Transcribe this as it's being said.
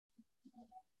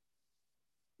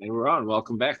And we're on.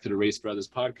 Welcome back to the Race Brothers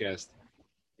podcast.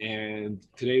 And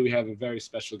today we have a very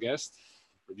special guest,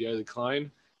 Rabbi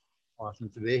Klein. Awesome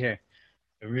to be here.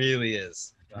 It really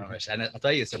is. And I'll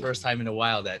tell you, it's the first time in a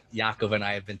while that Yaakov and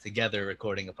I have been together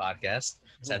recording a podcast.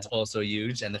 So that's also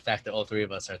huge. And the fact that all three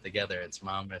of us are together, it's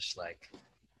mamish like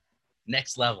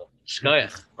next level.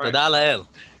 Shkoyach. Right. Toda lael.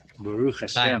 Baruch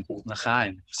Hashem.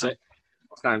 L'chaim. So,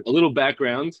 a little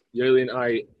background. Yoeli and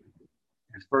I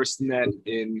first met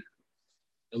in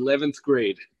 11th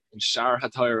grade in Shar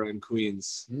HaTorah in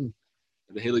Queens,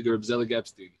 at the Heilige Reb Zelig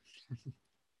Epstein. A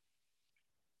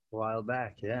while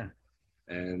back, yeah.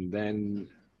 And then,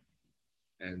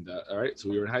 all right, so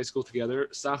we were in high school together,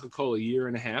 Sachakol, a year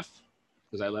and a half,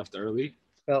 because I left early.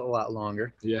 Felt a lot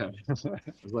longer. Yeah.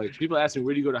 It was like, people ask me,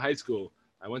 where do you go to high school?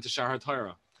 I went to Shar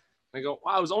HaTorah. I go,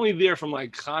 wow, I was only there from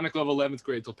like Hanukkah of 11th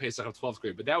grade till Pesach of 12th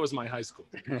grade, but that was my high school.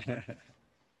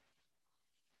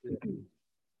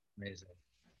 Amazing.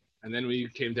 And then we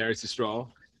came to Eretz Yisrael,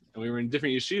 and we were in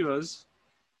different yeshivas,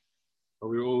 but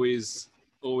we were always,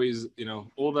 all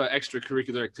the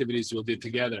extracurricular activities we did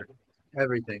together.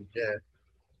 Everything, yeah.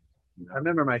 I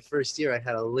remember my first year, I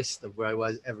had a list of where I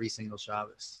was every single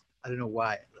Shabbos. I don't know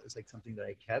why. It was like something that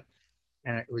I kept.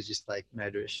 And it was just like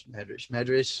Medrash,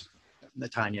 Netanya,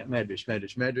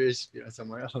 Medrash,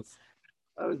 somewhere else.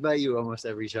 I was by you almost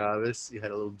every Shabbos. You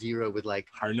had a little dira with like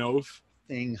Harnov.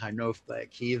 Harnof by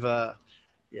Akiva.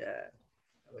 Yeah,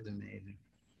 that was amazing.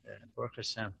 Yeah, Baruch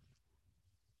Hashem.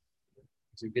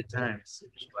 It's a good time.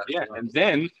 Yeah, and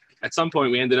then at some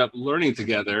point we ended up learning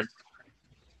together.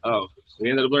 We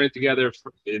ended up learning together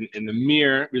in the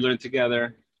Mir. We learned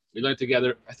together. I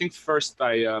think first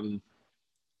by in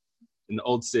the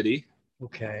Old City.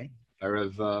 Okay.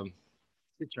 Of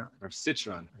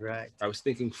Citron. Right. I was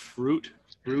thinking fruit.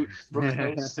 I knew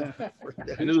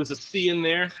there was a C in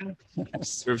there.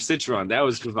 Of Citron. That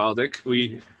was Gavaldic.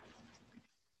 We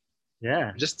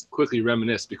just quickly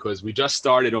reminisce because we just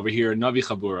started over here in Navi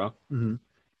Chabura,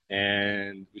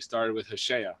 and we started with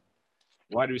Hashea.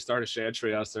 Why did we start Hashea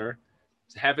Treyasar?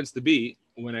 It happens to be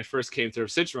when I first came to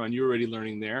Citron, you were already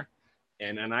learning there,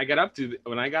 and when I got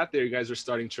there, you guys were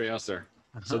starting Treyasar.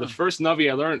 So the first Navi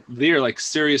I learned there, like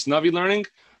serious Navi learning,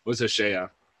 was Hashea.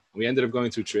 We ended up going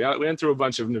through Treyasar. We went through a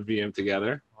bunch of Nevi'im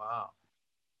together. Wow.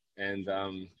 And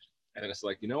it's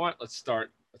like, you know what? Let's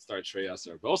start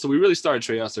Treyasar. But also, we really started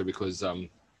Treyasar because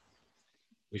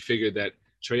we figured that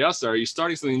Treyasar, you're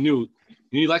starting something new.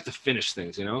 You like to finish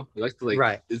things, you like to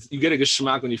right. You get a good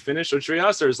shmak when you finish. So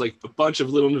Treyasar is like a bunch of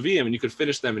little Nevi'im, and you could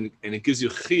finish them, and it gives you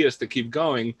chiyas to keep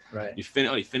going. Right. You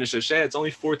finish Hashea. It's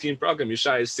only 14 program.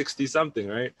 Yeshai is 60 something,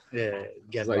 right? Yeah,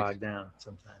 get bogged down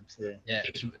sometimes. Yeah.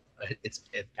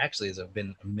 It actually has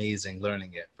been amazing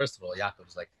learning it. First of all,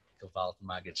 Yaakov's like Kaval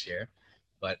Magid here,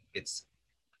 but it's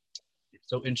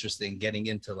so interesting getting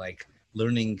into like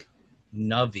learning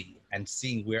Navi and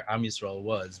seeing where Am Yisrael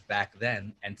was back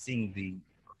then and seeing the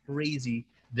crazy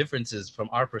differences from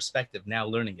our perspective now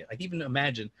learning it. Like even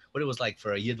imagine what it was like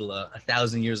for a Yidla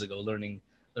 1,000 years ago learning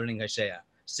Hashea,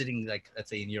 sitting like, let's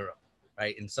say in Europe,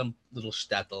 right? In some little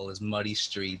shtetl, there's muddy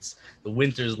streets. The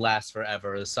winters last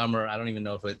forever. The summer, I don't even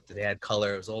know if they had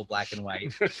color. It was all black and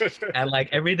white. And like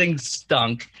everything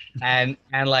stunk. And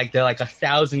like they're like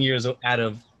 1,000 years out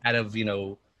of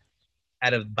Bayesheni,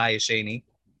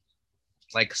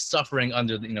 like suffering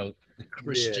under the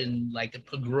Christian like the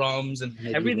pogroms and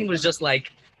everything was just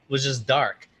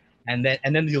dark. And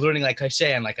then you're learning like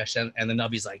Hashea and like Hashem, and the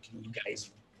Navi's like, you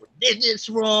guys did this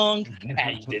wrong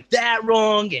and you did that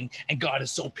wrong, and God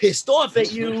is so pissed off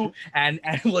at you, and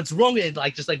what's wrong with it?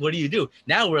 Like just like what do you do?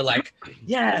 Now we're like,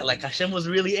 yeah, like Hashem was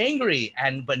really angry,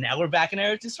 but now we're back in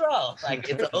Eretz Yisrael. Like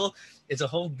it's a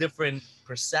whole different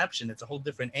perception, it's a whole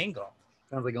different angle.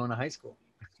 Sounds like going to high school.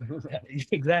 Yeah,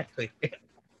 exactly.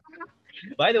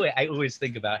 By the way, I always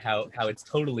think about how it's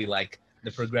totally like the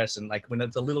progression. Like when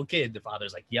it's a little kid, the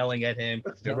father's like yelling at him,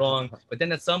 you're wrong. But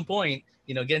then at some point,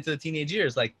 get into the teenage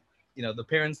years, like, the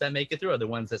parents that make it through are the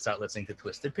ones that start listening to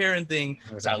Twisted Parenting,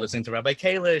 start listening to Rabbi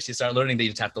Kalish, you start learning that you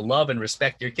just have to love and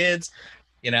respect your kids,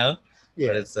 Yeah.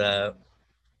 But it's not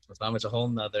much a whole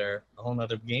nother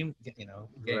game, game.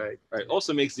 Right.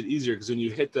 Also makes it easier because when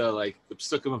you hit the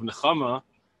psukim of Nechama,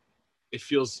 it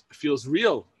feels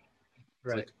real.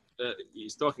 Right.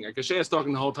 He's talking. Akasheh is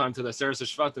talking the whole time to the Seres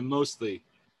Shvatim mostly.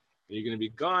 You're going to be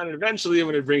gone, and eventually I'm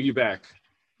going to bring you back.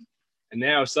 And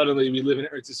now suddenly we live in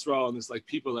Eretz Yisrael, and there's like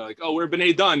people that are like, oh, we're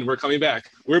B'nai Dan, we're coming back.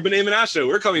 We're B'nai Menashe,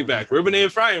 we're coming back. We're B'nai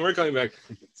Ephraim, we're coming back.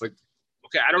 It's like,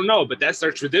 okay, I don't know, but that's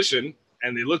their tradition,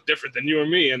 and they look different than you or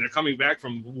me, and they're coming back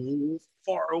from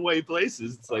far away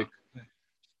places. It's like,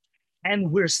 and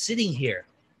we're sitting here.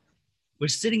 We're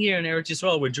sitting here in Eretz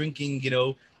Yisrael. We're drinking,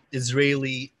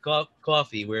 Israeli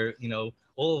coffee, where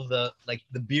all of the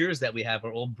the beers that we have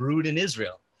are all brewed in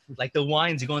Israel. Like the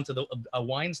wines, you go into a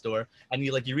wine store and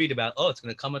you read about, oh, it's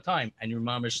gonna come a time, and your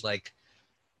mom is like,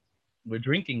 we're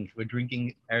drinking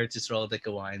Eretz Yisrael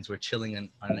Dika wines, we're chilling on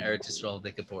an Eretz Yisrael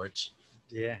Dika porch.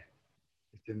 Yeah,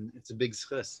 it's a big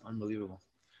stress, unbelievable.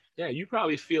 Yeah, you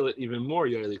probably feel it even more,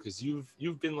 Yoeli, because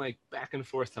you've been like back and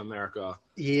forth to America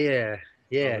Yeah,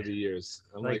 yeah. over the years.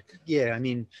 I'm Like, like, yeah, I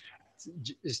mean,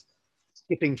 just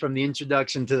skipping from the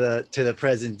introduction to the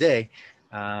present day.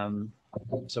 Um,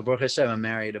 so Baruch Hashem, I'm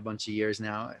married a bunch of years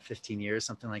now, 15 years,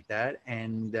 something like that.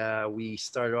 And we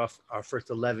started off our first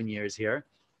 11 years here,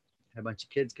 had a bunch of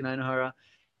kids, Kanai Nahara.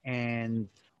 And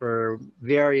for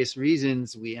various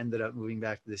reasons, we ended up moving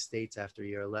back to the States after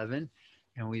year 11.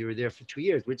 And we were there for 2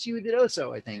 years, which you did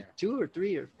also, I think, 2 or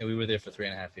 3 years. And we were there for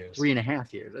 3.5 years.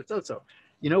 3.5 years. That's also,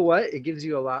 you know what? It gives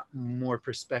you a lot more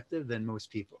perspective than most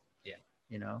people. Yeah.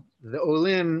 You know, the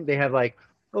Olim, they have like,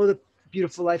 oh, the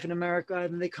beautiful life in America,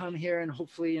 and they come here and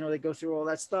hopefully, they go through all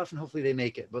that stuff and hopefully they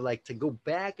make it. But like to go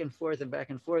back and forth,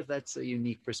 that's a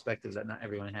unique perspective that not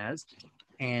everyone has.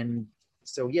 And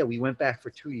so, yeah, we went back for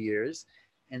 2 years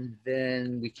and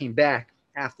then we came back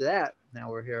after that.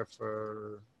 Now we're here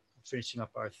for finishing up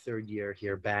our third year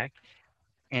here back.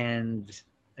 And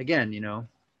again,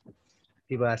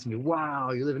 people ask me,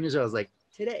 wow, you live in Israel. I was like,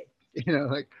 today,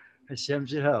 like Hashem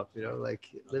should help, like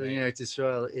living in Eretz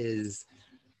Israel is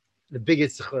the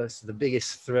biggest chus, the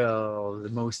biggest thrill, the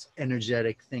most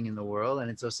energetic thing in the world.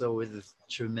 And it's also with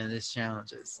tremendous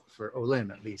challenges for Olim,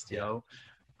 at least,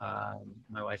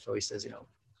 my wife always says,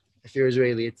 if you're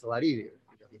Israeli, it's a lot easier.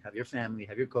 You have your family, you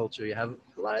have your culture, you have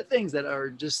a lot of things that are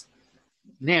just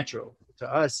natural to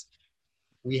us.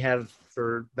 We have,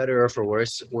 for better or for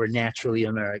worse, we're naturally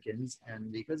Americans,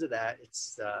 and because of that,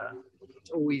 it's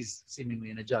always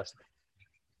seemingly an adjustment.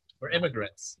 We're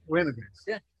immigrants. We're immigrants.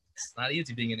 Yeah, it's not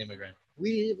easy being an immigrant.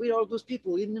 We are those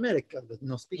people in America that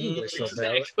don't speak English so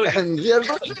well. And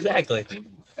exactly.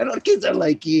 And our kids are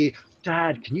like,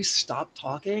 Dad, can you stop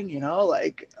talking?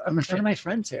 Like I'm in front of my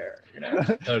friends here.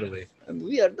 Totally. And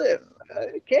we are there.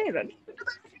 Okay,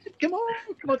 come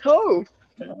on, home.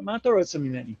 I'm not throwing so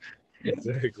many.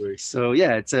 exactly. So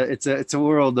yeah, it's a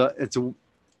world.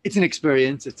 It's an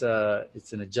experience. It's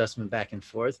an adjustment back and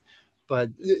forth. But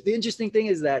the interesting thing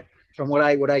is that from what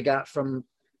I got from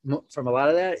a lot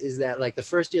of that is that like the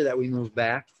first year that we moved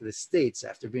back to the States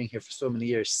after being here for so many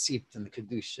years, seeped in the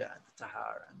Kedusha and the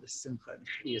Tahara and the Simcha and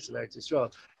the Chiyas of Eretz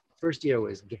Yisrael. First year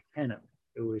was Gehenna.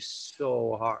 It was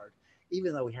so hard.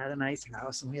 Even though we had a nice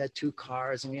house and we had 2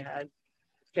 cars and we had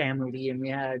family and we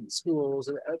had schools,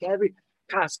 like every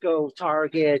Costco,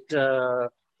 Target,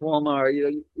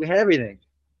 Walmart, we had everything.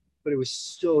 But it was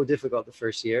so difficult the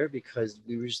first year because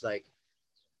we were just like,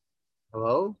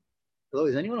 hello,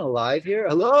 is anyone alive here?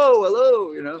 Hello.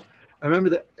 I remember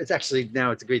that it's actually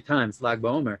now it's a great time. It's Lag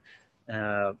BaOmer.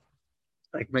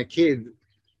 Like my kid,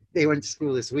 they went to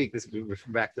school this week. We were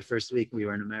back the first week. We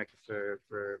were in America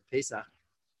for Pesach.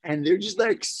 And they're just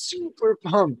like super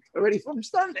pumped already from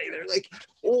Sunday. They're like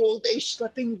all day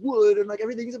schlepping wood and like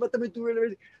everything's about the Medur and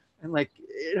everything. And like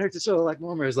it hurts to show like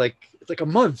Momer is like it's like a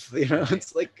month,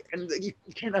 It's like and you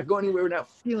cannot go anywhere without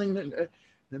feeling that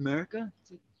in America.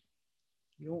 It's like,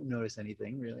 you won't notice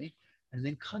anything really. And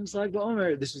then comes like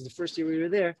Momer. This was the first year we were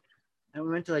there, and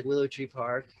we went to like Willow Tree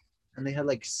Park, and they had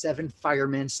like 7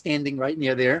 firemen standing right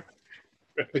near there,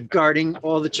 guarding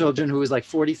all the children, who was like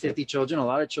 40, 50 children, a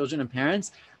lot of children and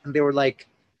parents. And they were like,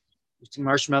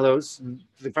 marshmallows. And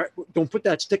don't put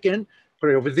that stick in,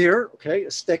 put it over there. Okay,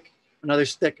 a stick, another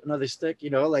stick.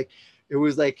 Like it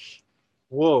was like,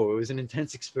 whoa, it was an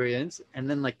intense experience. And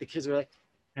then like the kids were like,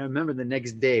 I remember the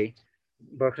next day,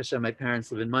 Baruch Hashem, my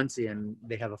parents live in Muncie and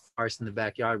they have a forest in the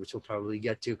backyard, which we'll probably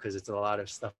get to because it's a lot of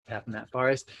stuff happened in that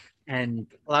forest. And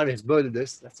a lot of it's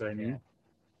bodedus, that's what I mean.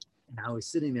 And I was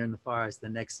sitting there in the forest the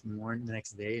next morning,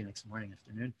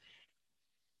 afternoon.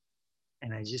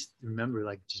 And I just remember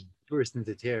like just burst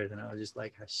into tears. And I was just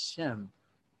like, Hashem,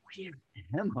 where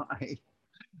am I?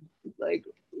 It's like,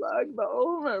 Lag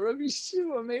BaOmer, Rabbi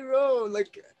Shua, Meron.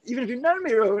 Like, even if you're not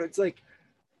Meron, it's like,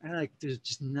 there's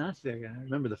just nothing. And I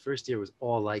remember the first year was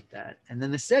all like that. And then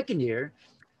the second year,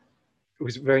 it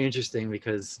was very interesting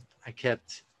because I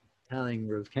kept telling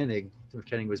Rav Koenig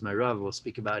was my Rav, we'll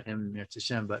speak about him in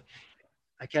Hashem, but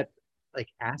I kept like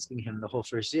asking him the whole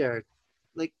first year,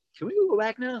 like, can we go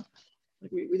back now?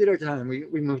 Like we did our time.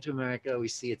 We moved to America. We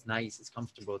see it's nice, it's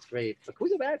comfortable, it's great. But can we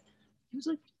go back? He was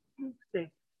like, stay.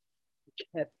 He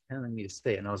kept telling me to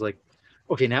stay. And I was like,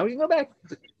 okay, now we can go back.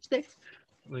 Like, stay.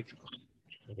 I'm like,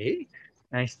 okay.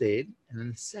 And I stayed. And then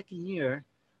the second year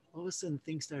all of a sudden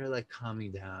things started like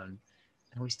calming down,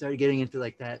 and we started getting into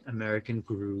like that American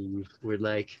groove where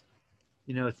like,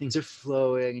 you know, things are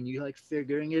flowing and you like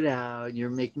figuring it out and you're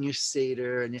making your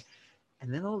Seder and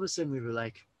then all of a sudden we were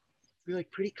like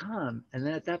pretty calm. And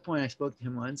then at that point I spoke to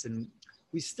him once and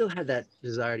we still had that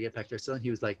desire to get back to Arsenal. And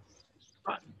he was like,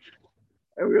 "Fine."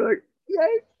 And we were like, yeah.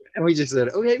 And we just said,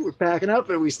 okay, we're packing up.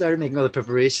 And we started making all the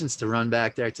preparations to run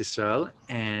back there to Israel.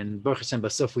 And Baruch Hashem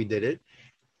Basuf, we did it.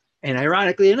 And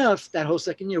ironically enough, that whole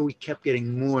second year, we kept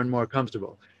getting more and more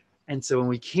comfortable. And so when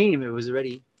we came, it was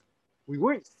already, we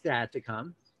weren't sad to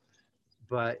come,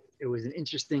 but it was an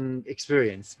interesting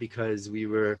experience because we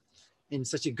were in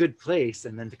such a good place.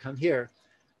 And then to come here,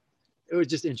 it was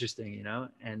just interesting, you know?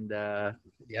 And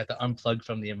You have to unplug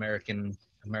from the American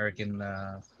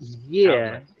yeah,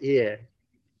 outlet. yeah.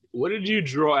 What did you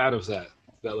draw out of that?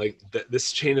 That like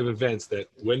this chain of events that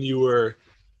when you were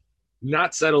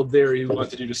not settled there, you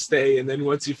wanted you to stay, and then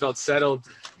once you felt settled,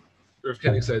 Rav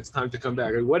Koenig said it's time to come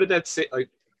back. Like, what did that say? Like,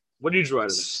 what did you draw out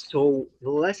of that? So the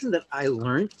lesson that I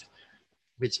learned,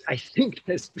 which I think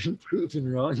has been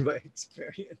proven wrong by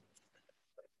experience,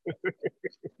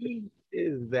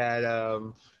 is that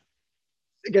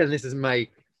again, this is my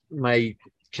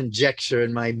conjecture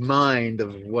in my mind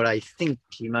of what I think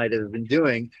he might have been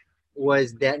doing,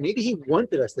 was that maybe he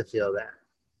wanted us to feel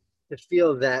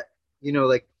that, you know,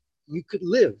 like you could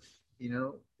live, you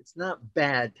know, it's not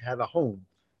bad to have a home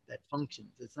that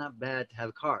functions. It's not bad to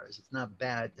have cars. It's not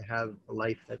bad to have a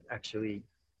life that actually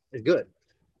is good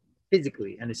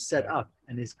physically and is set up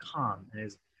and is calm and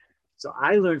is. So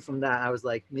I learned from that. I was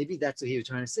like, maybe that's what he was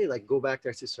trying to say. Like, go back to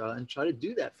Israel and try to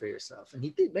do that for yourself. And he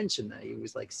did mention that. He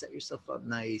was like, set yourself up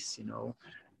nice, you know,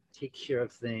 take care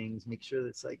of things, make sure that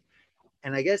it's like.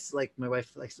 And I guess like my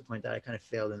wife likes to point out, I kind of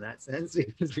failed in that sense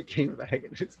because we came back and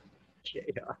it was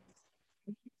chaos.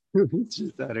 It was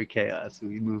just utter chaos.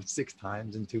 We moved 6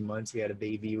 times in 2 months. We had a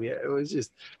baby. It was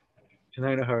just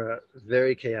kind of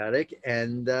very chaotic.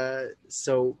 And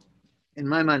so in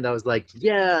my mind, I was like,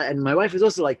 yeah. And my wife is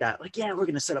also like that. Like, yeah, we're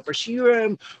going to set up our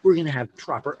shiurim. We're going to have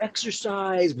proper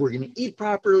exercise. We're going to eat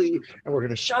properly. And we're going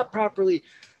to shop properly.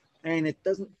 And it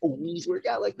doesn't always work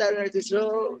out like that.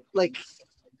 So, like,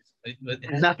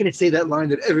 I'm not going to say that line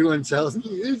that everyone tells me.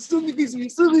 It's something because you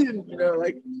silly. You know,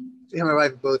 like, me and my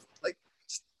wife both, like,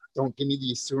 just don't give me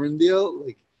the Yisurin deal.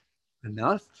 Like,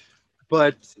 enough.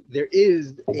 But there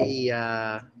is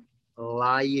a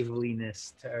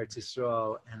liveliness to Eretz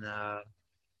Yisrael, and I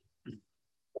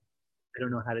don't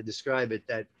know how to describe it,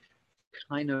 that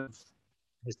kind of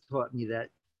has taught me that.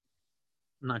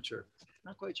 I'm not sure.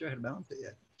 Not quite sure how to balance it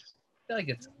yet. I feel like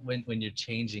it's when you're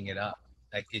changing it up,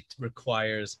 like it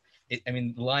requires it. I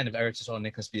mean, the line of Eretz Yisrael and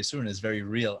Nicholas B'Yisurin is very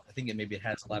real. I think it maybe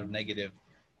has a lot of negative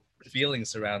feelings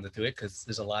surrounded to it because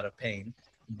there's a lot of pain,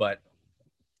 but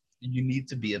you need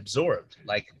to be absorbed.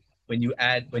 Like when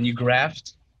you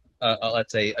graft,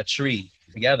 let's say a tree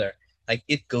together, like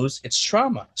it's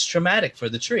trauma. It's traumatic for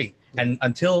the tree, and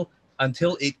until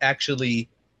it actually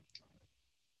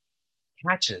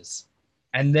catches,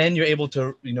 and then you're able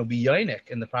to be yoinik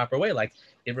in the proper way. Like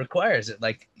it requires it.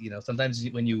 Like sometimes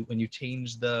when you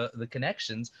change the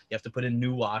connections, you have to put in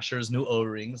new washers, new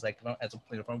O-rings. Like as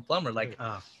from a plumber, like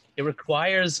it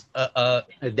requires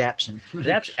adaptation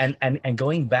and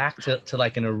going back to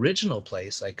like an original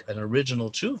place, like an original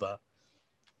tshuva.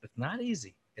 It's not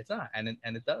easy. It's not, and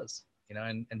it does.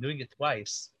 And doing it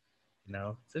twice,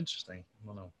 it's interesting. I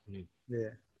don't know. Yeah.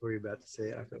 What were you about to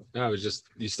say, Yaakov? No, I was just,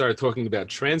 you started talking about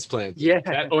transplant. Yeah.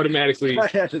 That automatically I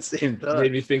had the same thought.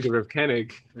 made me think of Rav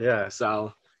Koenig. Yeah.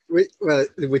 Sal. With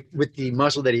the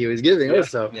muscle that he was giving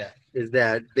also, is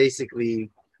that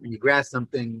basically when you grasp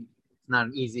something, it's not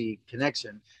an easy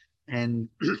connection. And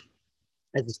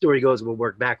as the story goes, we'll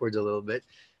work backwards a little bit.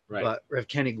 Right. But Rav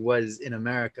Koenig was in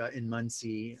America in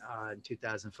Muncie in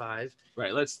 2005.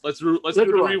 Right. Let's do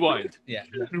the rewind. Yeah.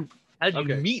 How did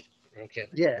you meet? Okay.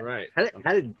 Yeah. Right.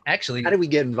 How did we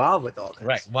get involved with all this?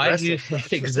 Right. Why did you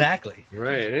exactly?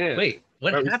 Right. Yeah. Wait,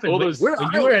 what happened when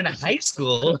you were in high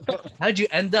school? How'd you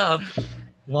end up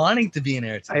wanting to be an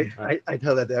Eretz? I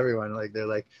tell that to everyone. Like they're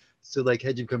like, so like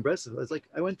had you come breastfeed? I was like,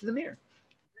 I went to the mirror.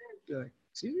 They're like,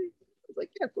 excuse me? I was like,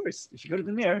 yeah, of course. If you go to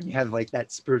the mirror and you have like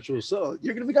that spiritual soul,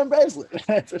 you're gonna become breastfed.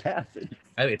 That's what happened.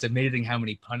 I mean, it's amazing how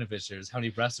many Punovishers, how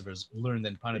many breastfeeders learn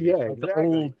than Punovish. Yeah,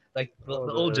 exactly.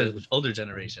 The older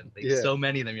generation. Like, so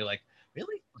many of them, you're like,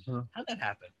 really? How'd that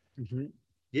happen? Mm-hmm.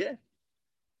 Yeah.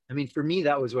 I mean, for me,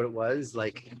 that was what it was.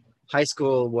 Like, high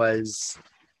school was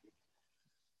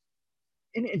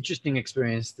an interesting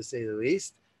experience, to say the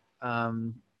least.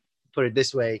 Put it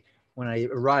this way, when I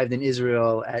arrived in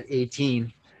Israel at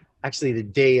 18, actually the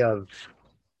day of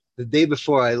the day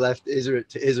before I left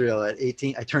Israel at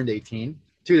 18, I turned 18.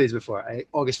 2 days before,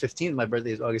 August 15th, my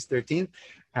birthday is August 13th.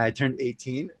 I turned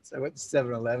 18. So I went to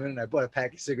 7-Eleven and I bought a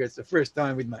pack of cigarettes the first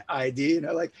time with my ID. And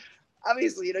I like,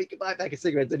 obviously, you can buy a pack of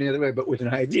cigarettes any other way, but with an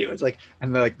ID. It was like,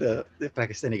 and the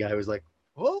Pakistani guy was like,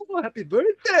 oh, happy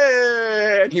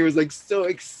birthday. And he was like so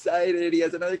excited. He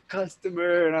has another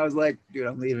customer. And I was like, dude,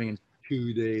 I'm leaving in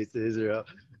 2 days to Israel.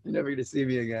 You're never going to see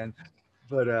me again.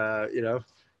 But,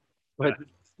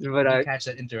 but I catch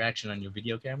that interaction on your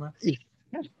video camera.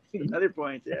 Another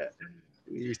point, yeah.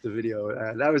 We used to video.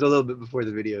 That was a little bit before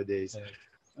the video days.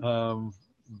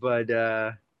 But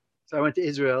so I went to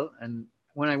Israel, and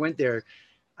when I went there,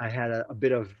 I had a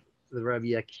bit of the Rabbi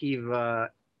Akiva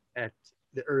at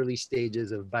the early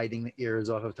stages of biting the ears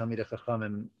off of Talmidei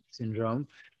Chachamim syndrome.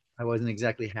 I wasn't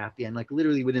exactly happy, and like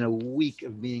literally within a week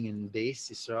of being in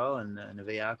Beis Yisrael and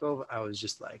Neve Yaakov, I was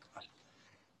just like,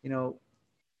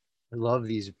 I love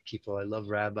these people. I love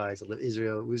rabbis. I love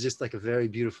Israel. It was just like a very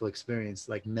beautiful experience,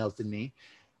 like melted me.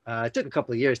 It took a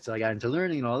couple of years till I got into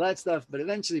learning and all that stuff, but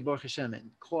eventually, Baruch Hashem, it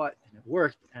caught and it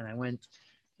worked. And I went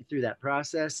through that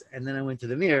process. And then I went to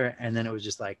the mirror, and then it was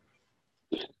just like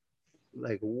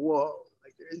whoa,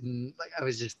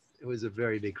 it was a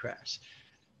very big crash.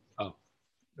 Oh,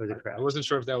 it was a crash. I wasn't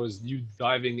sure if that was you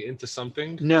diving into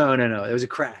something. No. It was a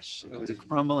crash. It was a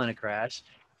crumble and a crash.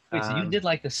 Wait, so you did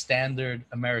like the standard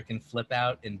American flip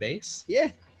out in base?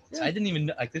 Yeah. So I didn't even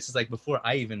know, like, this is like before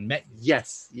I even met you.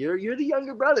 Yes, you're the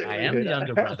younger brother. I am the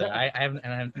younger brother. I have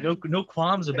no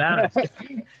qualms about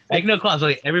it. Like no qualms.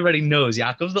 Like everybody knows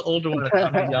Yaakov's the older one,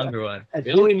 I'm the younger one.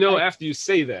 They only know after you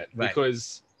say that, Right.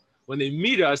 Because when they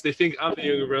meet us, they think I'm the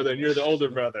younger brother and you're the older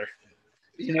brother.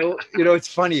 It's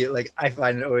funny. Like I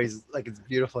find it always like it's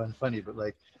beautiful and funny, but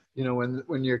like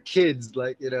when you're kids,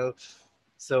 like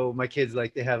So my kids,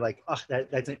 like, they have like,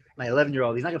 that's my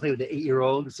 11-year-old. He's not gonna play with the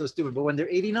 8-year-old. It's so stupid. But when they're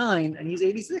 89 and he's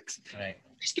 86, right?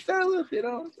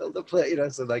 They'll play.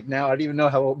 So like now I don't even know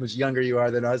how much younger you are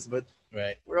than us, but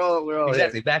right, we're all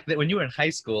exactly. Here. Back then, when you were in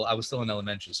high school, I was still in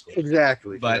elementary school.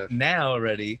 Exactly. But now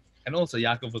already, and also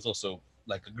Yaakov was also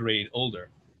like a grade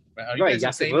older. Right? Are you right.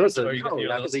 guys the same age,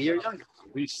 Yaakov a year younger,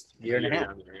 at least a year and a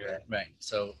half. Younger, yeah. Right.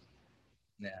 So,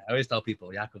 yeah, I always tell people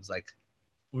Yaakov's like.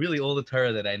 Really, all the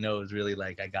Torah that I know is really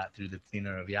like I got through the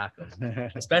cleaner of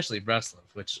Yaakov, especially Breslov,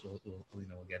 which we'll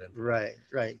get into.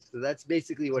 Right. So that's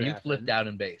basically what you happened. flipped out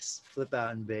in base. Flip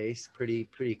out in base,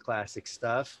 pretty classic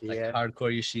stuff. Like yeah.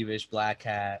 Hardcore yeshivish, black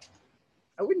hat.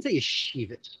 I wouldn't say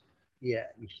yeshivish. Yeah,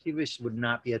 yeshivish would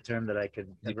not be a term that I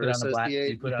could ever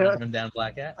associate. You put on a rim down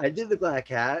black hat? I did the black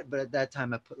hat, but at that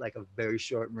time I put like a very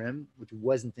short rim, which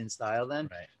wasn't in style then.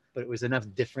 Right. But it was enough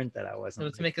different that I wasn't.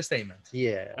 So to make a statement.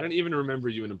 Yeah. I don't even remember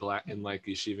you in like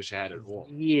yeshiva hat at all.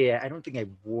 Yeah, I don't think I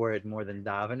wore it more than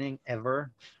davening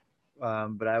ever.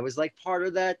 But I was like part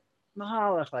of that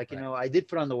mahalach. Like, I did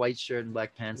put on the white shirt and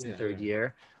black pants in third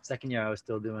year. Second year, I was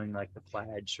still doing like the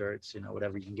plaid shirts,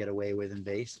 whatever you can get away with in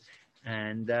base.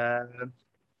 And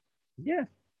it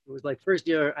was like first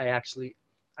year I actually,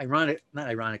 not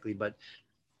ironically, but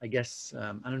I guess,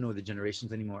 I don't know the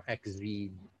generations anymore, X,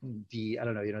 Z, D, I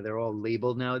don't know, they're all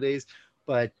labeled nowadays,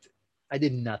 but I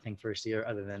did nothing first year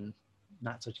other than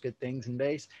not such good things in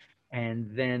base.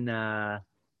 And then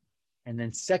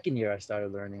second year I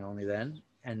started learning only then.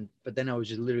 But then I was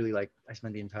just literally like, I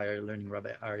spent the entire learning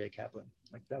Rabbi Aryeh Kaplan.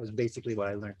 Like that was basically what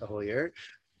I learned the whole year,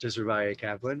 just Rabbi Aryeh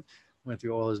Kaplan. Went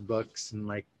through all his books and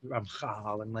like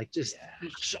Ramchal and like just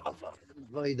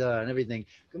and everything.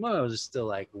 Gemara was just still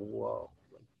like, whoa.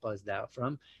 Buzzed out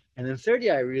from. And then third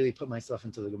year I really put myself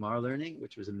into the Gemara learning,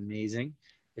 which was amazing.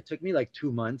 It took me like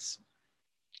 2 months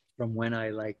from when I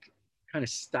like kind of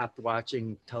stopped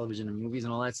watching television and movies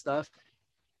and all that stuff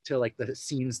till like the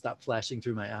scenes stopped flashing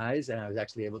through my eyes and I was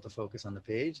actually able to focus on the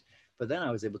page. But then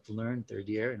I was able to learn third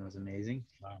year and it was amazing.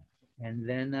 Wow. And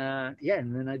then I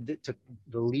took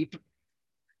the leap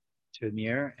to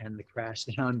Amir and the crash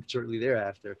down shortly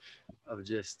thereafter of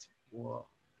just whoa.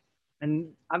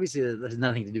 And obviously, that has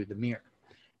nothing to do with the mirror,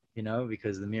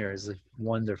 because the mirror is a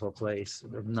wonderful place.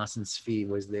 The Nassim Tzvi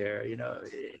was there,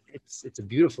 it's a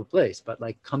beautiful place. But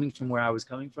like coming from where I was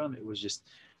coming from, it was just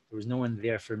there was no one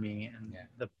there for me, and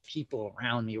the people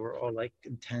around me were all like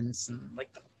intense and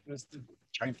like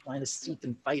trying to find a seat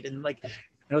and fight and like.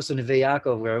 And also Neve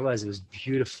Yaakov, where I was, it was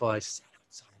beautiful. I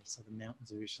saw the mountains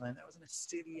of Yerushalayim. That was in a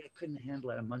city I couldn't handle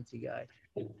it. A Muncie guy.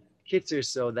 Kitzer,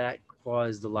 so that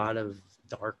caused a lot of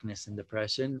darkness and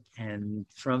depression, and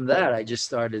from that I just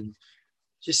started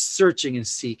just searching and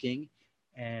seeking.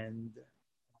 And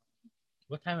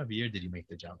what time of year did you make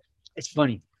the jump? It's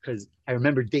funny because I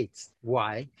remember dates.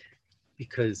 Why?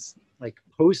 Because like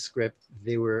postscript,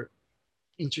 they were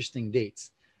interesting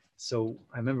dates. So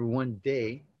I remember one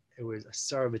day it was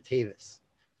Asar B'Tevis,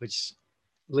 which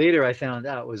later I found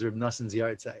out was Reb Noson's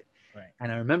yard site. Right.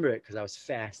 And I remember it because I was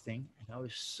fasting and I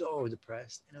was so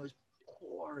depressed and it was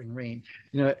pouring rain.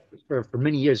 You know, for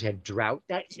many years we had drought.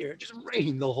 That year, just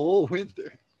rained the whole winter.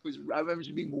 It was, I remember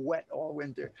just being wet all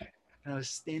winter. And I was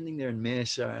standing there in Mea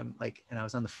Shearim, like, and I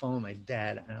was on the phone with my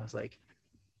dad, and I was like,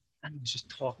 I was just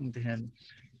talking to him.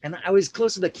 And I was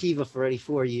close to Akiva for already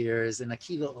 4 years, and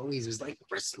Akiva always was like,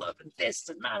 Brislov and this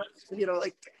and that, you know,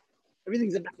 like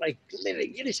everything's about like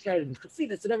living Yiddishkeit and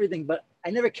Chassidus and everything, but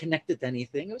I never connected to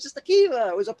anything. It was just Akiva.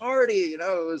 It was a party, you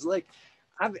know, it was like,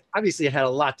 obviously it had a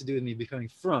lot to do with me becoming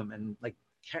from and like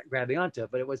grabbing onto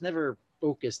it, but it was never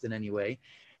focused in any way.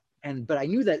 But I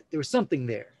knew that there was something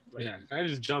there. Like, yeah, can I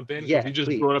just jump in? Yeah, you just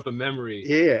please. brought up a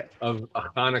memory of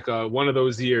Hanukkah, one of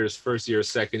those years, first year,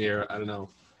 second year, I don't know,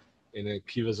 in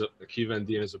Akiva and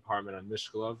Dina's apartment on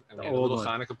Mishkolov, and we had a little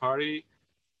Hanukkah party.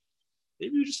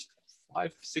 Maybe just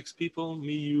 5-6 people,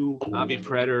 me, you, Avi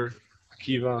Preter,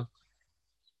 Akiva.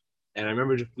 And I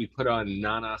remember we put on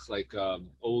Nanach, like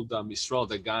old Yisrael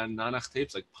Dagan Nanach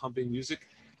tapes, like pumping music.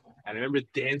 And I remember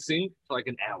dancing for like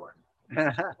an hour.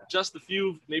 Just a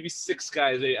few, maybe 6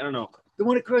 guys, I don't know. The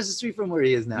one across the street from where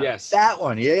he is now. Yes. That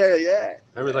one. Yeah.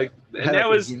 I remember and that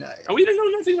was, and we didn't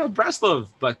know nothing about Breslov,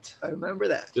 but I remember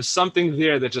that. There's something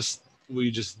there that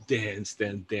we just danced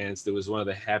and danced. It was one of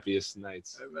the happiest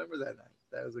nights. I remember that night.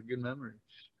 That was a good memory.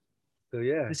 So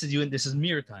yeah. This is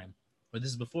mirror time. Or this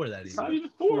is before that even. Probably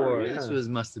before. Yeah. This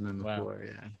must have been before,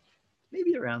 yeah.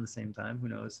 Maybe around the same time, who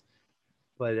knows.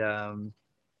 But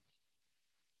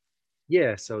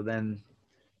yeah, so then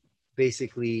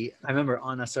basically, I remember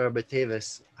on Asar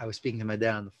B'Tevis, I was speaking to my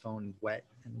dad on the phone, wet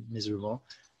and miserable.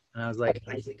 And I was like,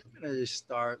 I think I'm going to just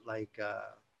start like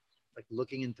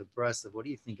looking into Breslov. What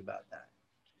do you think about that?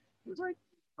 He was like,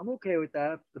 I'm okay with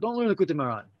that, but don't learn the Likutei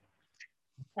Moharan.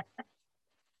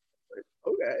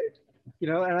 Okay. You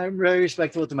know, and I'm very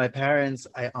respectful to my parents.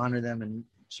 I honor them and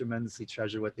tremendously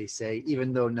treasure what they say,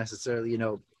 even though necessarily, you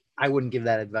know, I wouldn't give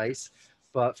that advice.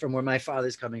 But from where my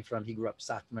father's coming from, he grew up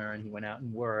Satmar and he went out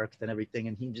and worked and everything.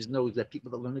 And he just knows that people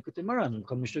that learn the Likutei Moharan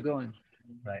come going.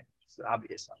 Right. It's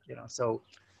obvious, you know. So,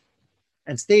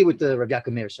 and stay with the Rabbi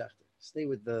Yaakov Meir Shechter. Stay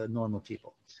with the normal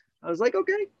people. I was like,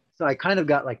 okay. So I kind of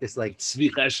got like this, like,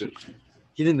 Tzvi Chesed.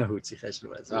 He didn't know who Tzvi Chesed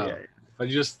was. Oh. Yeah. But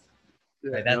you just,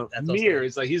 Right, that's Meir,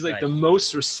 it's like he's like the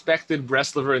most respected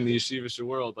Breslover in the yeshivish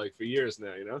world, like for years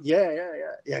now, you know? Yeah,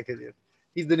 because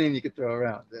he's the name you could throw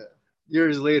around. Yeah.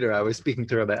 Years later, I was speaking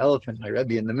to Rabbi Elephant, my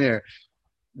Rebbe in the mirror,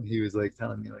 and he was like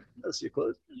telling me, like, "Oh, so you're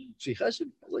close, Tzvi Chesed?"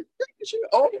 I was like, "Yeah, sure.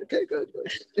 Oh, okay, good."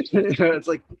 It's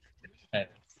like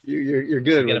you're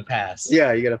good. You get a pass.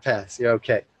 Yeah, you get a pass. You're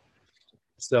okay.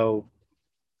 So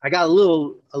I got a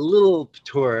little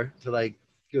tour to like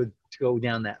go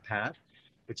down that path,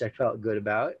 which I felt good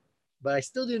about, but I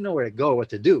still didn't know where to go, what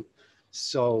to do.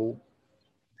 So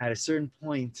at a certain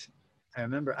point, I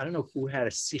remember, I don't know who had a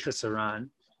Sichas Haran,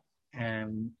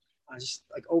 and I just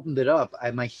like opened it up.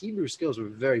 My Hebrew skills were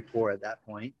very poor at that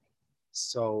point.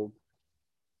 So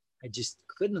I just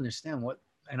couldn't understand what,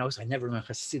 and I never learned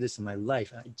Hasidus in my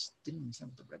life. I just didn't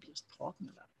understand what the Rebbe was talking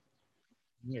about.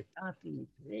 Like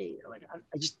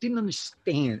I just didn't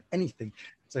understand anything.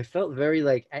 So I felt very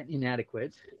like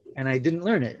inadequate and I didn't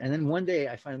learn it. And then one day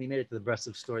I finally made it to the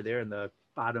Breslov store there in the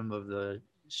bottom of the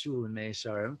shul in Mea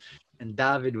Shearim, and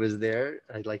David was there.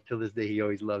 I like till this day he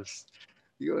always loves.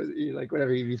 He goes, like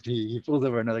whatever he pulls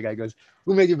over another guy, goes,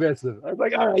 "Who made you Breslov?" I was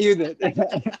like, "All right, you did."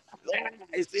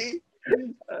 I see.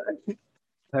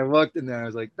 I walked in there. I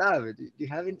was like, "David, do you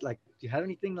have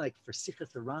anything like for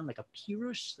Sichas Haran, like a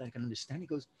pirush that I can understand?" He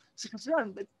goes, "Sichas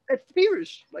Haran, that's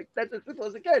pirush. Like that's as simple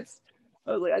as it gets."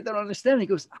 I was like, "I don't understand." He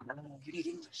goes, "You need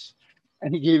English."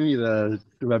 And he gave me the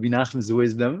Rabbi Nachman's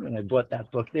Wisdom, and I bought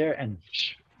that book there. And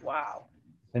wow,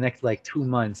 the next like 2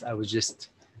 months, I was just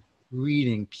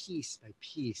reading piece by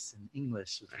piece in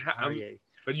English.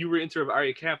 But you were into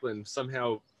Aryeh Kaplan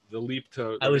somehow. The leap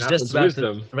to I was just about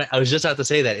to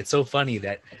say that. It's so funny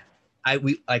that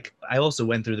I also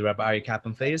went through the Rabbi Aryeh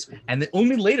Kaplan phase, and then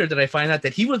only later did I find out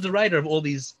that he was the writer of all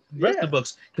these Breslov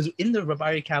books. Because in the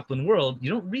Rabbi Aryeh Kaplan world, you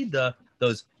don't read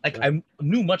those. Like I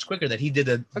knew much quicker that he did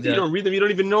you don't read them. You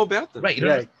don't even know about them. Right.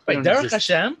 Derech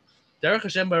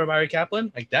Hashem by Rabbi Aryeh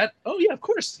Kaplan, like that. Oh yeah, of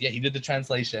course. Yeah, he did the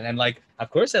translation, and like of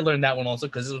course I learned that one also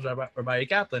because it was Rabbi Aryeh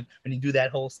Kaplan when he do that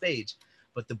whole stage.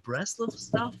 But the Breslov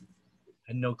stuff, I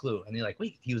had no clue. And you're like,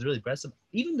 wait, he was really Breslov.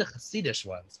 Even the Hasidic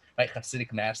ones, right?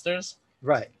 Hasidic masters.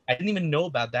 Right. I didn't even know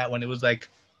about that when it was like,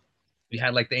 we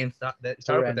had like the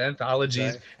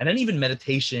anthologies, and then even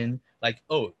meditation. Like,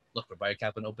 oh, look, Rabbi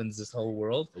Kaplan opens this whole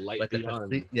world, The light but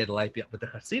beyond. the light beyond. But the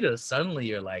Hasidah, suddenly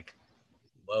you're like,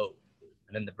 whoa.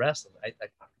 And then the Breslov, I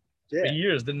for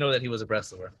years didn't know that he was a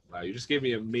Breslover. Wow, you just gave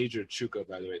me a major chuka,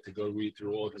 by the way, to go read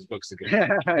through all of his books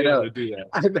again. I know. To do that.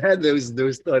 I've had those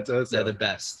thoughts also. They're the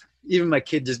best. Even my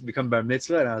kid just become bar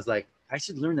mitzvah, and I was like, I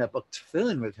should learn that book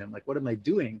tefillin with him. Like, what am I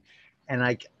doing? And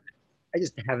I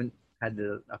just haven't had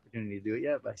the opportunity to do it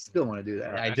yet, but I still want to do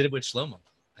that. Yeah, I did it with Shlomo.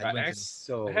 I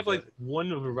have like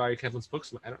one of Rabbi Kaplan's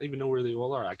books. I don't even know where they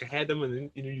all are. Like I had them,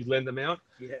 and then you lend them out.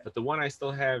 Yeah. But the one I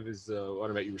still have is one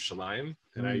about Yerushalayim,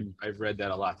 and I've read that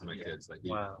a lot to my kids. Like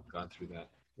we've gone through that.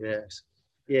 Yes.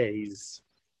 Yeah, he's.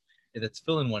 The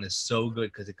tefillin one is so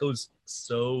good because it goes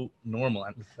so normal.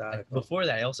 And before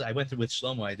that, I went through with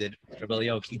Shlomo. I did Rabbi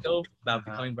Kito about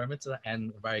becoming bar mitzvah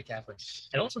and Rabbi Kaplan,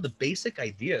 and also the basic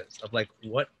ideas of like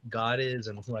what God is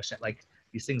and who Hashem. Like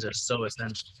these things are so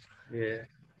essential. Yeah.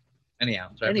 Anyhow,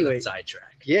 anyway,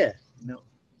 sidetrack. Yeah. No,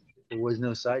 there was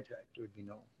no sidetrack. There would be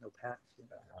no path.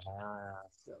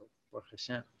 So Baruch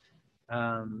Hashem.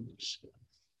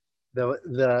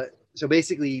 So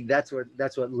basically that's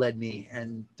what led me,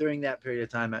 and during that period of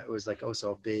time it was like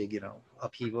also a big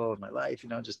upheaval in my life,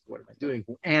 just what am I doing,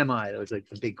 who am I? That was like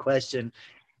the big question,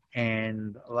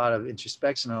 and a lot of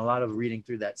introspection and a lot of reading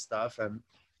through that stuff. And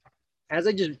as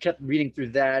I just kept reading through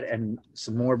that and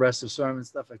some more Breast of Storm and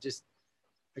stuff, I just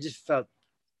felt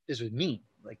this was me.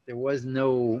 Like there was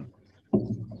no,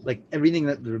 like everything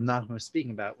that the Rav Nachman was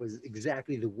speaking about was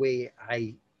exactly the way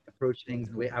I approach things,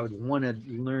 the way I would want to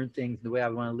learn things, the way I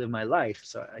would want to live my life.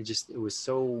 So it was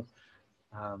so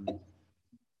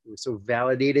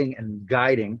validating and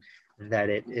guiding that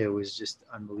it was just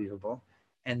unbelievable.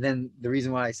 And then the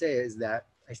reason why I say it is that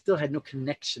I still had no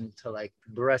connection to like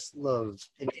breast love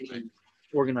in any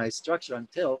organized structure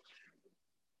until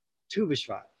Tu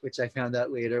B'Shvat, which I found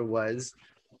out later was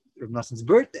Rav Noson's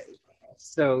birthday.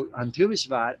 So on Tu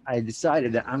B'Shvat, I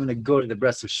decided that I'm going to go to the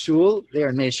Breslov Shul there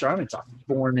in Mei Sharm. It's a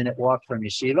 4-minute walk from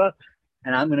Yeshiva,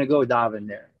 and I'm going to go daven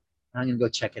there. I'm going to go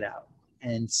check it out.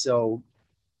 And so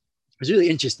it was really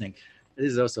interesting.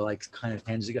 This is also like kind of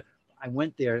tangent. I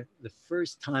went there. The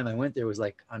first time I went there was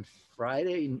like on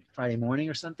Friday morning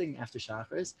or something after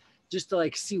Shacharis, just to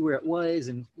like see where it was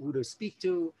and who to speak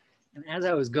to. And as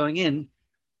I was going in,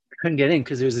 I couldn't get in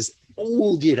because there was this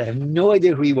old dude. I have no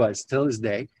idea who he was till this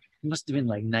day. He must have been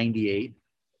like 98.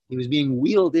 He was being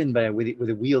wheeled in with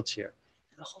a wheelchair.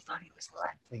 And the whole time he was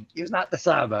laughing. He was not the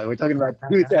Saba. We're talking about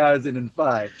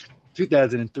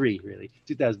 2003, really.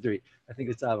 2003. I think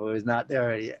the Saba was not there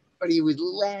already yet. But he was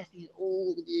laughing,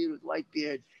 old dude with white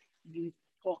beard. He was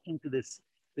talking to this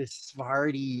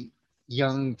Sephardi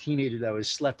young teenager that was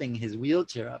schlepping his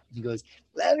wheelchair up. He goes,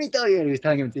 let me tell you, and he was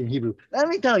telling him in Hebrew, let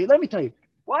me tell you.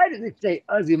 Why did it say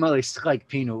that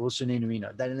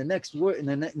in the next word, in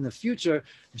the future,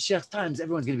 in Sheikh's times,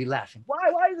 everyone's going to be laughing? Why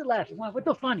is it laughing? Why? What's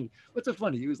so funny?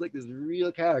 He was like this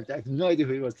real character. I have no idea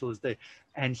who he was till this day.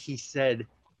 And he said,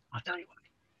 I'll tell you why.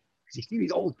 Because you see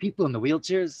these old people in the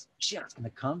wheelchairs, Sheikh's going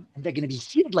to come and they're going to be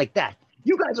healed like that.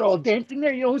 You guys are all dancing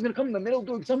there. You know who's going to come in the middle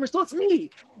doing somersaults?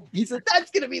 Me. He said, that's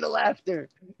going to be the laughter.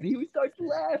 And he starts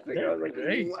laughing. I was like,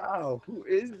 wow, who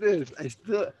is this?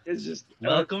 It's just.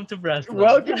 Welcome to Breslov.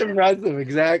 Welcome to Breslov,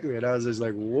 exactly. And I was just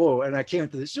like, whoa. And I came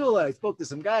to the shul. I spoke to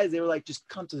some guys. They were like, just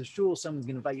come to the shul. Someone's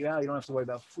going to invite you out. You don't have to worry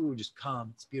about food. Just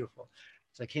come. It's beautiful.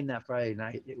 So I came that Friday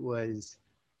night. It was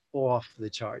off the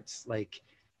charts. Like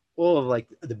all of like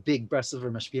the big Breslov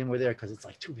Mashpiyim were there because it's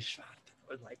like Tu B'Shvat. It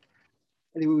was like,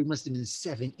 I think we must have been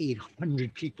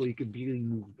 700-800 people. You could barely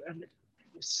move. And it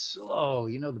was slow,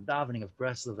 the davening of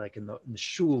Breslov, like in the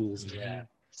shuls. Yeah.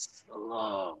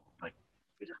 Slow, but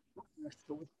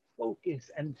with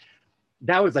focus. And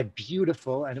that was like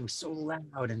beautiful. And it was so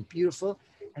loud and beautiful.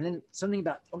 And then something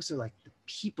about also like the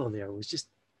people there was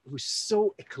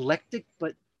so eclectic,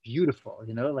 but beautiful,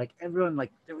 like everyone,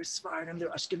 like there were Sephardim, there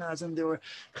were Ashkenazim, there were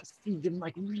Hasidim,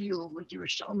 like real, like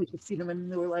Yerushalmi Hasidim,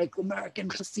 and there were like American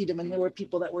Hasidim, and there were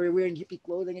people that were wearing hippie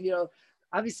clothing, and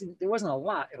obviously there wasn't a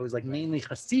lot. It was like mainly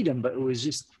Hasidim, but it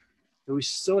was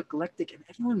so eclectic, and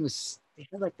they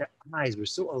had like their eyes were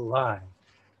so alive,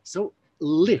 so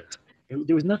lit.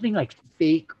 There was nothing like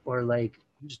fake or like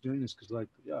I'm just doing this because like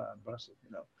I'm Brussels,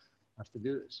 I have to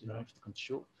do this, I have to come to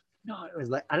shul. No, it was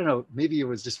like, I don't know, maybe it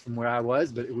was just from where I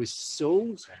was, but it was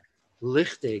so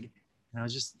lichtig. And I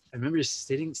remember just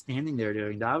standing there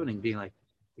during davening, being like,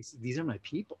 these are my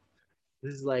people.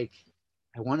 This is like,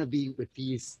 I want to be with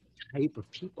these type of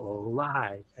people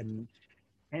alive. And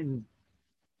it's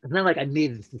not like I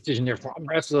made this decision there for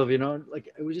Breslov,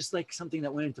 like it was just like something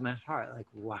that went into my heart. Like,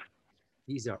 wow,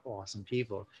 these are awesome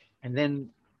people. And then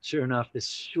sure enough, this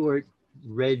short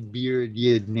red beard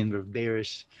yid named Rav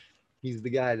Berish. He's the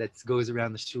guy that goes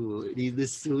around the shul. He's the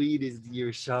sweetest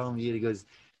Yerushalmi yid. He goes,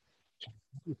 "Can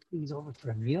you please over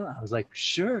for a meal?" I was like,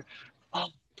 "Sure." Oh,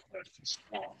 perfect.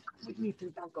 Come with me to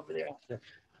the bank over there.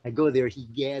 I go there. He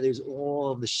gathers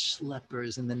all the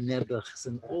schleppers and the nebuchs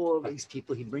and all of these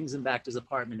people. He brings them back to his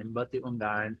apartment in Bati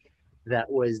Ungarn that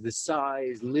was the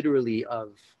size literally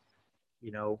of,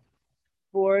 you know,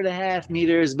 4.5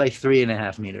 meters by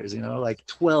 3.5 meters, like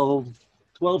 12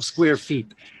 square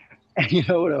feet. And,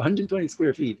 120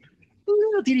 square feet. A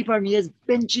little teeny apartment. He has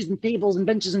benches and tables and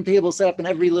benches and tables set up in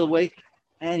every little way.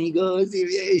 And he goes,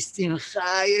 he stuffs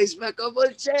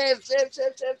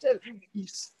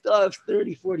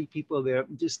 30, 40 people there,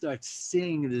 just starts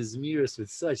singing the Zmiris with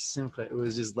such simcha. It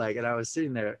was just like, and I was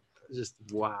sitting there, just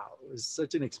wow. It was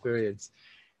such an experience.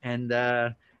 And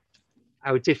I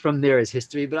would say from there is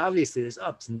history, but obviously there's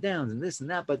ups and downs and this and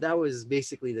that. But that was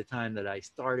basically the time that I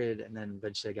started. And then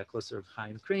eventually I got closer to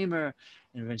Chaim Kramer.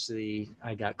 And eventually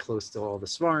I got close to all the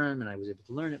Svarim and I was able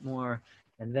to learn it more.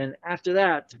 And then after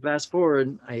that, fast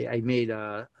forward, I made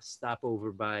a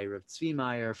stopover by Rav Tzvi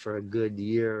Meyer for a good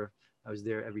year. I was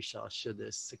there every Shalosh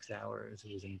Shudas, 6 hours.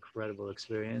 It was an incredible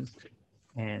experience.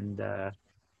 And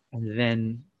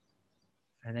then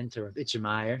to Rav Itcher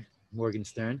Meyer,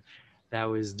 Morgenstern. That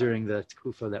was during the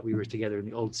Tkufa that we were together in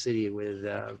the old city with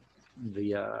the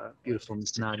beautiful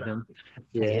Misnagdim.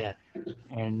 Yeah.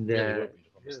 And it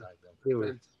was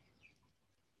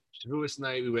Shavuos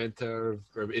night, we went to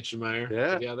Rav Itchemeyer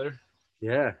together.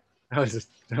 Yeah. That was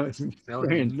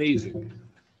amazing.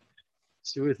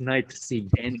 Shavuos night to see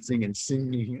dancing and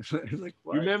singing. Like,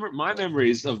 remember my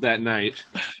memories of that night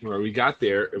where we got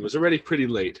there, it was already pretty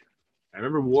late. I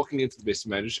remember walking into the Beis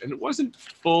Medrash and it wasn't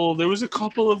full. There was a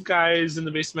couple of guys in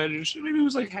the Beis Medrash. Maybe it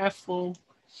was like half full,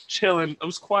 chilling. It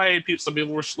was quiet. Some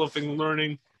people were schluffing,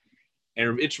 learning. And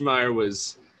Rav Itchemeyer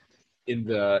was in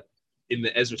the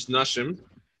Ezras Nashim.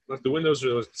 Like the windows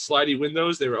were slidey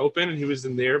windows. They were open and he was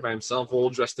in there by himself, all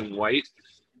dressed in white,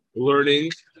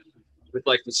 learning with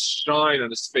like this shine on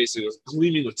his face. It was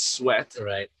gleaming with sweat.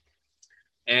 Right.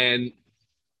 And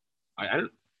and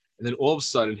then all of a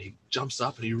sudden he jumps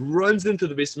up and he runs into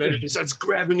the Beis Medrash and he starts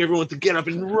grabbing everyone to get up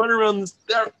and run around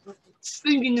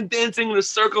singing and dancing in a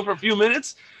circle for a few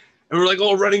minutes. And we're like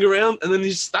all running around. And then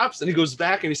he stops and he goes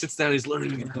back and he sits down and he's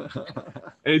learning again.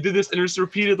 And he did this and it was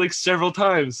repeated like several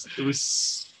times. It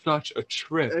was such a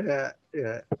trip.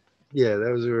 Yeah.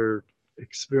 Those were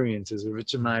experiences.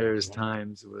 Richard Meyer's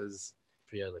times was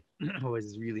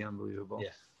really unbelievable.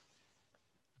 Yeah.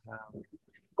 I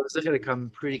was going to come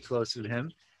pretty close with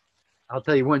him. I'll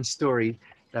tell you one story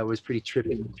that was pretty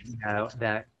trippy.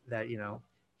 That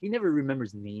he never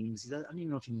remembers names. I don't even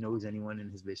know if he knows anyone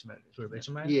in his basement.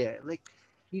 Yeah, like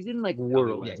he's in like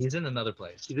world. Yeah, he's in another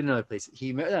place.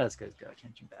 That's good. I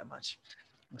can't drink that much.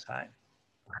 It was high.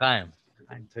 Chaim.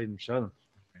 I'm telling you,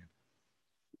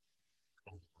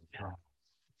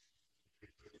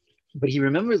 but he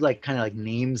remembers like kind of like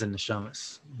names and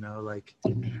neshamas. Like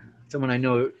someone I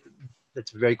know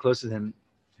that's very close to him.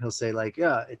 He'll say like,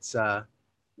 yeah, it's so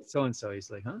and so.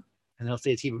 He's like, huh? And they'll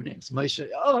say it's Hebrew names. Moshe,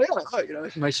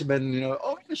 Moshe Ben,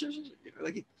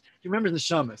 like he remembers the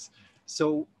shamas.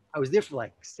 So I was there for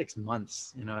like 6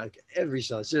 months, like every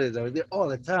Shalosh Shudas, I was there all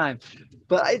the time.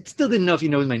 But I still didn't know if he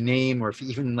knows my name or if he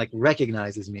even like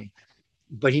recognizes me.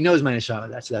 But he knows my neshama,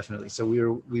 that's definitely. So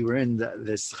we were in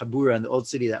this chabura in the old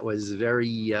city that was very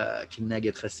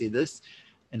kineged Hasidus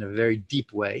in a very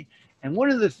deep way. And one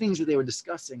of the things that they were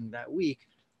discussing that week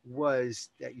was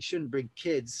that you shouldn't bring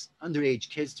underage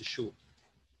kids to shul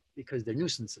because they're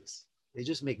nuisances. They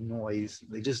just make noise.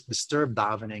 They just disturb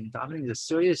davening. Davening is a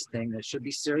serious thing. There should be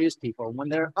serious people. When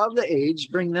they're of the age,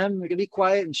 bring them. They're going to be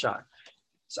quiet and shy.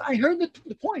 So I heard the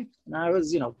point. And I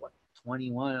was,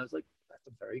 21. I was like, that's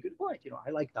a very good point.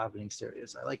 I like davening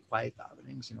serious. I like quiet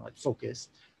davenings, like focused.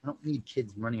 I don't need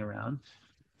kids running around.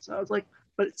 So I was like,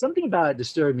 but something about it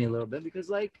disturbed me a little bit because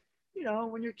like,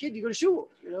 when you're a kid, you go to shul,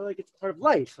 like it's part of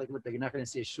life. Like what, you're not going to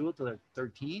see a shul till they're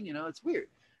 13, it's weird.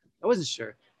 I wasn't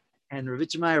sure. And Rav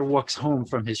Itcher Meyer walks home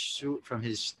from his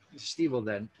shtivel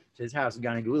then to his house in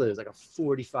Gan Geula. It was like a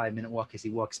 45-minute walk because he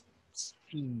walks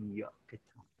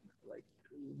like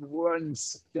one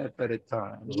step at a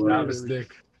time.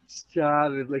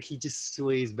 Like he just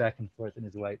sways back and forth in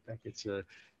his white package,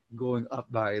 going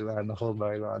up Bar-Ilan, the whole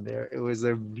Bar-Ilan there. It was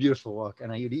a beautiful walk.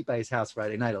 And I would eat by his house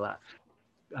Friday night a lot.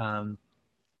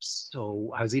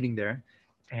 So I was eating there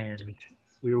and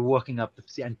we were walking up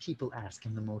and people ask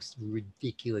him the most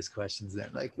ridiculous questions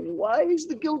then, like, why is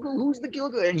the Gilgal? Who's the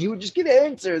Gilgal? And he would just give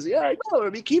answers. Yeah, I know,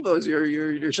 Rabbi Kivo's, you're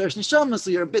Shesh Neshama,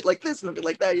 so you're a bit like this and a bit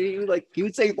like that. He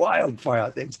would say wild, far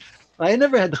out things. I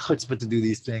never had the chutzpah to do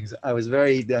these things. I was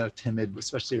very timid,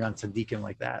 especially around tzaddikim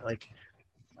like that. Like,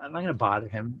 I'm not going to bother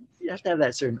him. You have to have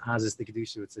that certain azis to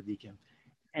kedusha with tzaddikim.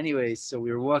 Anyways, so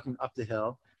we were walking up the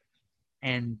hill,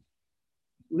 and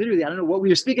literally, I don't know what we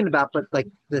were speaking about, but like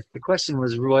the question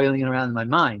was roiling around in my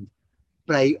mind,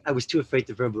 but I was too afraid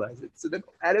to verbalize it. So then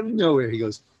out of nowhere, he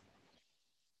goes,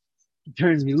 he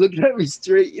turns me, looking at me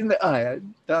straight in the eye.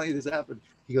 I'm telling you this happened.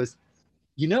 He goes,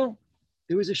 you know,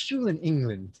 there was a shul in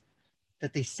England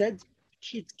that they said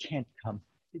kids can't come.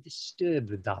 They disturb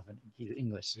the davening. He's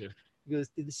English. Yeah. He goes,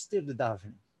 they disturb the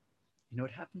davening. You know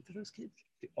what happened to those kids?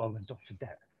 They all went off to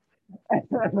death. And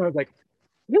I was like,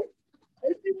 I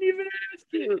didn't even ask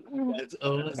you. That's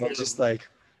awesome. I was just like,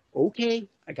 okay,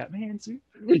 I got my answer.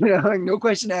 You know, like, no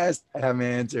question asked, I have my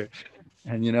answer.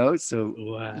 And you know, so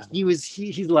Wow.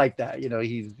 he's like that, you know,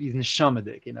 he's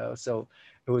neshamadik, you know. So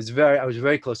I was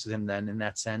very close to him then in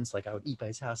that sense. Like I would eat by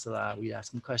his house a lot, we'd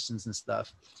ask him questions and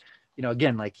stuff. You know,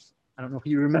 again, like I don't know if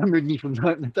he remembered me from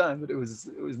time to time, but it was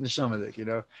neshamadik, you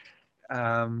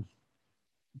know.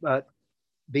 But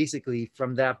basically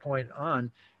from that point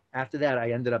on, after that,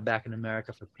 I ended up back in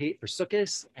America for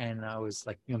Sukkot, and I was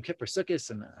like Yom Kippur Sukkot,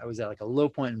 and I was at like a low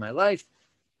point in my life.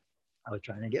 I was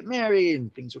trying to get married,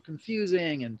 and things were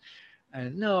confusing, and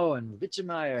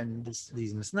Vitchemeyer, and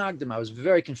these Misnagdim. I was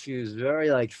very confused, very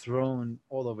like thrown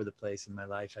all over the place in my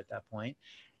life at that point,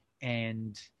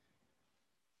 and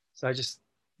so I just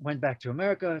went back to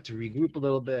America to regroup a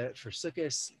little bit for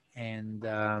Sukkot,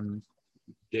 and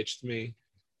Ditched me.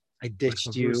 I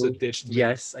ditched you. Ditched me.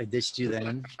 Yes, I ditched you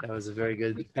then. That was a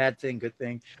very bad thing, good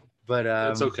thing. But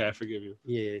It's okay. I forgive you.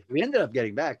 yeah, we ended up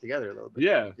getting back together a little bit.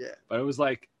 Yeah. Yeah. But it was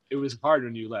like, it was hard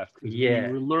when you left. Yeah.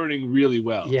 We were learning really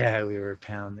well. Yeah, we were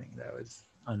pounding. That was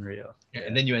unreal. Yeah,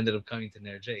 and then you ended up coming to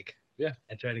Ner Jake. Yeah.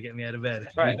 And trying to get me out of bed.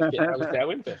 Right. That was that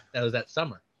winter. That was that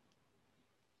summer.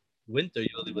 Winter,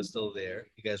 Yoli was still there.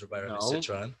 You guys were by No.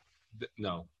 Citron.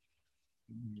 No.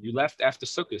 You left after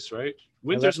Sukkot, right?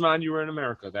 Wintersman, you were in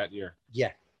America that year.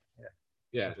 Yeah.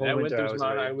 Yeah. Before That winter,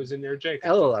 Wintersman, I was in there, Jake.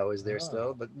 I was there Oh.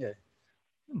 still, but yeah.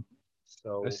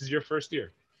 So This is your first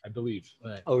year, I believe.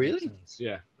 Right. Oh, really?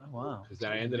 Yeah. Oh, wow. Because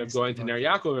I ended up going to Ner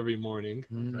Yaakov every morning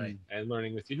Right. and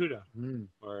learning with Yehuda. Right.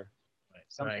 Or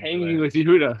Right. hanging with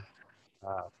Yehuda.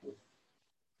 Wow.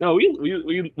 No,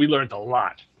 we learned a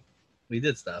lot. We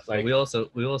did stuff. Like- Like we also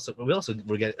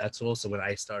were getting. That's also when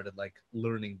I started like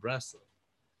learning Breslov.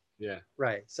 Yeah.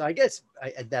 Right. So I guess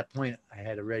at that point I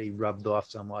had already rubbed off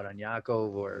somewhat on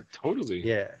Yaakov, or Totally.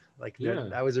 yeah, like Yeah.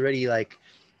 I was already like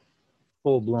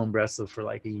full blown Breslov for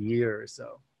like a year or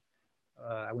so.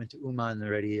 I went to Uman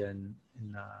already in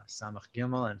Samach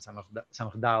Gimel and Samach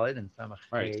Dalet and Samach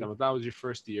Right. Hey. So that was your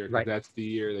first year. 'Cause Right. That's the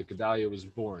year that Gedalia was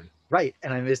born. Right,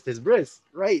 and I missed his bris.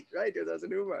 Right, that was a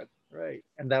new one. Right,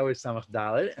 and that was Samach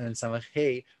Dalet, and then Samach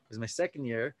Hey was my second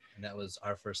year. And that was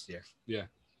our first year.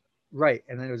 Right,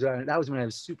 and then that was when I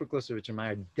was super close to Richard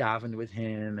Meyer, davened with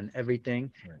him and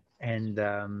everything, Right. and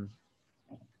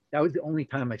that was the only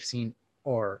time I've seen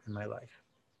Or in my life,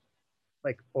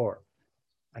 like Or.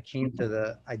 I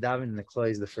davened in the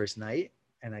Klois the first night,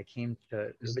 and I came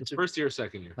to This is the Richard, first year or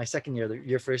second year? my second year,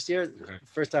 your first year, Okay.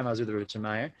 first time I was with Richard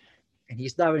Meyer, and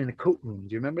he's davening in the coat room.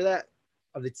 Do you remember that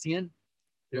of the Tzion?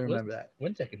 You What was- remember that?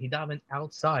 1 second. He davened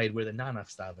outside where the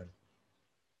Nanafs davened.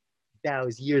 That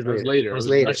was years That was later. later. It was A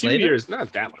later. few Later? years.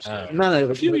 Not that much. Oh. later. No,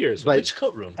 A few years. But Which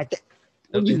coat room?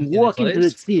 when In you the walk into the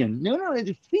place? Tzion, no, it's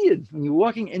Tzion. When you're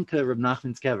walking into Reb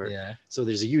Nachman's kever, Yeah. so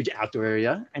there's a huge outdoor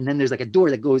area, and then there's like a door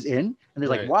that goes in, and there's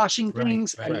like Right. washing Right,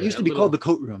 things, right, and right. it used to That be called the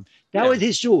little- coat room. That Yeah. was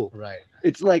his shul. Right.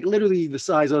 It's like literally the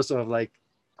size also of like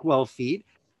 12 feet,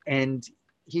 and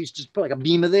he used to just put like a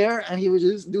beamer there, and he would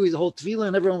just do his whole tefillah,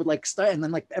 and everyone would like start, and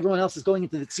then like everyone else is going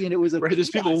into the Tzion. It was a Right. There's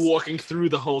people chaos walking through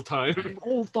the whole time.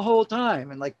 the whole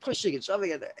time, and like pushing and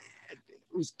shoving it.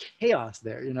 It was chaos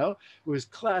there, you know. It was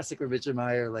classic Rabbi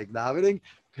Meyer like davening,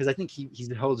 because I think he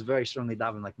holds very strongly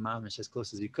davening like mamish as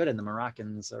close as you could, and the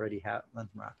Moroccans already have, not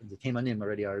the Moroccans, the Taimanim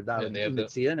already are davening they have in the the-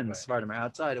 Tzion, and right. the Sephardim are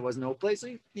outside. It wasn't no place,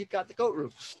 so he got the coat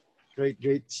room. Great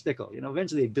shtickle. You know,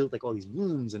 eventually they built like all these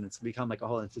rooms, and it's become like a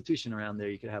whole institution around there.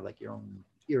 You could have like your own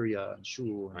area and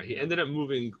shul. and, Right. He you know. ended up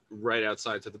moving right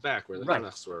outside to the back where the Right.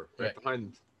 Hanachs were. Right Right.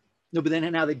 behind. No, but then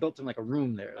now they built him like a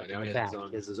room there. Oh, Like now in he the has his back. own-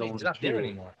 He has his He's own not there shul.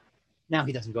 anymore. Now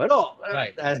he doesn't go at all.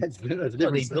 Right. That's a No, different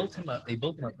they story. built him up. They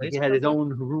built him a place. He had his own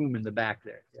room in the back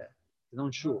there. Yeah. His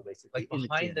own shul, basically. like in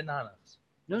behind the Tzion. Nanafs.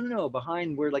 No.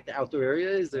 Behind where like the outdoor area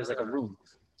is, there's like a room.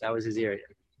 That was his area.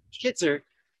 Kitzer.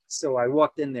 So I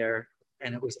walked in there,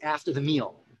 and it was after the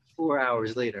meal, 4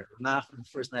 hours later. Not the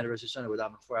first night of Rosh Hashanah,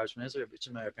 without 4 hours from Esrei. But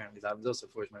Shemai apparently that was also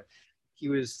 4 hours. He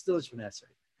was still in Shemai Esrei.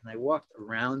 and I walked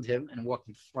around him and walked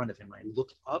in front of him. I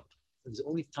looked up. It was the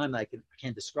only time I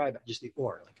can't describe it, just the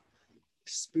aura, like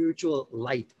spiritual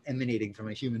light emanating from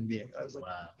a human being. I was like,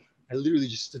 wow. I literally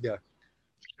just stood there.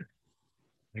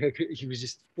 He was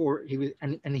just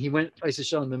and he went I to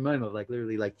show him the moment, like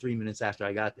literally like 3 minutes after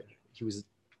I got there. He was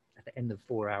at the end of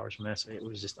 4 hours from Esrei. It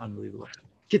was just unbelievable.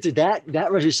 Get to that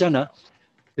Rosh Hashanah,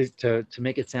 to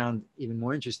make it sound even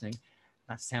more interesting,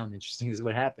 not sound interesting, is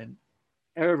what happened.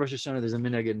 Erev Rosh Hashanah, there's a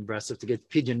minhag in Breslov to get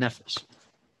pidyon nefesh.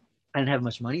 I didn't have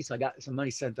much money, so I got some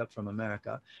money sent up from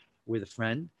America with a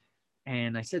friend,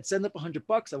 and I said, send up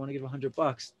 $100. I want to give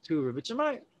 $100 to Rabbi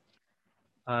Shammai.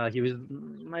 He was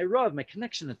my Rav, my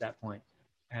connection at that point.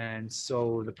 And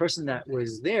so the person that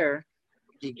was there,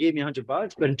 he gave me $100,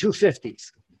 but in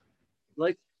 250s.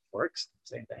 Like, works,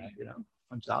 same thing, you know,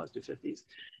 $100, 250s.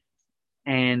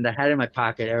 And I had it in my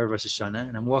pocket, Erev Rosh Hashanah,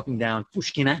 and I'm walking down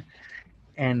Pushkina,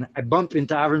 and I bump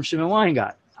into Avram Shimon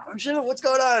Weingart. Avram Shimon, what's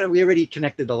going on? And we already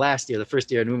connected the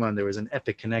first year at Uman, there was an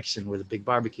epic connection with a big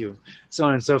barbecue, so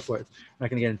on and so forth. I'm not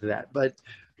going to get into that, but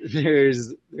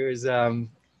there's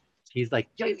he's like,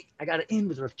 I got it in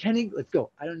with Rav Koenig. Let's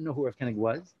go. I don't know who Rav Koenig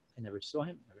was. I never saw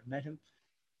him, never met him.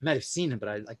 I might have seen him, but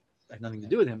I had nothing to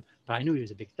do with him. But I knew he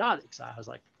was a big tzaddik. So I was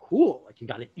like, cool. Like, you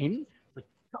got it in? Like,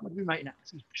 come with me right now.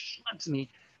 So he slaps me,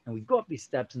 and we go up these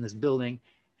steps in this building,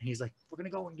 and he's like, we're going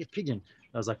to go and get pidyon.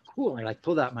 I was like, cool. And I like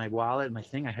pulled out my wallet and my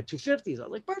thing. I had 250s. I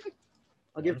was like, perfect.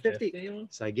 I'll give 50.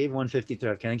 So I gave 150 to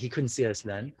Rav Koenig. He couldn't see us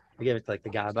then. I gave it to like the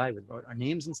gabbai with our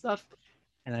names and stuff.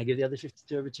 And I gave the other 50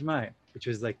 to Rabbi Shammai, which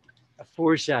was like a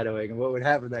foreshadowing of what would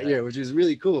happen that year, which was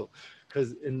really cool.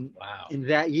 Because in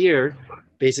that year,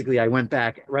 basically, I went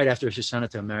back right after Rosh Hashanah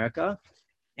to America.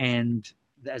 And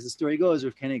as the story goes,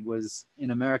 Rav Koenig was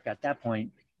in America at that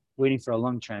point, waiting for a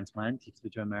lung transplant. He flew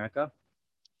to America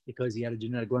because he had a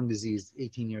genetic lung disease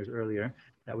 18 years earlier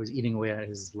that was eating away at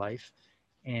his life.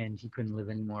 And he couldn't live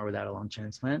anymore without a lung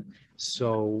transplant.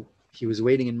 So he was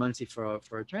waiting in Muncie for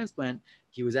a transplant.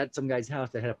 He was at some guy's house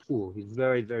that had a pool. He's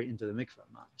very, very into the mikveh.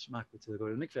 To go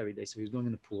to the mikveh every day. So he was going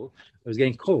in the pool. It was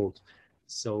getting cold.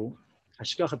 So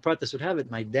Hashgacha Pratis would have it.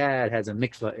 My dad has a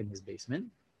mikveh in his basement,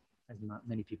 as not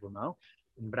many people know,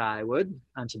 in Briarwood,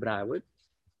 Anshe Briarwood.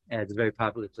 It's a very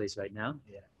popular place right now.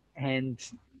 Yeah. And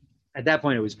at that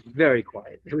point, it was very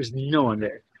quiet. There was no one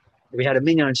there. We had a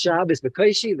minyan on Shabbos,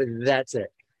 Bekoishi, but that's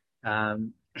it.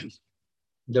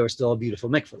 There was still a beautiful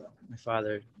mikveh though. My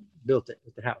father built it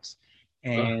with the house.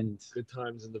 And good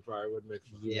times in the Briarwood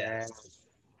mikveh. Yes.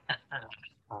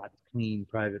 Hot, clean,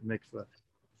 private mikveh.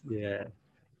 Yeah.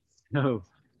 No.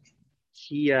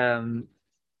 He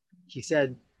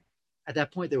said at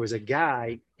that point there was a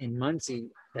guy in Muncie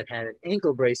that had an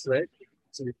ankle bracelet.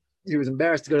 So he was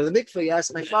embarrassed to go to the mikveh. He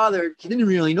asked my father, he didn't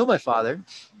really know my father.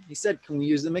 He said, can we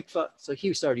use the mikveh? So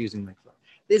he started using the mikveh.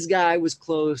 This guy was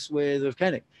close with Rav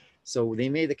Koenig. So they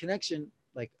made the connection,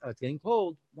 like, oh, it's getting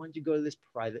cold. Why don't you go to this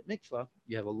private mikveh?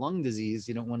 You have a lung disease.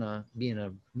 You don't want to be in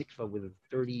a mikveh with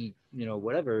 30,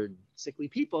 whatever, sickly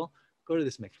people. Go to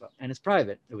this mikveh. And it's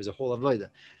private. It was a whole avodah.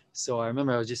 So I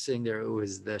remember I was just sitting there. It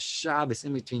was the Shabbos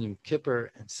in between Yom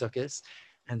Kippur and Sukkot.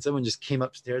 And someone just came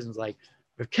upstairs and was like,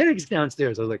 Rav Koenig's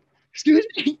downstairs. I was like, excuse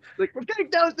me? Like, Rav Koenig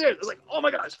downstairs. I was like, oh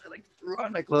my gosh. I like threw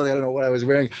on my clothing. I don't know what I was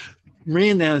wearing.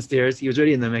 Ran downstairs. He was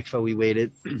already in the mikveh. We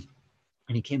waited.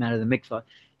 And he came out of the mikveh.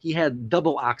 He had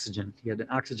double oxygen. He had an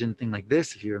oxygen thing like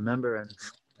this, if you remember, and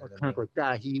kind of like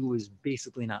that. He was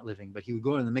basically not living, but he would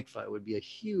go in the mikveh. It would be a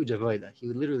huge avodah. He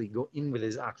would literally go in with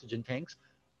his oxygen tanks,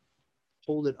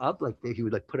 hold it up, like he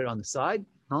would like put it on the side,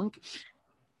 dunk.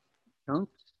 And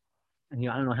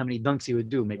I don't know how many dunks he would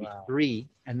do, maybe 3.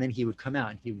 And then he would come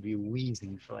out and he would be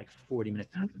wheezing for like 40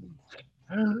 minutes.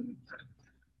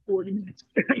 40 minutes.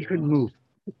 He couldn't move.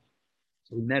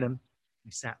 So we met him.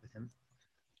 We sat with him.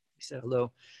 He said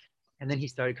hello. And then he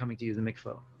started coming to use the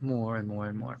mikveh more and more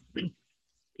and more.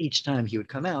 Each time he would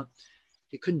come out,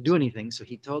 he couldn't do anything. So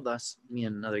he told us, me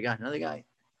and another guy,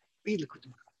 read Likutei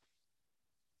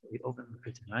Moharan. We'd open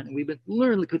Likutei Moharan and we would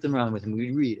learn Likutei Moharan with him.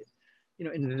 We'd read it.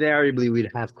 Invariably we'd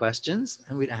have questions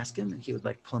and we'd ask him and he would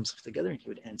like pull himself together and he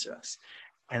would answer us.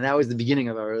 And that was the beginning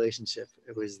of our relationship.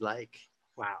 It was like,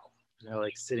 wow,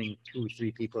 like sitting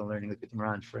 2-3 people and learning Likutei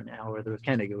Moharan for an hour with Rav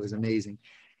Koenig. It was amazing.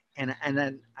 And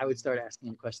then I would start asking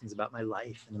him questions about my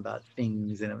life and about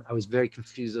things. And I was very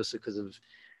confused also because of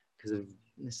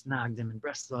Misnagdim and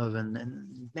Breslov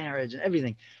and marriage and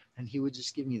everything. And he would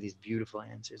just give me these beautiful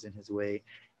answers in his way.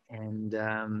 And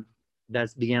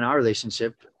that began our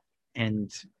relationship.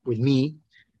 And with me,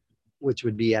 which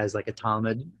would be as like a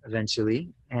Talmud eventually,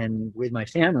 and with my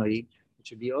family,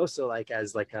 which would be also like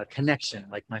as like a connection.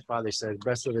 Like my father said,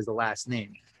 Breslov is the last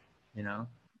name,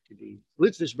 could be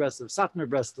Litvish Breslov, Satmar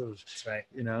Breslov. That's right.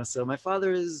 You know, so my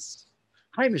father is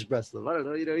Heimish Breslov. I don't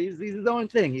know, you know, he's his own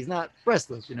thing. He's not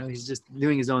Breslov, you know, he's just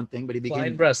doing his own thing, but he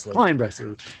became Klein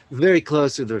Breslov. Very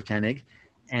close with Rav Koenig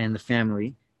and the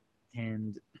family.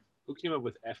 And Who came up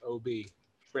with FOB,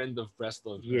 friend of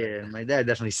Breslov? yeah, my dad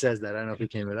definitely says that. I don't know if he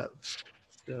came it up.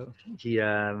 So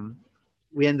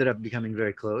we ended up becoming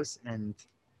very close. And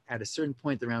at a certain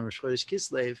point around Rosh Chodesh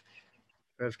Kislev,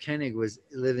 Rav Koenig was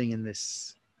living in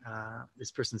this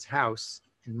person's house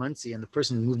in Muncie, and the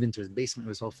person moved into his basement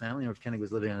with his whole family, and Rav Koenig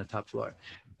was living on the top floor.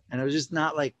 And it was just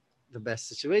not like the best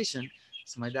situation.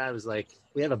 So my dad was like,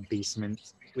 we have a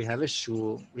basement, we have a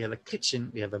shul, we have a kitchen,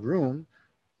 we have a room,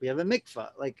 we have a mikvah.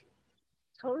 Like,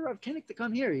 tell Rav Koenig to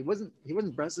come here. He wasn't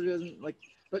Breslov, he wasn't like,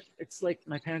 but it's like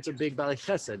my parents are big Balei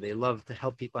Chesed. They love to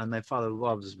help people, and my father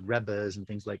loves Rebbes and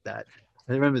things like that.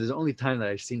 I remember there's the only time that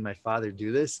I've seen my father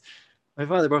do this. My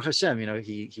father, Baruch Hashem, you know,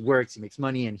 he works, he makes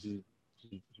money, and he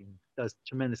does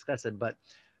tremendous chesed, but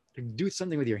to do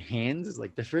something with your hands is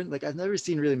like different. Like I've never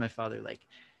seen really my father like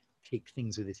take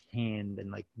things with his hand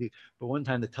and like do. But one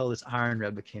time the Tallis Aaron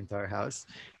Rebbe came to our house,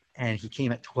 and he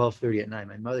came at 12:30 at night.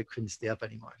 My mother couldn't stay up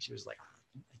anymore. She was like,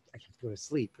 I can't go to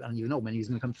sleep. I don't even know when he's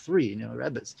going to come 3, you know,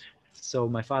 Rebbe's. So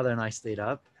my father and I stayed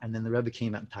up, and then the Rebbe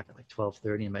came out and talked at like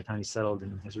 12:30, and by the time he settled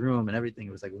in his room and everything,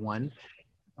 it was like 1.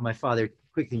 And my father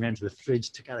quickly ran to the fridge,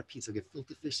 took out a piece of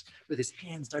gefilte fish with his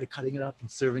hand, started cutting it up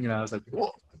and serving it. I was like, whoa,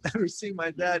 I've never seen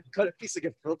my dad cut a piece of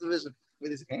gefilte fish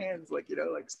with his hands, like, you know,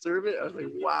 like serve it. I was like,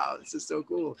 wow, this is so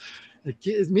cool.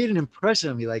 It made an impression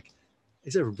on me, like,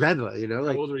 it's a Rebbe, you know?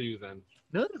 Like, How old were you then?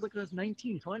 No, it was like I was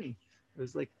 19, 20. It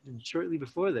was like shortly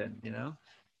before then, you know?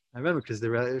 I remember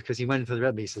because he went into the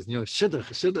Rebbe, he says, you know,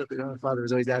 shidduch. You know, my father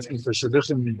was always asking for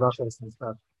shidduchim and brachos and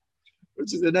stuff,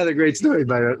 which is another great story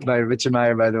by Richard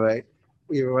Meyer, by the way.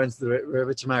 We were once to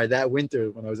Richard Meyer that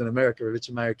winter when I was in America.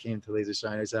 Richard Meyer came to Laser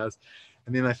Shiner's house,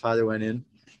 and me and my father went in.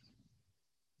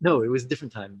 No, it was a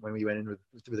different time when we went in with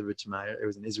Richard Meyer. It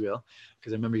was in Israel,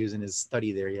 because I remember he was in his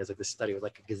study there. He has like this study with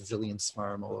like a gazillion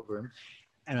svarim all over him.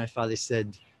 And my father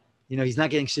said, you know, he's not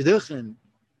getting shidduchim.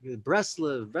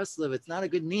 Breslov, it's not a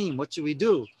good name. What should we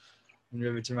do? And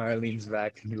Richard Meyer leans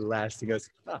back and he laughs. He goes,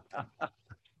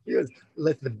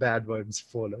 let the bad ones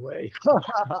fall away.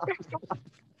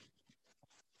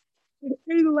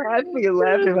 He's laughing and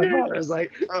laughing. My father was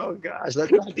like, oh gosh,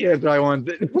 that's not the answer I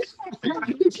wanted.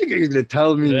 You think he's gonna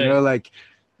tell me, you know, like,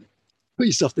 put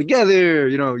yourself together,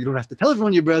 you know, you don't have to tell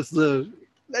everyone your Breslov.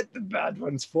 Let the bad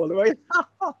ones fall away.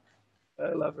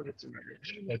 I love it.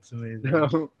 That's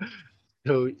amazing.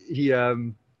 So he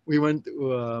we went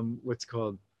to what's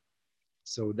called,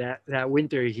 so that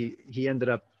winter he ended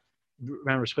up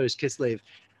around Rosh Chodesh Kislev.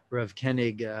 Rav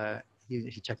Koenig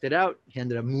he checked it out. He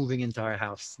ended up moving into our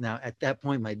house. Now at that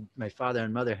point my father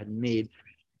and mother had made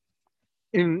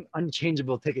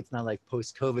unchangeable tickets, not like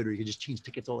post-COVID where you could just change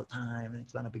tickets all the time and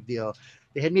it's not a big deal.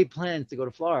 They had made plans to go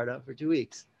to Florida for 2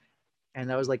 weeks. And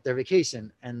that was like their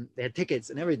vacation, and they had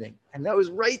tickets and everything. And that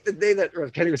was right the day that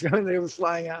Rav Koenig was coming. They were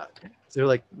flying out. So they're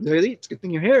like, really? It's a good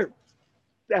thing you're here.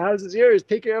 The house is yours.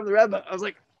 Take care of the Rebbe. I was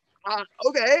like,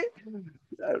 okay.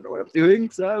 I don't know what I'm doing.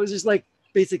 So I was just like,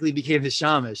 basically became his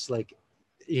shamish. Like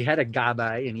he had a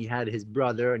gabbai, and he had his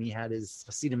brother, and he had his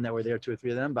hasidim that were there, 2 or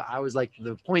 3 of them. But I was like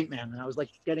the point man. And I was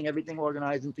like getting everything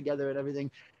organized and together and everything.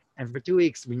 And for 2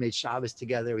 weeks, we made Shabbos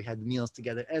together. We had meals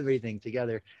together, everything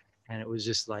together. And it was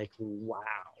just like, wow,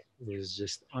 it was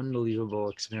just unbelievable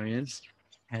experience.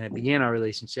 And it began our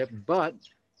relationship, but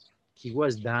he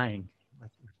was dying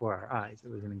like before our eyes. It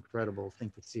was an incredible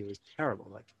thing to see. It was terrible.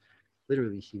 Like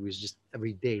literally, he was just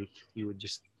every day, he would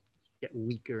just get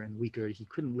weaker and weaker. He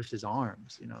couldn't lift his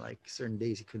arms, you know, like certain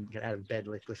days he couldn't get out of bed,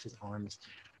 like lift his arms.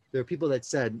 There are people that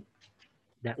said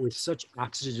that with such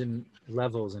oxygen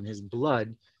levels in his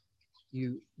blood,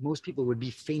 most people would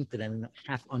be fainted and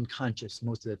half unconscious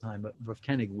most of the time, but Rav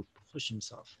Koenig would push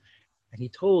himself. And he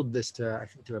told this to, I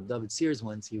think, to Rav David Sears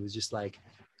once. He was just like,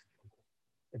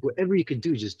 whatever you can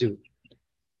do, just do.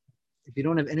 If you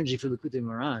don't have energy for Likutei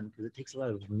Moharan, because it takes a lot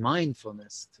of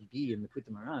mindfulness to be in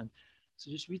Likutei Moharan, so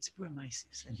just read Sipur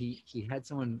Maisius. And he had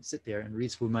someone sit there and read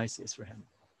Sipur Maisius for him.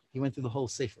 He went through the whole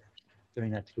Sefer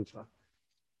during that Tekufa.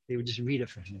 They would just read it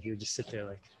for him. He would just sit there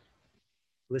like,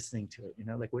 listening to it, you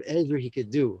know, like whatever he could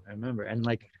do. I remember, and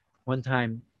like one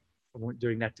time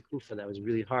during that Tekufa that was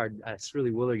really hard,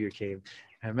 Shirley Woolager came.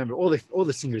 I remember all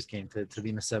the singers came to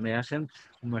be Mesameach,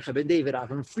 and David,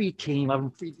 Avram Fried came.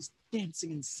 Avram Fried was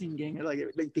dancing and singing, and like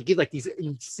they give like these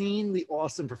insanely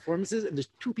awesome performances, and there's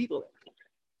 2 people there.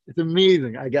 It's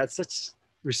amazing. I got such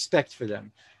respect for them,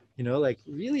 you know, like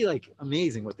really like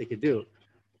amazing what they could do,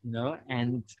 you know.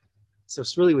 And So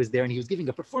Swirly was there and he was giving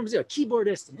a performance, a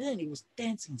keyboardist, and then he was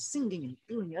dancing, singing, and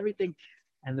doing everything.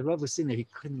 And the Rav was sitting there. He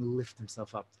couldn't lift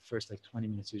himself up the first like 20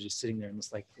 minutes. He was just sitting there,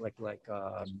 almost like what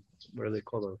do they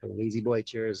call it? Like lazy boy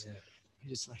chairs. Yeah. He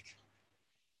just like,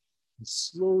 and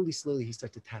slowly he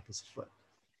started to tap his foot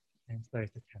and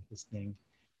started to tap this thing.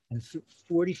 And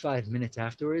 45 minutes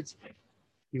afterwards,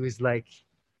 he was like,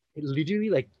 it literally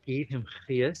like gave him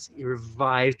chiyas. It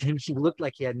revived him. He looked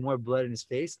like he had more blood in his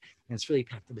face. And it's really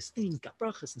packed up his things, got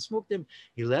brachas and smoked him.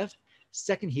 He left.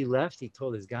 Second he left, he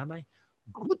told his gabbai,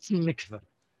 go to mikveh.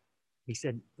 He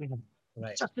said, we have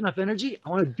just enough energy. I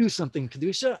want to do something,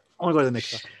 Kedusha. I want to go to the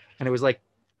mikveh. And it was like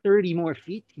 30 more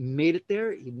feet. He made it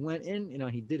there. He went in,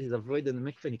 he did his avoid in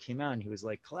the mikveh and he came out and he was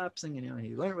like collapsing and,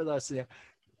 he learned with us.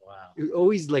 Wow. It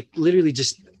always like literally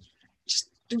just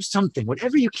do something,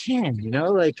 whatever you can,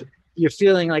 like you're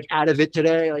feeling like out of it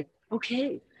today. Like,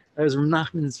 okay. That was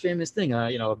Nachman's famous thing,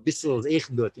 a bissel is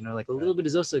echdut, like a little bit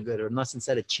is also good. Or Nassim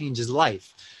said it changes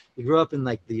life. You grow up in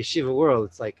like the yeshiva world.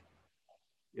 It's like,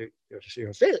 you're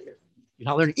a failure. You're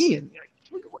not learning Ian.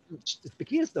 It's the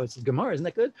Bekiyas though. It's the Gemara. Isn't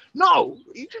that good? No,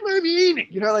 you can learn Ian.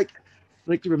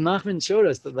 Like the Reb Nachman showed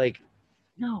us that like,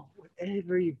 no,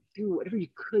 whatever you do, whatever you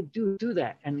could do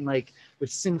that. And like with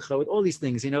Simcha, with all these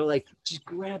things, like just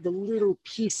grab the little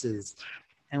pieces.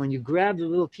 And when you grab the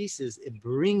little pieces, it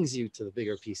brings you to the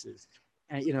bigger pieces.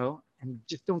 And, and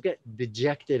just don't get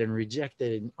dejected and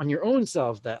rejected on your own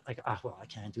self that like, I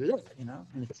can't do that,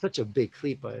 and it's such a big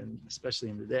klipa, and especially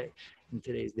in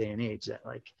today's day and age that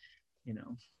like,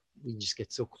 we just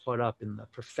get so caught up in the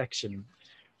perfection,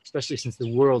 especially since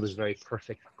the world is very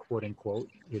perfect, quote unquote,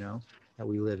 that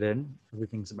we live in.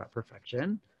 Everything's about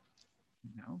perfection,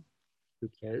 2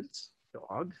 kids,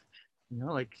 dog,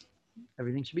 like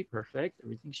everything should be perfect.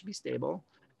 Everything should be stable.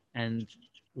 And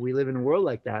we live in a world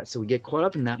like that, so we get caught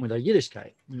up in that with our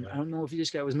Yiddishkeit. I don't know if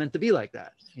Yiddishkeit was meant to be like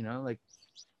that, like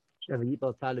every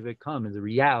Yipal Tzaddik come is a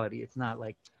reality. It's not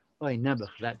like, oh, Nebuch,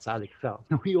 that Tzaddik fell.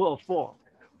 We all fall.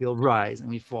 We all rise and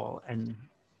we fall, and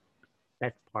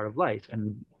that's part of life.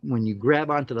 And when you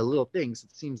grab onto the little things,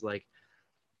 it seems like,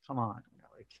 come on,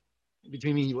 like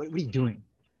between me, what are you doing?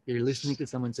 You're listening to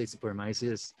someone say Sipur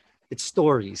Maisis. It's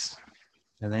stories.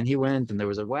 And then he went, and there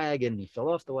was a wagon, and he fell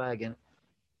off the wagon.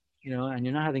 And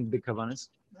you're not having big kavanas.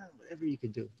 Whatever you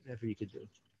could do.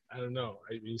 I don't know.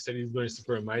 You said he's learning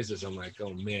Super Mises. I'm like,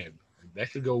 oh man,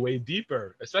 that could go way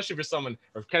deeper, especially for someone.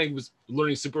 Or Kenny was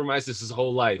learning Super Mises his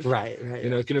whole life. Right.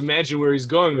 You can imagine where he's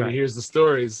going when he hears the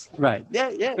stories. Right.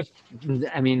 Yeah.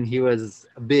 I mean, he was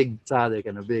a big tzaddik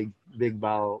and a big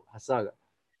Baal Hasaga.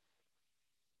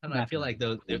 I don't know. I feel like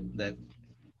though that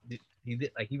he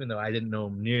did, like, even though I didn't know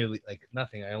him nearly like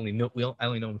nothing. I only know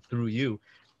him through you.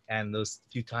 And those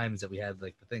few times that we had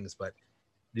like the things, but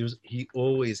he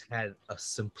always had a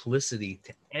simplicity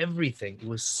to everything. It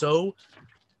was so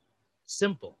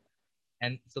simple,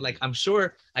 and so like I'm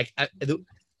sure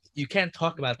you can't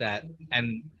talk about that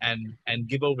and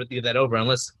give that over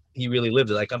unless he really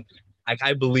lived it. Like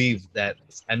I believe that,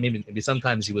 and maybe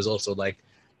sometimes he was also like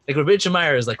Rabbi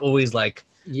Meyer is like always like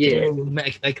cocking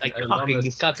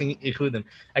Yehudim.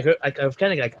 I've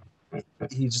kind of like.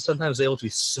 He's just sometimes able to be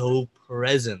so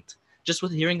present just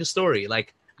with hearing the story.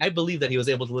 Like I believe that he was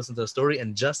able to listen to the story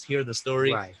and just hear the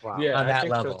story on that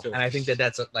level. So, and I think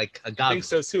that's a God. I think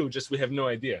so too. Just we have no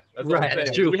idea.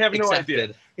 That's true. We have no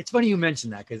idea. It's funny you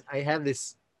mentioned that because I have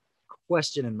this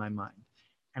question in my mind,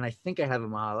 and I think I have a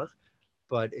mahalach,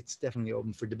 but it's definitely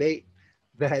open for debate.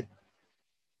 That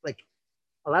like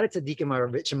a lot of tzaddikim are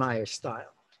Rabbi Meyer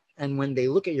style, and when they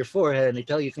look at your forehead and they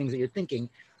tell you things that you're thinking,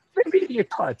 they're reading your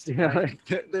thoughts,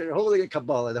 they're holding a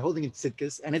Kabbalah, they're holding a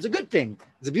Tzidkus, and it's a good thing.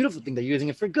 It's a beautiful thing. They're using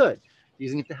it for good,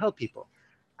 using it to help people.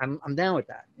 I'm down with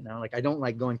that. Like I don't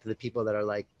like going to the people that are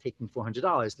like taking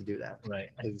 $400 to do that.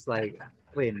 Right. It's like,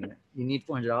 wait a minute, you need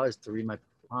 $400 to read my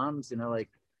palms, like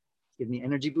give me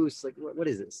energy boosts. Like what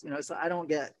is this? So I don't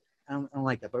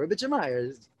like that. But Rabbi Meyer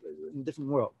is in a different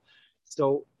world.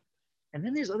 So, and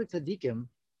then there's other tzaddikim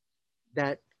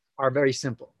that are very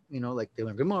simple. Like they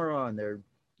learn Gemara and they're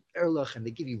Erlich, and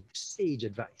they give you sage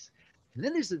advice. And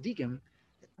then there's the tzaddikim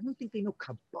that I don't think they know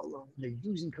Kabbalah, and they're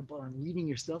using Kabbalah and reading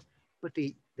your stuff, but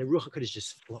the Ruach HaKodesh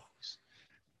just flows.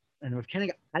 And Rav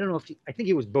Koenig, I don't know if I think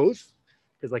he was both,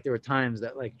 because like there were times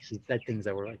that like he said things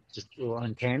that were like just a little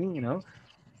uncanny,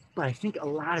 But I think a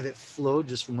lot of it flowed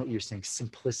just from what you're saying,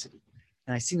 simplicity.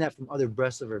 And I've seen that from other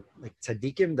Breslover like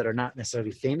tzaddikim that are not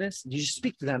necessarily famous. You just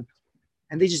speak to them,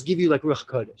 and they just give you like Ruach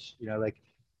HaKodesh, like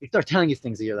they start telling you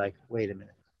things that you're like, wait a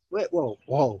minute.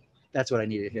 Whoa. That's what I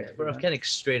needed to hear. But Rav Koenig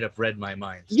straight up read my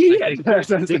mind. Yeah, Like, that's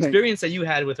what I'm the saying. experience that you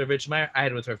had with Rav Meyer, I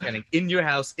had with Rav Koenig in your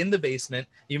house, in the basement.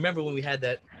 You remember when we had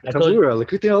that? I told you, Kabura,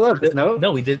 Likutei Olav, no?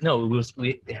 no, we did. No,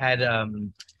 we had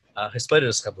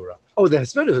Hespedus Kabura. Oh, the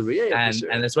Hespedus, yeah, And for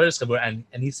sure. and Hespedus Kabura,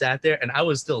 and he sat there, and I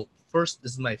was still first.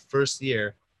 This is my first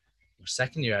year, or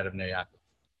second year out of Ner Yaakov.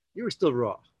 You were still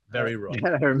raw. Very raw.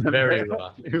 Yeah, I remember. Very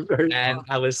raw. You were very And raw.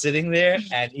 I was sitting there,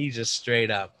 and he just straight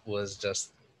up was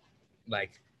just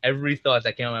like every thought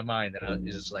that came on my mind, and I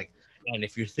was just like, and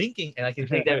if you're thinking, and I can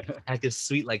take that, I could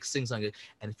sweet like sing song,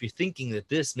 and if you're thinking that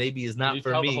this maybe is Can not you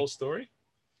for tell me, the whole story?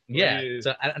 yeah. you-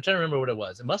 So I'm trying to remember what it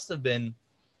was. It must have been.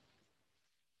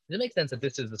 Does it make sense that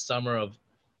this is the summer of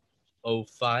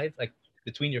 05, like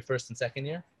between your first and second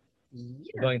year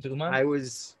Yeah. going to Uman? I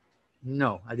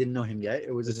didn't know him yet.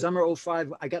 It was the Was it- summer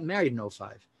 05. I got married in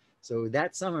 05. So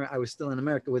that summer, I was still in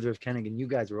America with Rav Koenig, and you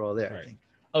guys were all there, I Right. think.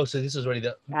 Oh, so this was already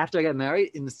the After I got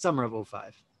married, in the summer of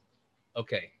 05.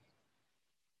 okay.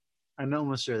 I'm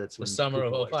almost sure that's The when summer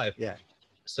of Kufa was. 05. Yeah.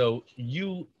 So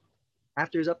you,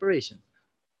 After his operation.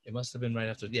 it must have been right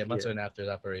after. Yeah, it must Yeah. have been after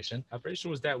the operation.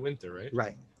 Operation was that winter, right?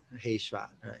 Right. Hey Shvat.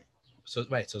 Right. So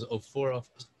right, so it was 04 of.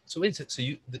 So wait, so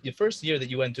you your first year that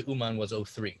you went to Uman was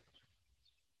 03.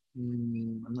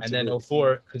 I'm not And so then good.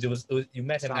 04 because it was you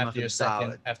met him Samach after your and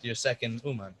second Dalet. after your second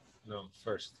Uman. No,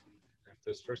 first. After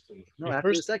his first one. No, your after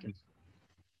the first- second.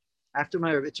 After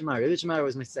my Rav Itchamar. Rav Itchamar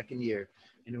was my second year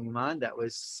in Uman. That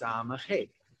was Samachet.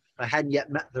 I hadn't yet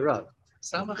met the Rav.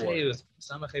 Samachay was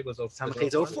 04. Samachet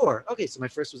is 04. Okay, so my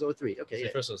first was 03. Okay, So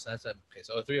yeah. first was that's okay.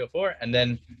 So 03, 04, and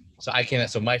then so I came.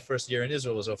 So my first year in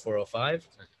Israel was 04, 05.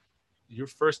 Your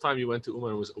first time you went to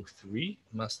Uman was 03?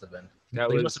 Must have been. That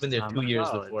He was must have been there 2 years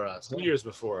Solid. before us. 2 years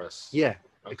before us. Yeah,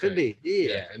 Okay. it could be.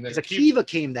 Yeah. And then Because Akiva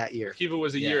came that year. Akiva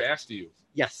was a Yeah. year after you.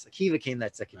 Yes, Akiva came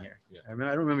that second year. Yeah. I don't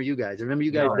remember you guys. I remember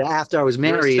you guys No. after I was Your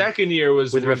married. second year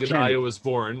was with when Rav Gedalia Koenig. was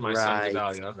born, my son Right.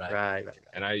 Gedalia. Right. Right.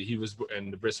 And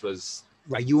and the bris was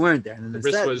Right. You weren't there. And then the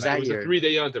bris was that it was year. a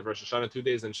 3-day yontif, Rosh Hashanah 2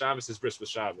 days, and Shabbos his bris was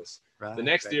Shabbos. Right, The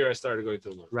next right. year I started going to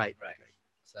Uman. Right. Right.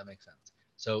 So that makes sense.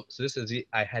 So this is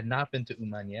I had not been to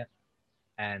Uman yet,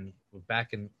 and we're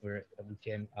back in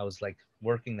I was like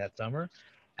working that summer,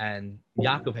 and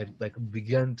Yaakov had like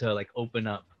begun to like open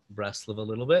up Breslov a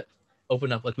little bit.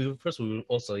 Open up like we were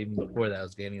also even before that I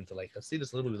was getting into like see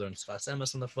this little we learned Sfas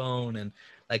Emes on the phone and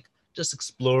like just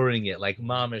exploring it like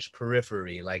mamish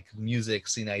periphery like music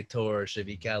Sinai Tor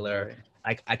Shavi Keller.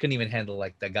 I couldn't even handle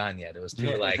like Dagan yet. It was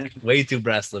too like way too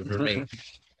Breslov for me.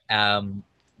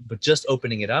 But just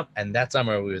opening it up, and that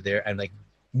summer we were there, and like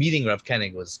meeting Rav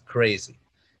Koenig was crazy.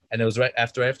 And it was right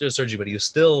after the surgery, but he was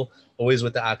still always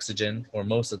with the oxygen, or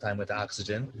most of the time with the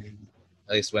oxygen,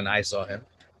 at least when I saw him.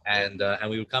 And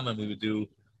we would come and we would do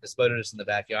the Spodidus in the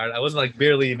backyard. I wasn't like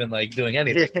barely even like doing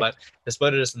anything, but the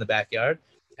Spodidus in the backyard,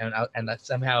 and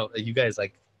somehow you guys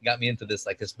like got me into this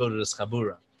like the Spodidus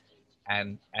Chabura.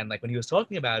 And like when he was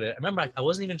talking about it, I remember I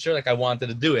wasn't even sure like I wanted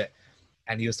to do it.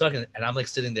 And he was talking, and I'm like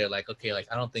sitting there, like, okay, like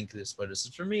I don't think this is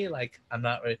for me. Like I'm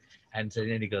not ready. And so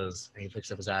then he goes, and he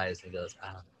picks up his eyes, and he goes,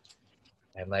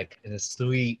 and like in a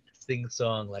sweet sing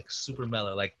song, like super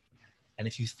mellow, like, and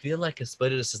if you feel like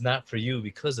Hespedus is not for you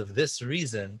because of this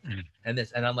reason, and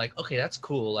this, and I'm like, okay, that's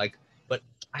cool, like, but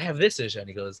I have this issue. And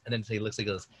he goes, and then he looks, he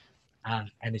goes,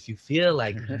 and if you feel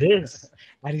like this,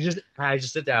 and I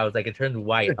just sit there, I was like, it turned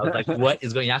white. I was like, what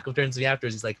is going? Yaakov turns to me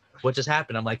afterwards. He's like, what just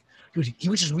happened? I'm like, dude, he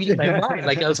was just reading my mind.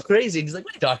 Like I was crazy. And he's like,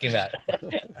 what are you talking about?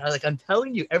 I was like, I'm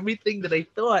telling you everything that I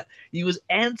thought he was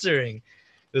answering.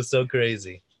 It was so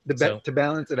crazy. To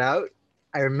balance it out,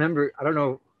 I remember, I don't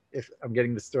know if I'm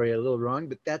getting the story a little wrong,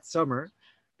 but that summer,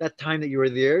 that time that you were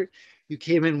there, you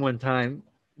came in one time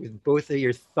with both of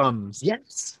your thumbs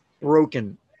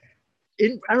broken.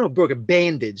 Broken,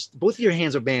 bandaged. Both of your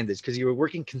hands were bandaged because you were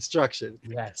working construction.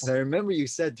 Yes. And I remember you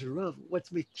said to Rav,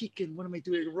 what's my tikkun? What am I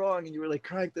doing wrong? And you were like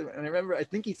crying to him. And I remember, I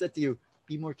think he said to you,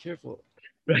 be more careful.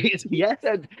 Right? Yes. He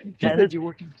said you're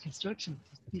working construction.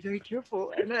 Be very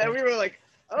careful. And then we were like,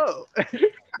 oh.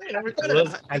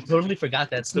 I totally forgot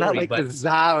that story. Not like but the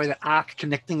za or the ak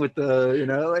connecting with the,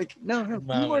 like, no, be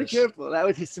more Mamish. careful. That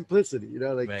was his simplicity,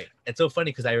 like. Right. It's so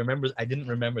funny because I didn't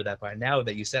remember that part. Now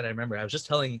that you said, I remember. I was just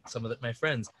telling some of my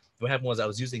friends what happened was I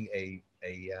was using a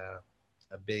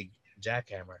big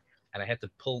jackhammer, and I had to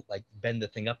bend the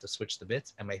thing up to switch the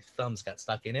bits, and my thumbs got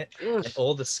stuck in it, and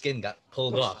all the skin got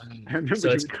pulled off. I remember So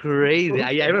it's you- crazy.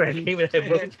 I remember I came in, I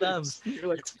broke thumbs. You're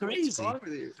like, It's "What's crazy." wrong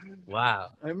with you?"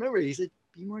 Wow, I remember he said,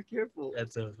 be more careful.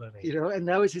 that's so funny. And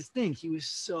that was his thing. He was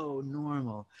so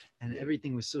normal and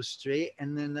everything was so straight.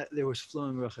 And then there was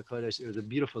flowing Ruach HaKodesh. It was a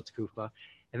beautiful tekufa.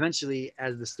 Eventually,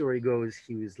 as the story goes,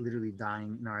 he was literally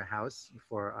dying in our house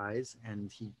before our eyes,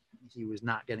 and he was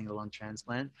not getting a lung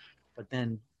transplant. But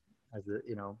then, as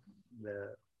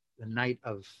the the night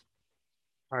of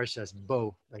Parshas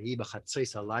Bo,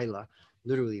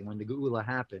 literally when the Geula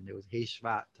happened, it was Hey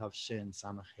Shvat Tav Shin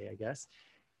Samachay, I guess,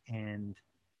 and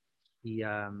he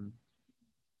um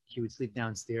he would sleep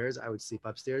downstairs. I would sleep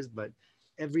upstairs. But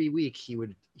every week he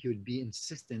would be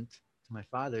insistent to my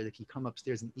father that he come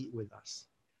upstairs and eat with us.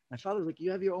 My father was like,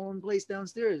 "You have your own place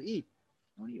downstairs. Eat.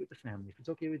 I want to eat with the family if it's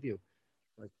okay with you."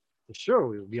 Like, for sure,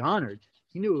 we would be honored.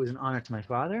 He knew it was an honor to my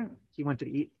father. He went to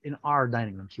eat in our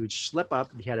dining room. He would schlep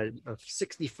up. He had a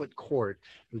 60-foot cord.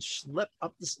 He would schlep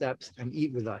up the steps and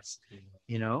eat with us,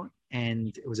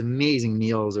 And it was amazing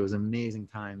meals. It was amazing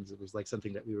times. It was like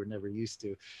something that we were never used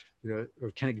to.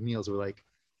 Organic meals were like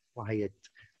quiet,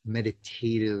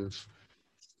 meditative,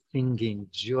 singing,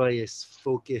 joyous,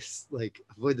 focused, like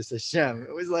avodas Hashem.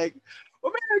 It was like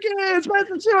Americans,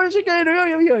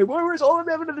 where's all of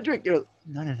them into the drink?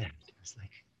 None of that. It was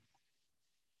like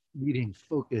reading,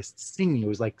 focused, singing. It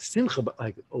was like simcha, but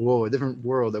like whoa, a different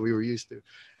world that we were used to.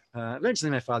 Eventually,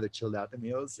 my father chilled out the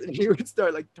meals, and he would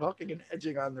start like talking and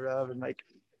edging on the Rav and like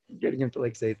getting him to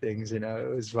like say things. It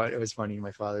was fun. It was funny.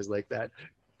 My father's like that,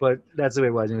 but that's the way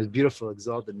it was. And it was beautiful,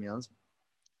 exalted meals.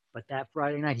 But that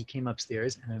Friday night, he came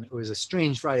upstairs, and it was a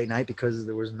strange Friday night because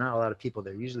there was not a lot of people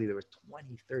there. Usually there were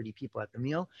 20, 30 people at the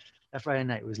meal. That Friday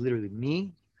night, it was literally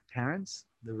me, parents,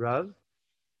 the Rav.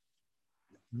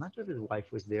 I'm not sure if his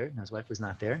wife was there. No, his wife was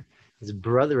not there. His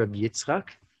brother, Rabbi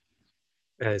Yitzchak,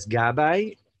 his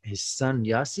Gabbai, his son,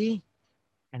 Yossi,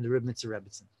 and the Ribnitzer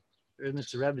Rebbitzin.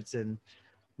 Ribnitzer Rebbitzin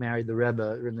married the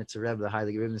Rebbe, Ribnitzer Rebbe, the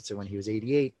Heilige Ribnitzer, when he was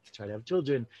 88 to try to have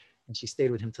children. And she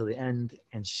stayed with him till the end,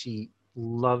 and she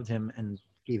loved him and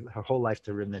gave her whole life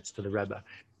to Ribnitz, to the Rebbe.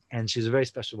 And she was a very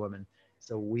special woman.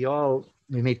 So we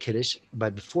made Kiddush,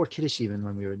 but before Kiddush, even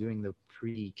when we were doing the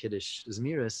pre-Kiddush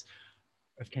Zmiris,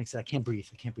 I said, I can't breathe,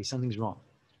 something's wrong.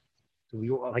 So we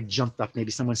all like jumped up,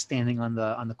 maybe someone's standing on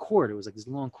the cord. It was like this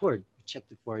long cord. We checked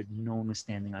it for it, no one was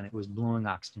standing on it. It was blowing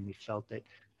oxygen, we felt it.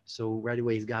 So right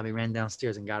away, his Gabi ran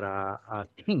downstairs and got a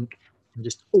tank and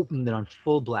just opened it on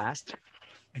full blast.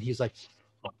 And he was like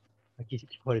he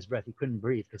caught his breath. He couldn't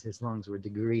breathe because his lungs were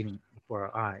degrading before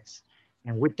our eyes.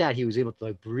 And with that, he was able to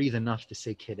like breathe enough to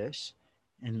say Kiddush.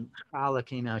 And challah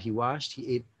came out. He washed. He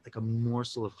ate like a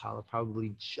morsel of challah,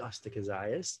 probably just a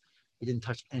kazayas. He didn't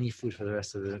touch any food for the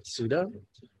rest of the Suda.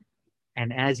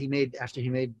 And after he made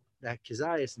that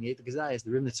kazayas and he ate the kazayas, the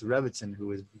Ribnitzer Rebbitzin, who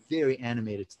was very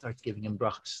animated, starts giving him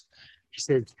brachas. He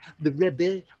said, the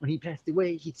Rebbe, when he passed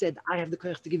away, he said, I have the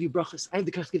koach to give you brachas. I have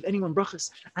the koach to give anyone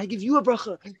brachas. I give you a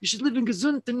bracha. You should live in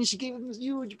Gesund, and she gave him this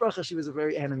huge bracha. She was a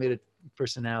very animated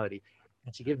personality.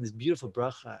 And she gave him this beautiful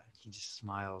bracha. He just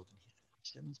smiled.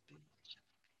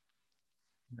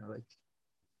 Like,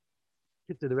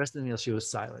 after the rest of the meal, she was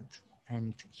silent.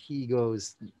 And he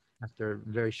goes, after a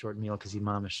very short meal, because he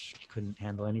couldn't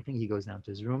handle anything, he goes down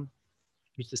to his room.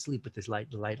 He used to sleep with the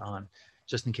light on,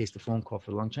 just in case the phone call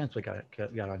for the lung transplant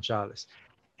got on Shabbos.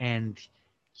 And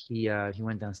he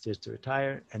went downstairs to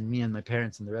retire, and me and my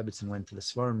parents and the Rebbitzin went to the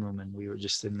Svarim room, and we were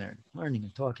just sitting there learning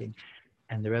and talking.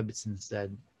 And the Rebbitzin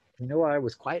said, "You know why I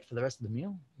was quiet for the rest of the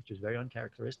meal?" Which was very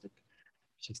uncharacteristic.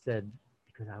 She said,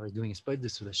 "Because I was doing a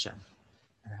spaydus with Hashem,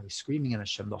 and I was screaming at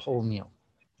Hashem the whole meal."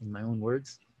 In my own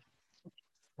words,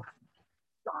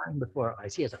 dying before our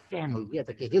eyes. He has a family. He has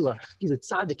a kehillah. He's a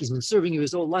tzaddik. He's been serving you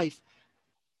his whole life.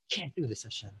 Can't do this,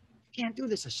 Hashem. Can't do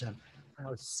this, Hashem. And I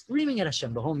was screaming at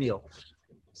Hashem the whole meal.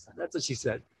 That's what she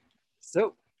said.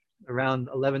 So around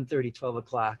 11:30, 12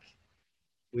 o'clock,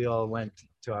 we all went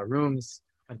to our rooms,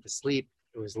 went to sleep.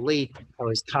 It was late. I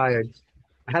was tired.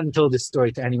 I hadn't told this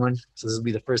story to anyone, so this will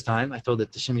be the first time. I told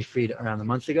it to Shimi Fried around a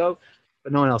month ago,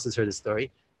 but no one else has heard the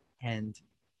story. And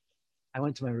I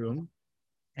went to my room,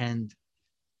 and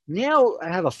now I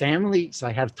have a family, so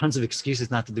I have tons of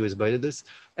excuses not to do as bad as this.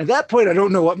 At that point, I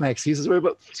don't know what my excuses were,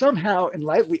 but somehow in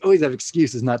life, we always have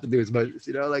excuses not to do as bad as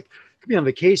this. Like I could be on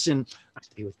vacation, I have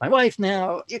to be with my wife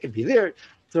now, you could be there.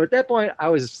 So at that point, I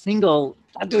was single,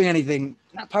 not doing anything,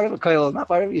 not part of a kollel, not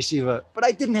part of a yeshiva, but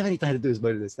I didn't have any time to do as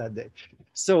bad as this that day.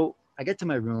 So I get to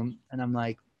my room and I'm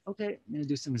like, okay, I'm gonna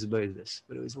do some as bad as this.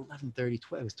 But it was 11:30,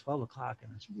 it was 12 o'clock,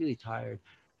 and I was really tired.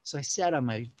 So I sat on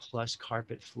my plush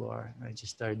carpet floor and I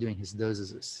just started doing his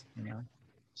dozes,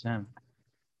 Hashem,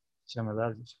 I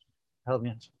love you. Help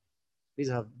me. Please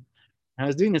help me. And I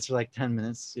was doing this for like 10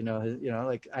 minutes,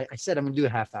 like I said, I'm going to do a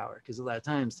half hour because a lot of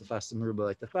times the fast Meruba,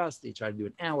 like the fast, you try to do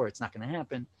an hour, it's not going to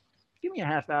happen. Give me a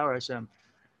half hour, Hashem.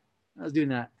 I was doing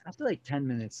that. After like 10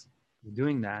 minutes of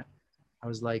doing that, I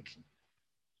was like,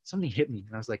 something hit me.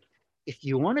 And I was like, if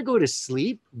you want to go to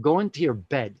sleep, go into your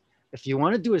bed. If you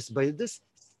want to do this,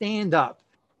 stand up.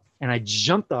 And I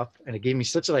jumped up, and it gave me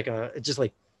such it just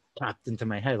like popped into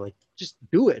my head. Like, just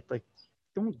do it. Like,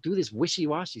 don't do this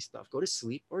wishy-washy stuff. Go to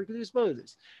sleep or do this.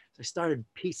 So I started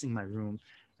pacing my room,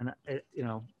 and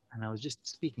and I was just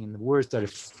speaking, and the words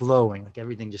started flowing. Like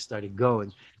everything just started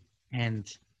going. And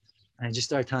I just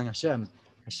started telling Hashem,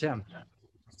 it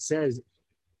says,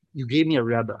 you gave me a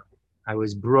Rebbe. I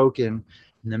was broken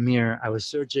in the mirror. I was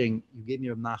searching. You gave me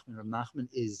Reb Nachman. Reb Nachman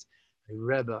is a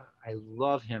Rebbe. I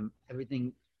love him.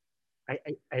 Everything. I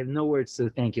have no words to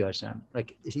thank you, Hashem.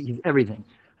 Like, he's everything.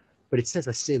 But it says,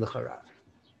 Asay l'charav.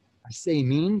 Asay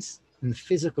means, in the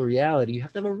physical reality, you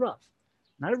have to have a Rav.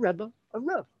 Not a Rebbe, a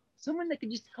Rav. Someone that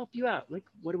can just help you out. Like,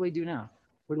 what do I do now?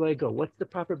 Where do I go? What's the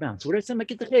proper bounce? What do I say?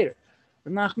 Reb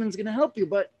Nachman's going to help you,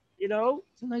 but,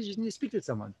 sometimes you just need to speak to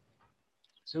someone.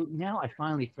 So now I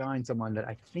finally find someone that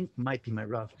I think might be my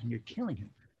Rav, and you're killing him.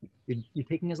 You're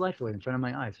taking his life away in front of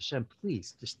my eyes. Hashem,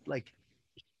 please, just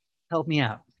help me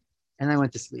out. And I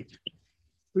went to sleep.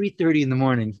 3:30 in the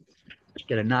morning,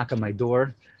 get a knock on my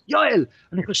door. Yoel,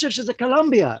 אני חושב שזה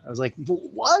Colombia. I was like,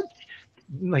 what?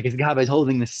 Like, his guy is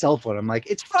holding this cell phone. I'm like,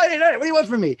 it's Friday night. What do you want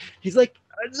from me? He's like,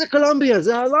 it's a Colombia.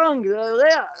 How long?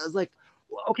 Yeah. I was like,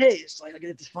 well, okay. So I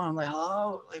get this phone. I'm like,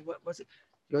 hello? Like, what's it?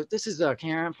 He goes, this is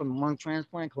Karen from Lung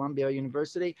Transplant, Columbia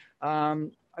University.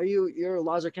 You're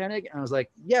Lazar Koenig? And I was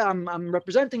like, yeah, I'm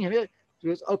representing him. He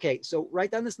goes, okay, so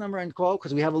write down this number and call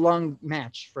because we have a long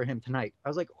match for him tonight. I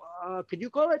was like, could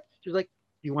you call it? She was like,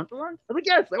 do you want to learn? I was like,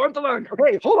 yes, I want to learn.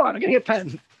 Okay, hold on, I'm getting a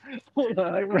pen. Hold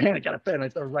on, I got a pen. I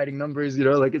started writing numbers,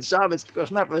 like it's Shabbos.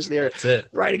 Not first there. That's it.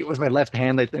 Writing it with my left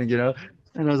hand, I think, And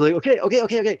I was like, okay.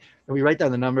 And we write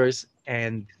down the numbers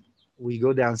and we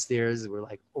go downstairs. We're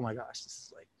like, oh my gosh, this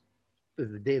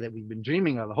is the day that we've been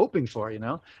dreaming of, hoping for,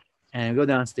 And we go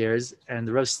downstairs and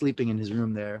the Reb's sleeping in his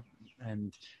room there.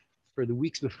 And for the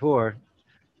weeks before,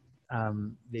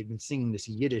 they've been singing this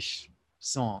Yiddish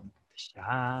song.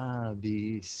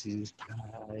 Shabbos is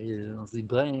Tayel, sie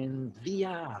brennt wie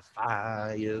a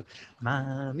fire,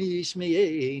 mamish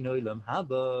me'ein olam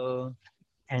haba.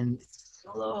 And it's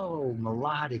slow,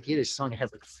 melodic Yiddish song. It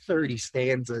has like 30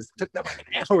 stanzas. It took them like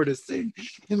an hour to sing.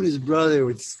 Him and his brother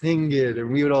would sing it, and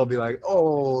we would all be like,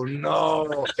 oh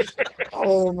no,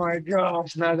 oh my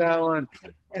gosh, not that one.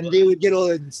 And they would get all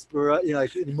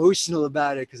emotional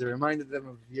about it because it reminded them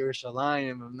of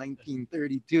Yerushalayim of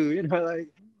 1932.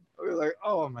 We were like,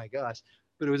 oh my gosh.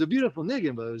 But it was a beautiful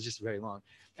niggin, but it was just very long.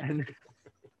 And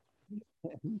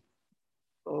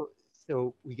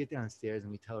so we get downstairs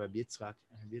and we tell Rabbi Yitzchak,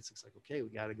 and Rabbi Yitzchak's like, okay, we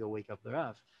got to go wake up the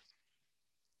Rav.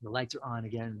 The lights are on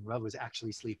again. Rav was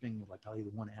actually sleeping like probably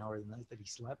the 1 hour of the night that he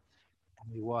slept.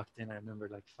 And we walked in. I remember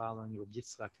following Rabbi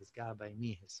Yitzchak, his guy by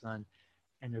me, his son.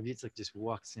 And Rabbi Yitzchak just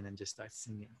walks in and just starts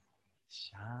singing.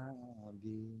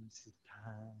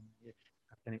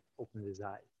 Then he opens his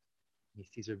eyes. He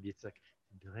sees Rabbi Yitzchak.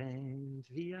 And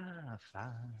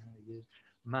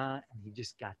he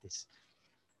just got this.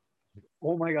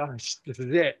 Oh my gosh, this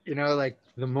is it.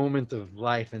 The moment of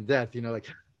life and death. And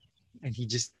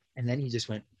then he just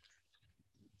went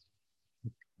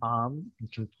calm and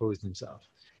composed himself.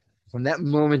 From that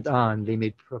moment on, they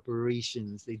made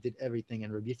preparations. They did everything.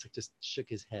 And Rabbi Yitzchak just shook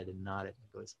his head and nodded.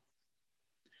 He goes,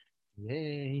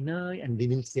 yay, no. And they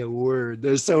didn't say a word.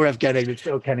 They're so Rav Koenig. They're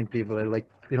so Koenig people. They're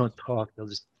they don't talk. They'll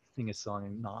just sing a song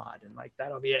and nod. And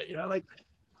that'll be it.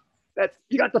 That's,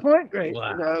 you got the point? Great.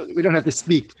 Wow. We don't have to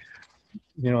speak.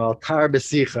 Altar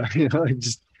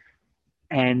b'sicha.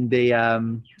 And they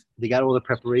got all the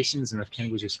preparations, and Rav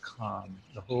Koenig was just calm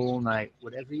the whole night.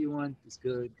 Whatever you want is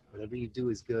good. Whatever you do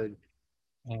is good.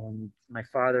 And my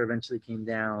father eventually came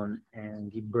down,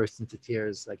 and he burst into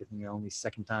tears. I think the only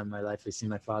second time in my life I seen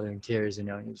my father in tears. And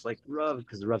he was like, Rav,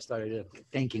 because the Rav started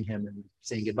thanking him and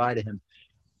saying goodbye to him,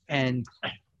 and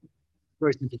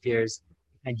burst into tears.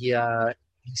 And he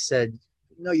said,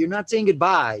 "No, you're not saying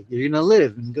goodbye. You're gonna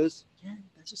live." And he goes, "Yeah,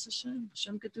 that's just Hashem.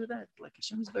 Hashem could do that.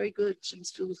 Hashem is very good. Hashem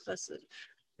is filled with chesed."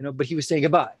 But he was saying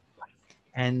goodbye.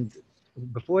 And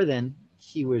before then,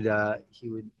 he would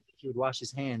wash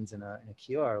his hands in a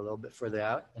kior a little bit further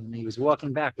out, and he was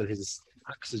walking back with his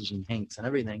oxygen tanks and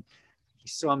everything. He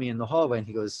saw me in the hallway, and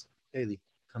he goes, "Eli,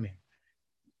 come here."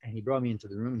 And he brought me into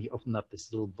the room, and he opened up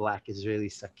this little black Israeli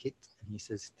sakit, and he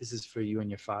says, "This is for you and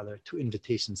your father. 2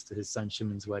 invitations to his son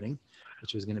Shimon's wedding,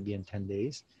 which was going to be in 10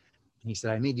 days. And he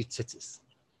said, I made you tzitzis."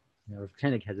 Rav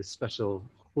Koenig has a special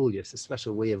chulius, a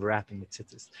special way of wrapping the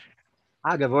tzitzis.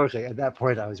 Agav orche, at that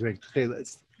point, I was wearing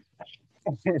tchelas.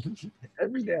 And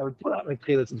every day I would pull out my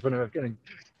tchelas in front of Rav Koenig,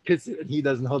 kiss it, and he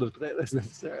doesn't hold the tchelas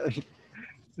necessarily.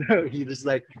 So he just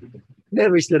like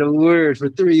never said a word for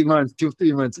 3 months,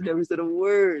 3 months. Never said a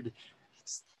word.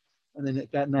 And then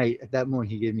that night, at that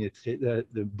moment, he gave me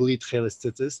the Blit Cheles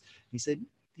Tzitzis. He said,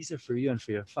 "These are for you and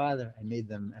for your father. I made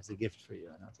them as a gift for you."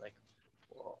 And I was like,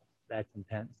 "Whoa, that's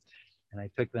intense." And I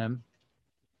took them,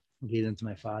 gave them to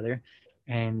my father,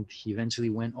 and he eventually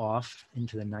went off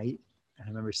into the night. And I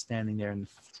remember standing there in the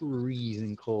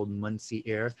freezing cold Muncie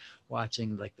air,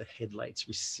 watching like the headlights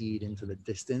recede into the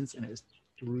distance. And it was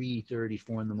 3:30,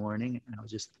 4 in the morning, and I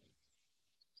was just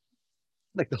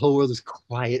like the whole world was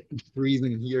quiet and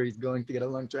freezing, and here he's going to get a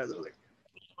lung transplant.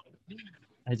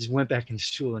 I just went back into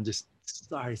shul and just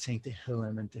started saying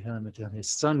Tehillim and Tehillim and Tehillim. His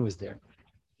son was there.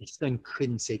 His son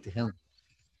couldn't say Tehillim.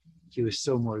 He was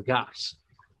so morgash.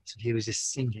 So he was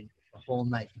just singing the whole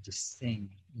night, just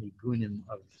singing Nigunim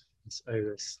of his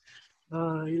iris.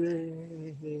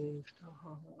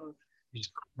 He's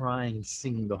crying and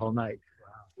singing the whole night.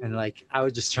 And like I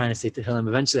was just trying to say Tehillim.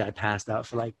 Eventually I passed out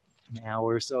for like an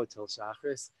hour or so till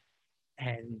Shachris,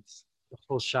 and the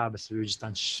whole Shabbos we were just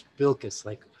on Spilkus,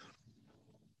 like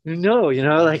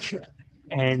like,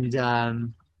 and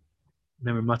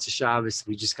remember Matzah Shabbos,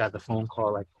 we just got the phone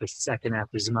call like the second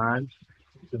after Zman.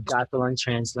 We got the lung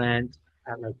transplant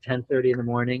at like 10:30 in the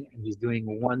morning, and he's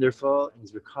doing wonderful, and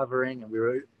he's recovering, and we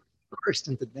were burst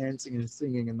into dancing and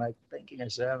singing and like thanking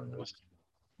Hashem.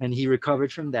 And he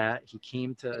recovered from that. He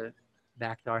came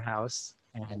back to our house,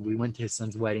 and we went to his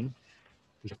son's wedding.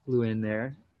 We flew in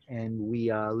there, and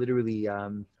we literally.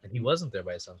 And he wasn't there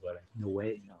by his son's wedding. No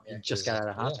way. No, Yeah, he just got out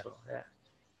of the hospital. Yeah.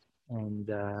 And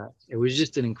it was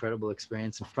just an incredible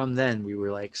experience. And from then, we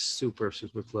were like super,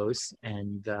 super close.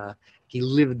 And he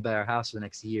lived by our house for the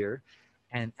next year.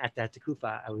 And at that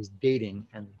Tekufa, I was dating,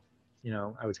 and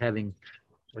I was having,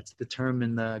 what's the term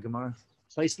in the Gemara?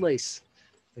 Lace.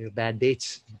 Bad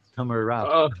dates. Tamar Rav.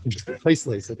 Oh, Place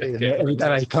lace. Every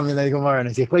time I come in the Gemara and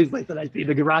I say place lace, and I see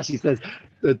the Gerashi says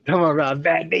the Tamar Rav,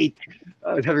 bad date.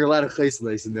 I was having a lot of place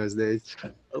lace in those days.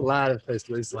 A lot of place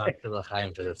lace.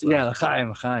 L'chaim for this. Yeah,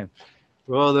 l'chaim.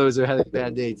 For all those who are having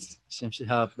bad dates, Hashem should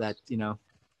help that,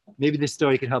 maybe this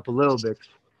story could help a little bit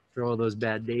for all those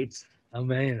bad dates.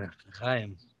 Amen.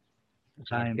 L'chaim.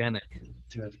 L'chaim.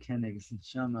 To have Kennegs and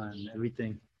Shama and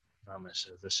everything.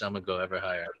 Promise. The Shama go ever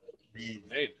higher.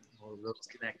 Man, all those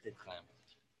connected.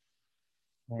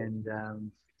 And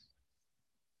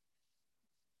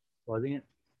pausing it.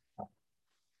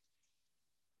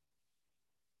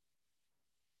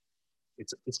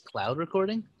 It's cloud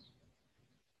recording?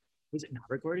 Was it not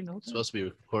recording the whole It's time? supposed to be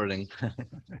recording.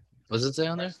 What does it say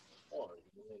on there?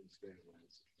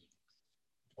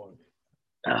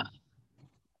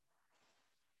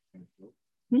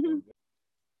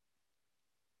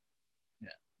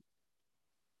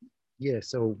 Yeah,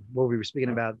 so what we were speaking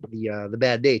about, the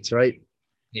bad dates, right?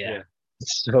 Yeah.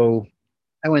 So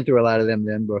I went through a lot of them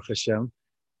then, Baruch Hashem,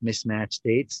 mismatched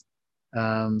dates.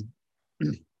 And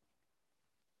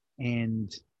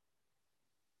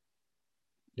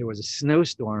there was a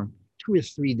snowstorm 2 or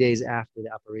 3 days after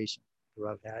the operation the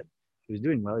Rav had. He was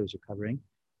doing well, he was recovering.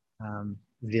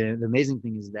 The amazing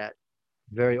thing is that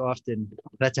very often,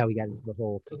 that's how we got into the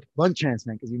whole lung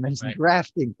transplant, because you mentioned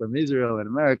grafting from Israel and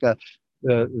America.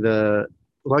 The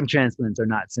lung transplants are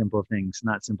not simple things,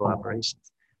 not simple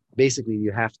operations. Basically,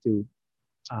 you have to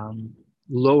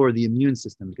lower the immune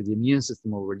system, because the immune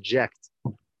system will reject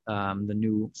the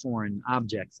new foreign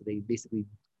objects. So they basically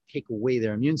take away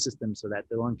their immune system so that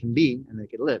the lung can be and they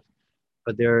can live.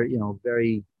 But they're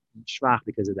very schwach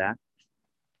because of that.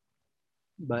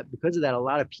 But because of that, a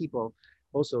lot of people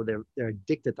also they're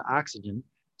addicted to oxygen.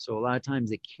 So a lot of times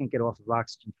they can't get off of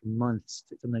oxygen for months,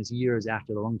 sometimes years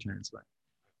after the lung transplant,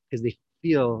 because they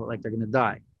feel like they're going to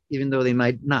die, even though they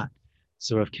might not.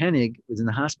 So Rav Koenig was in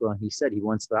the hospital, and he said he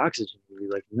wants the oxygen. He was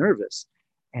like nervous,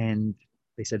 and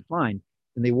they said fine.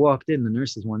 And they walked in, the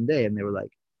nurses, one day, and they were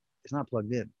like, "It's not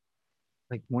plugged in."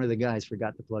 Like one of the guys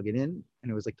forgot to plug it in,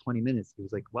 and it was like 20 minutes. He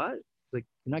was like, "What?" Like,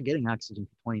 "You're not getting oxygen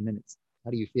for 20 minutes.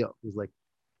 How do you feel?" He was like,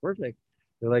 "Perfect."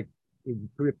 They're like, he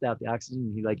ripped out the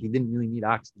oxygen. He didn't really need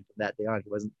oxygen from that day on. He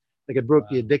wasn't like, it broke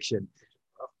the addiction.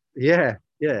 Yeah.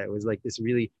 It was like this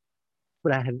really,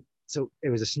 but so it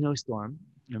was a snowstorm.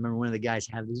 I remember one of the guys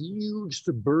had this huge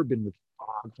Suburban with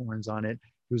foghorns on it.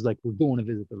 He was like, "We're going to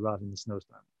visit the Rav in the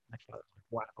snowstorm." I thought,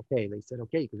 wow, okay. They said,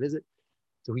 "Okay, you can visit."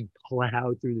 So we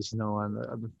plowed through the snow on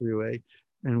the freeway,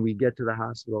 and we get to the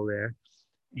hospital there,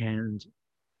 and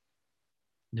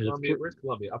Where's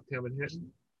Columbia? Uptown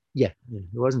Manhattan? Yeah, it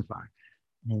wasn't far.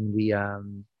 And we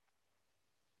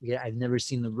I've never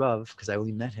seen the Rav, because I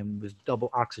only met him with double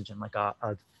oxygen, like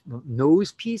a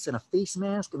nose piece and a face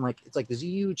mask, and like it's like this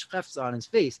huge chefs on his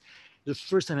face. The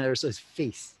first time I ever saw his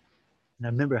face. And I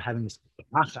remember having this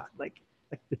pachad, like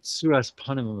the tsuras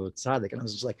panim of tzaddik. And I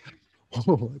was just like,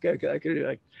 oh, okay,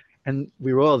 like, and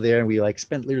we were all there and we like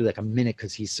spent literally like a minute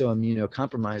because he's so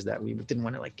immunocompromised that we didn't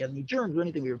want to like get any germs or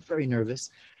anything. We were very nervous,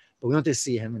 but we wanted to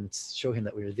see him and show him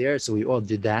that we were there. So we all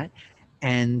did that.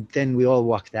 And then we all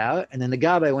walked out. And then the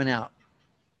gabbai went out.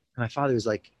 And my father was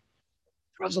like,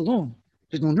 Rav's alone.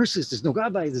 There's no nurses, there's no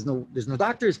gabbai, there's no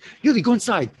doctors. Yuli, go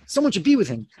inside. Someone should be with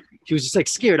him. He was just like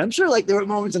scared. I'm sure like there were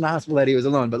moments in the hospital that he was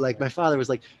alone, but like my father was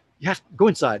like, you have to go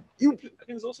inside. I think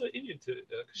it was also Indian to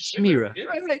Shmira. Yeah.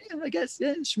 Right, yeah, I guess.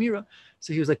 Yeah, Shmira.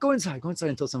 So he was like, go inside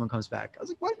until someone comes back. I was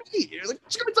like, why me? He was like,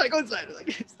 just go inside. I was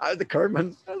like, I was the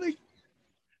curtain. I was like,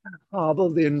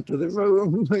 hobbled into the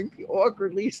room, like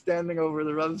awkwardly standing over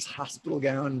the Rav's hospital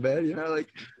gown bed,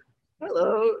 like,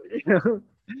 hello,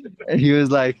 And he was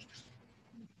like,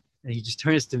 and he just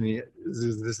turns to me.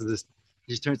 This.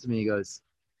 He just turns to me. He goes,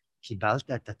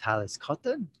 "Kibalta tatalis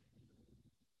cotton."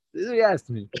 This is what he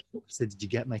asked me. He said, "Did you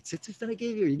get my tzitzis that I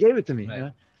gave you? Or you gave it to me."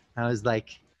 Right. I was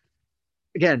like,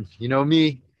 again,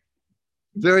 me,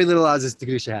 very little Aziz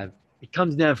Kedusha have. It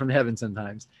comes down from heaven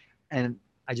sometimes, and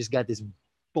I just got this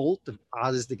bolt of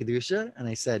Aziz Kedusha, and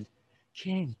I said,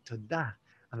 "Ken, toda."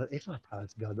 I'm like, "If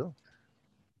Talis gadol,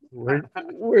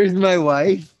 where's my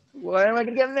wife? Why am I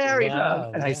gonna get married?"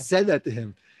 Wow, and I said that to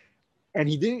him, and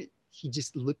he didn't. He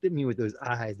just looked at me with those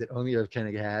eyes that only Rav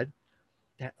Koenig had,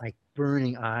 that like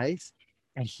burning eyes,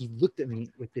 and he looked at me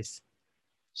with this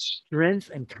strength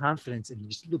and confidence, and he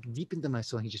just looked deep into my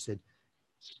soul, and he just said,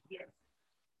 "Yes,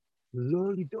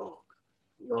 lolly dog."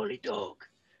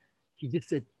 He just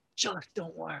said, "Just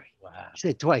don't worry." Wow. He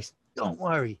said it twice, "Don't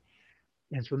worry."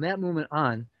 And from that moment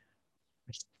on,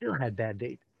 I still had bad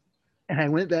dates. And I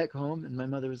went back home, and my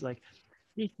mother was like,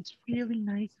 "There's this really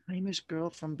nice Amish girl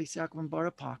from Beis Yaakov and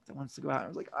Borough Park that wants to go out." I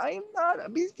was like, "I am not a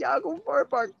Beis Yaakov and Borough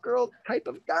Park girl type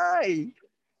of guy."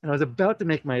 And I was about to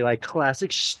make my like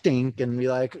classic stink and be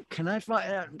like, "Can I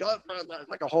find out?"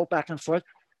 Like a whole back and forth.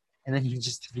 And then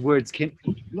his words came,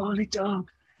 "Lolly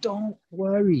dog, don't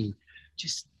worry.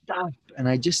 Just stop." And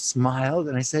I just smiled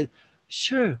and I said,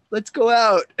 "Sure, let's go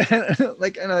out."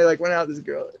 And I like went out with this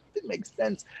girl. It didn't make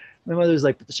sense. My mother was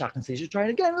like, "Put the shotgun station, try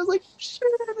it again." I was like, "Sure,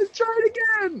 let's try it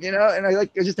again." And I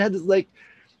just had this like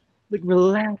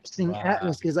relaxing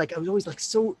atmosphere. Because like I was always like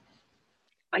so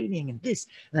fighting and this.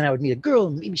 And then I would meet a girl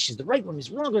and maybe she's the right one, she's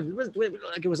wrong.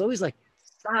 Like it was always like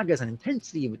sagas and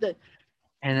intensity with that.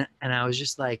 And I was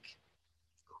just like,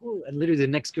 cool. And literally the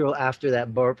next girl after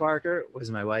that, Borough Parker,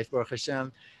 was my wife, Baruch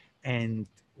Hashem. And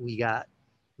we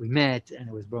met, and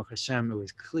it was Baruch Hashem. It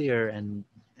was clear and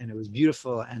it was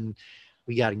beautiful. And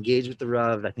we got engaged with the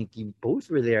Rav. I think you both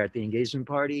were there at the engagement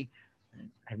party.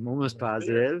 I'm almost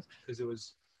positive. Because it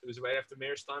was right after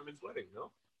Mayor Steinman's wedding, no?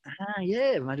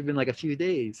 Yeah, it might have been like a few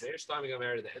days. Mayor Steinman got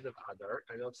married at the end of Adar.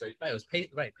 I know it's like, Right, it was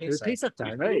It was Pesach time,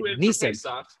 he right? flew in for Nisan.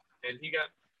 Pesach, and he got.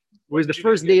 It was the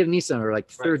first day of Nisan, or like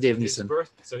third day of Nisan.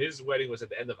 So his wedding was at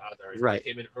the end of Adar. Right.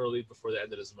 He came in early before the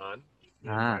end of the Zman.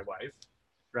 My wife.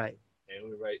 Right.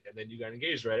 And and then you got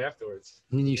engaged right afterwards.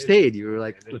 And then you stayed. You were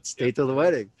like, let's stay till the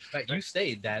wedding. Right, you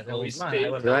stayed that whole we month. stayed.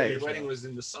 Right. The wedding was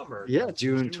in the summer. Yeah,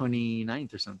 June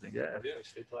 29th or something. Yeah. Yeah, we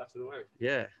stayed till after the wedding.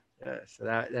 Yeah. So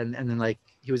that and then like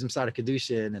he was in Sada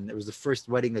Kedushin, and it was the first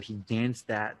wedding that he danced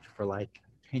at for like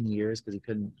 10 years because he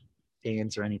couldn't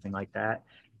dance or anything like that.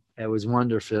 It was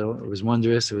wonderful. It was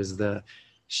wondrous. It was the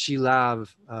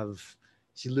Shiluv of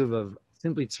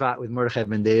Simply Tzvat with Mordechai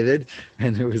Ben David,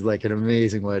 and it was like an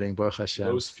amazing wedding. Baruch Hashem.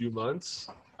 Those few months,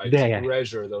 I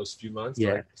treasure those few months.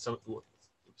 Yeah. Like some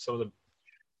of the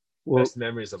best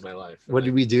memories of my life. What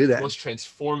did we do then? Most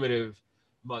transformative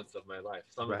month of my life.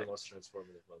 Some of the Right. most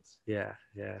transformative months. Yeah.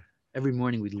 Every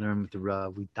morning we'd learn with the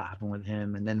Rav, we'd daven with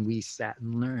him, and then we sat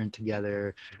and learned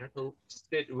together. It was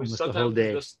Almost the sometimes whole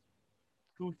day. just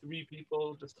 2-3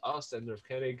 people, just us and Rav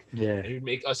Koenig. Yeah. And he'd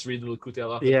make us read the Likutei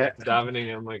Halachos. Yeah. Davening,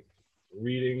 and I'm like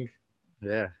reading.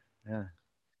 Yeah. And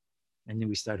then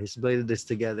we started Hisbodedus this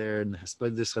together and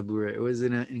Hisbodedus Chabura. It was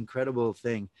an incredible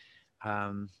thing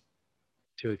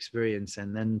to experience.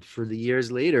 And then for the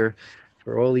years later,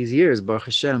 for all these years, Baruch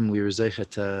Hashem, we were zeicha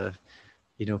to,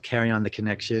 carry on the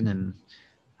connection.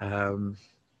 And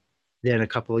then a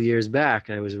couple of years back,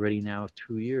 I was already now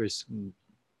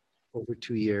over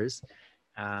 2 years,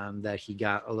 that he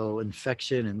got a little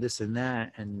infection and this and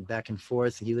that and back and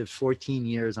forth. He lived 14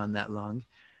 years on that lung.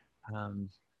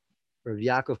 Rav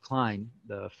Yaakov Klein,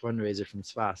 the fundraiser from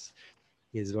Tzfas,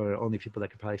 he is one of the only people that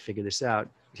could probably figure this out.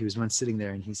 He was once sitting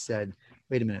there and he said,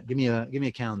 "Wait a minute, give me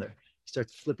a calendar." He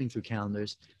starts flipping through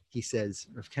calendars. He says,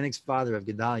 Rav Koenig's father of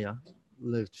Gedalia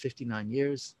lived 59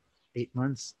 years, 8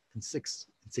 months, and 6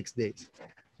 in 6 days.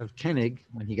 Rav Koenig,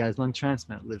 when he got his lung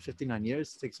transplant, lived 59 years,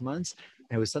 6 months,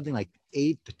 and it was something like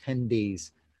 8 to 10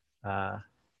 days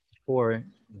before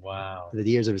Wow. the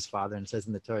years of his father. And it says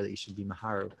in the Torah that you should be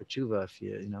mahar or tshuva if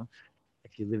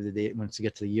you live the day once you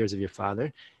get to the years of your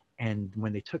father. And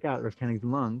when they took out Rav Koenig's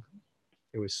lung,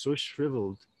 it was so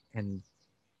shriveled and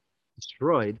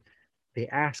destroyed. They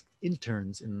asked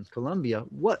interns in Colombia,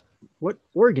 what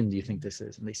organ do you think this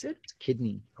is? And they said it's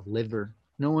kidney, a liver.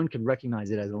 No one could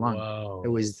recognize it as a lung. Whoa. It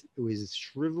was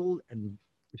shriveled and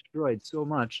destroyed so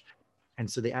much. And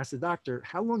so they asked the doctor,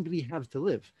 how long do we have to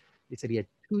live? They said he had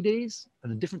 2 days,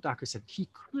 and a different doctor said he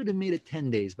could have made it 10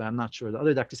 days, but I'm not sure. The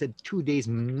other doctor said 2 days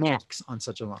max on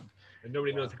such a lung. And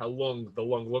nobody knows how long the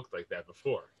lung looked like that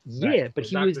before. Yeah, Right. but So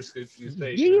he doctors was could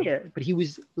say, but he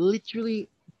was literally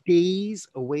days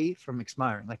away from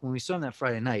expiring. Like when we saw him that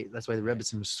Friday night, that's why the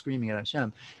Rebbetzin was screaming at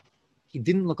Hashem. He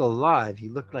didn't look alive. He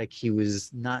looked like he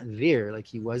was not there, like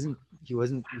he wasn't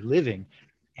living.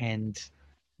 And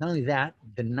not only that,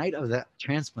 the night of that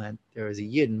transplant, there was a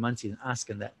Yid in Monsey in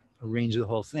Askan that arranged the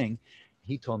whole thing.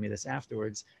 He told me this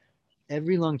afterwards.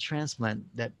 Every lung transplant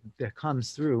that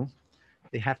comes through,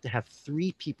 they have to have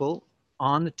 3 people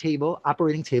on the table,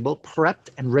 operating table, prepped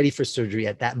and ready for surgery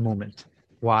at that moment.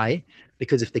 Why?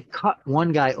 Because if they cut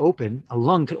one guy open, a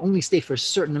lung could only stay for a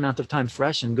certain amount of time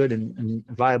fresh and good and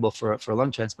viable for a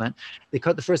lung transplant. They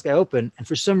cut the first guy open, and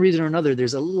for some reason or another,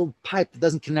 there's a little pipe that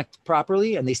doesn't connect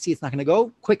properly, and they see it's not going to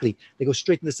go quickly. They go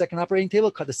straight to the second operating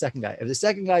table, cut the second guy. If the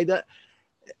second guy does,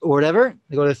 or whatever,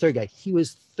 they go to the third guy. He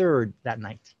was third that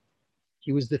night.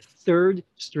 He was the third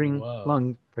string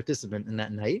lung participant in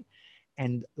that night.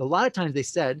 And a lot of times they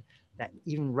said that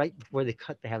even right before they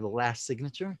cut, they have the last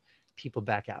signature, people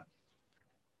back out.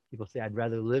 People say, I'd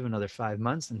rather live another 5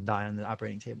 months than die on the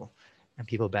operating table. And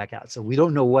people back out. So we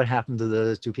don't know what happened to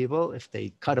those 2 people, if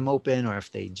they cut them open or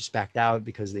if they just backed out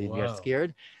because they got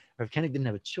scared. Rav Koenig didn't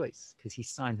have a choice because he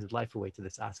signed his life away to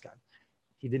this Askan.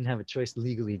 He didn't have a choice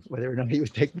legally whether or not he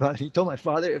would take the. He told my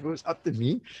father if it was up to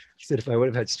me, he said if I would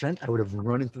have had strength, I would have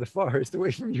run into the forest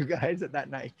away from you guys at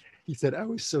that night. He said I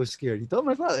was so scared. He told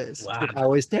my father this. Wow. I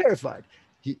was terrified.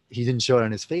 He didn't show it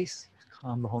on his face. He was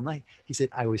calm the whole night. He said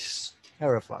I was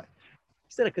terrified.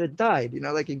 He said I could have died.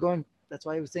 Like you're going. That's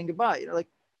why he was saying goodbye. Like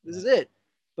this is it.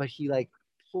 But he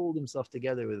pulled himself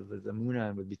together with Amuna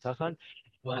and with Bitachon.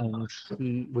 And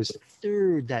he was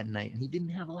third that night, and he didn't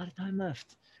have a lot of time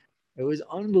left. It was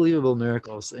unbelievable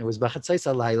miracles. It was Bachatzais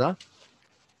Alayla.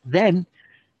 Then,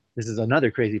 this is another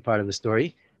crazy part of the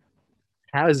story.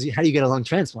 How do you get a lung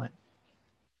transplant?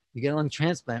 You get a lung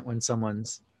transplant when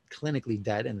someone's clinically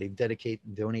dead and they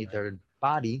donate their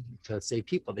body to save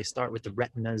people. They start with the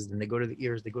retinas, then they go to the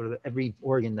ears, they go to every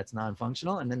organ that's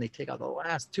non-functional, and then they take out the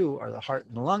last 2 are the heart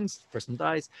and the lungs. The person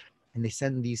dies, and they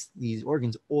send these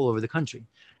organs all over the country.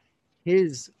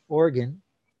 His organ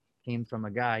came from a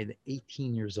guy that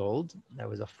 18 years old that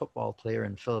was a football player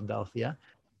in Philadelphia.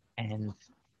 And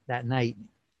that night,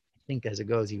 I think as it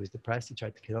goes, he was depressed. He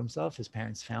tried to kill himself. His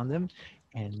parents found him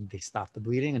and they stopped the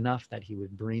bleeding enough that he was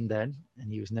brain dead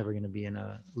and he was never going to be in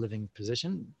a living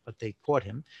position, but they caught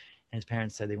him. And his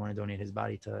parents said they want to donate his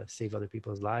body to save other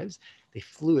people's lives. They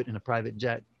flew it in a private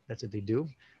jet. That's what they do.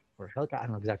 Or helicopter, I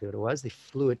don't know exactly what it was. They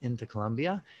flew it into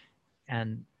Colombia.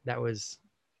 And that was,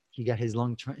 he got his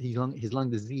lung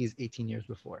disease 18 years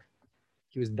before.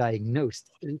 He was diagnosed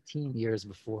 18 years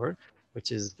before,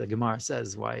 which is, the Gemara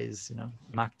says, why is,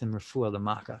 Maktim Refuah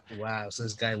Lamaka. Wow, so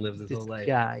this guy lived his whole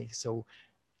life. So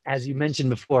as you mentioned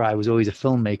before, I was always a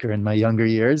filmmaker in my younger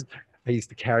years. I used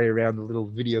to carry around a little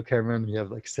video camera and you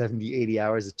have 70, 80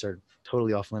 hours, which are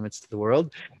totally off limits to the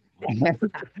world.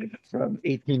 From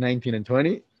 18, 19, and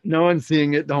 20. No one's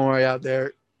seeing it. Don't worry out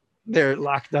there. They're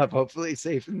locked up, hopefully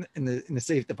safe in the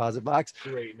safe deposit box.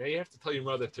 Great. Now you have to tell your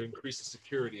mother to increase the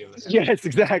security of it. Yes,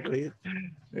 exactly.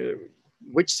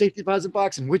 Which safe deposit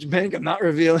box and which bank, I'm not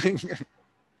revealing.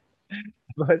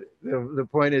 But the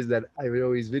point is that I would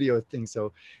always video things.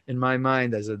 So in my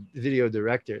mind, as a video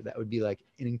director, that would be an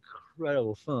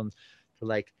incredible film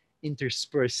to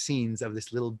intersperse scenes of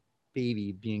this little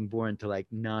baby being born to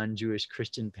non-Jewish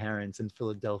Christian parents in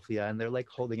Philadelphia, and they're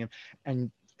holding him, and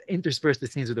intersperse the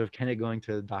scenes with Rav Koenig going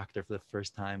to the doctor for the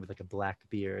first time with a black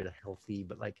beard, a healthy,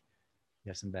 but you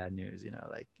have some bad news, you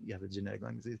have a genetic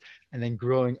lung disease, and then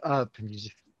growing up, and you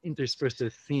just intersperse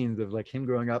the scenes of him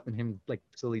growing up and him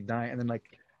slowly dying, and then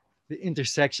the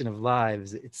intersection of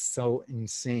lives. It's so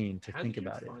insane to think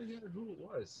about it. How did you find out who it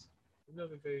was?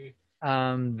 That they...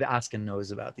 The Askan knows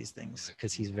about these things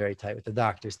because he's very tight with the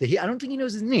doctors. I don't think he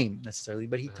knows his name necessarily,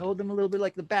 but he told them a little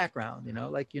bit the background, you're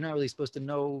not really supposed to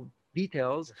know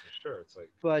details. Sure, it's like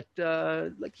But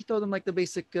like he told them like the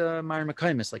basic Myron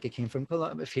McChymus, like it came from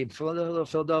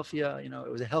Philadelphia. You know,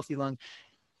 it was a healthy lung.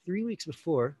 3 weeks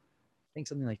before, I think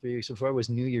something like 3 weeks before, was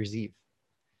New Year's Eve.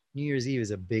 New Year's Eve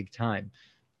is a big time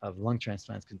of lung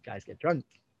transplants because guys get drunk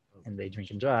and they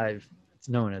drink and drive. It's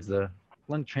known as the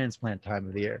lung transplant time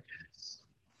of the year.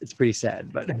 It's pretty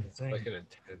sad, but it's like an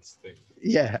intense thing.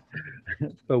 yeah.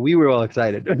 But we were all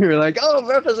excited. We were like, "Oh,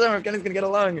 Baruch Hashem, Kenny's gonna get a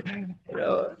lung," you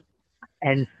know.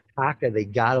 And Taka, they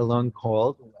got a lung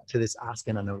called to this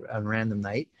Askin on a random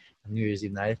night, on New Year's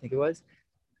Eve night, I think it was.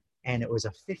 And it was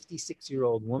a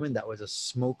 56-year-old woman that was a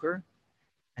smoker,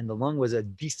 and the lung was a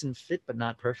decent fit, but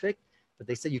not perfect. But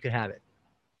they said you could have it.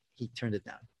 He turned it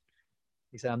down.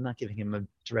 He said, "I'm not giving him a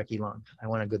Drecke lung. I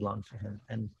want a good lung for him."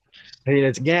 And I mean,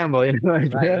 it's a gamble, you know.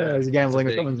 Right. It's gambling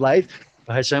with someone's life.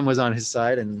 But Hashem was on his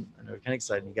side and on the Kennig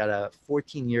side. And he got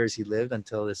 14 years he lived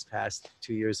until this past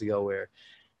 2 years ago, where,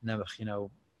 you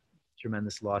know,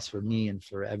 tremendous loss for me and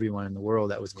for everyone in the world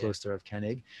that was close to Rav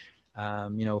Kennig.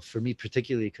 You know, for me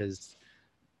particularly, because,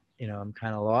 you know, I'm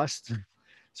kind of lost,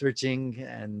 searching,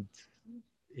 and,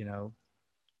 you know,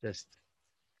 just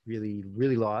really,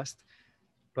 really lost.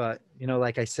 But, you know,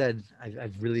 like I said,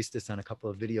 I've released this on a couple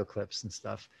of video clips and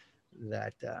stuff,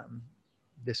 that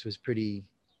this was pretty,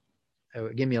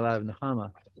 it gave me a lot of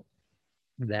nechama,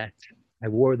 that I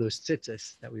wore those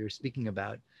tzitzis that we were speaking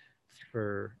about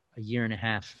for a year and a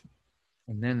half.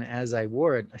 And then as I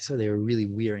wore it, I saw they were really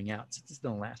wearing out. Tzitzis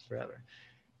don't last forever.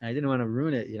 And I didn't want to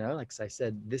ruin it, you know, like I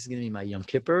said, this is going to be my Yom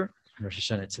Kippur and Rosh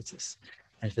Hashanah tzitzis.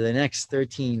 And for the next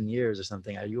 13 years or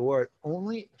something, I wore it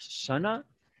only Rosh Hashanah,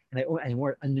 and I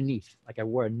wore it underneath. Like I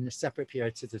wore a separate pair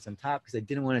of tzitzis on top because I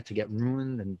didn't want it to get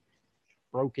ruined and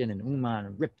broken and uman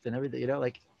and ripped and everything, you know,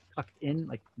 like tucked in,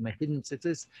 like my hidden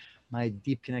tzitzis, my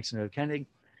deep connection to Kennig,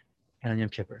 and on Yom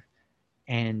Kippur.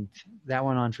 And that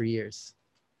went on for years.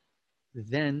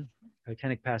 Then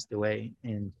Kennig passed away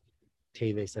in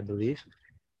Teves, I believe.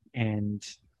 And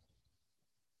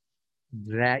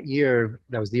that year,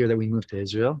 that was the year that we moved to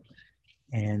Israel.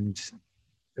 And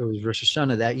it was Rosh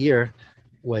Hashanah that year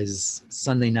was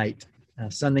Sunday night.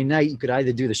 Sunday night, you could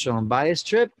either do the Shalom Bayis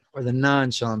trip or the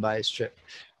non-Shalom Bayis trip.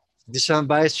 The Shalom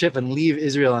Bayis trip and leave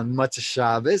Israel on Matzah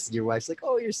Shabbos. Your wife's like,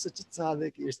 "Oh, you're such a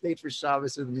tzaddik. You're stayed for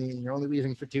Shabbos with me, and you're only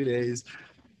leaving for 2 days."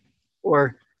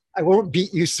 Or, "I won't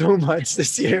beat you so much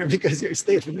this year because you're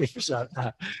staying with me for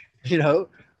Shabbos." You know?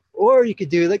 Or you could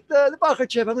do like the Bacher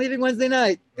trip. I'm leaving Wednesday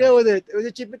night. Deal with it. It was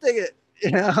a cheaper ticket.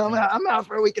 You know, I'm out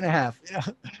for a week and a half. You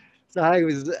know? So I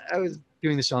was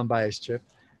doing the Shalom Bayis trip,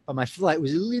 but my flight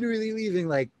was literally leaving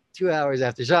like 2 hours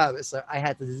after Shabbos. So I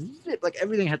had to zip, like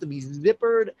everything had to be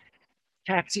zippered,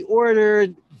 taxi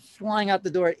ordered, flying out the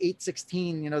door at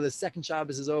 8:16. You know, the second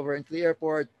Shabbos is over, into the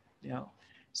airport. You know,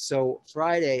 so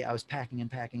Friday I was packing and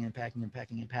packing and packing and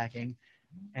packing and packing,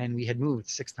 and we had moved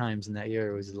 6 times in that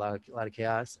year. It was a lot of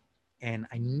chaos, and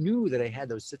I knew that I had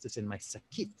those tzitzis in my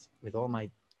sakit with all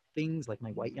my things, like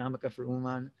my white yarmulke for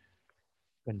Uman.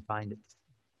 Couldn't find it.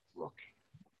 Look,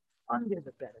 under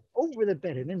the bed, over the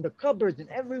bed, and in the cupboards, and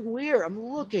everywhere. I'm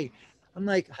looking. I'm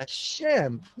like,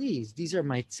 "Hashem, please, these are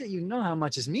my tzitzis. You know how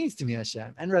much this means to me,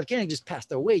 Hashem." And Rav Kennig just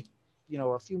passed away, you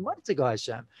know, a few months ago,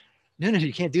 Hashem. No,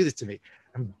 you can't do this to me.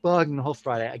 I'm bugging the whole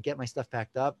Friday. I get my stuff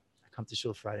packed up. I come to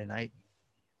shul Friday night.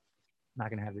 I'm not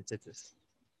gonna have the tzitzis.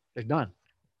 They're done.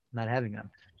 I'm not having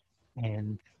them.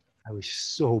 And I was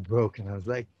so broken. I was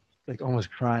like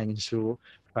almost crying in shul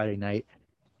Friday night.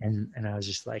 And I was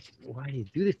just like, "Why do you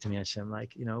do this to me, Hashem?"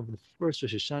 Like, you know, the first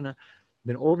Rosh Hashanah,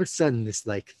 then all of a sudden this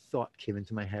like thought came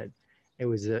into my head. It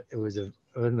was a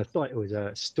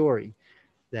story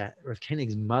that Rav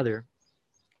Kenig's mother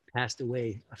passed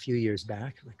away a few years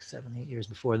back, like 7, 8 years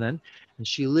before then. And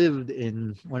she lived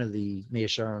in one of the Meah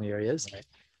Shearim areas. Right.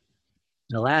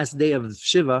 The last day of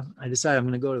Shiva, I decided I'm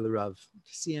going to go to the Rav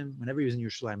to see him. Whenever he was in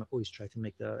Yerushalayim, I always tried to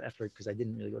make the effort because I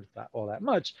didn't really go to all that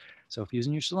much. So if he was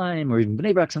in Yerushalayim or even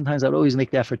Bnei Brak, sometimes I'd always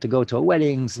make the effort to go to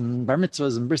weddings and bar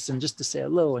mitzvahs and brisim just to say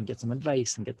hello and get some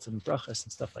advice and get some brachas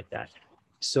and stuff like that.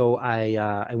 So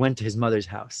I went to his mother's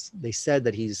house. They said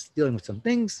that he's dealing with some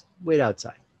things. Wait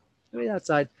outside.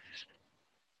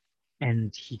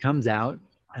 And he comes out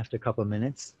after a couple of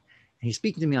minutes. And he's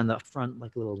speaking to me on the front,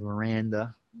 like a little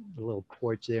veranda, a little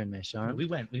porch there in Meah Shearim. We've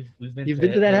been. You've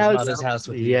been to that house? His house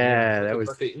with yeah, that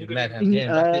was. You met him.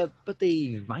 Yeah, but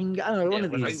they Weingart, I don't know, one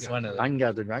of these.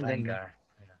 Weingart.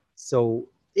 So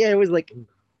yeah, it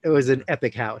was an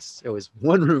epic house. It was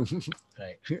one room.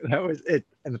 Right. That was it.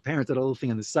 And the parents had a little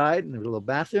thing on the side, and there was a little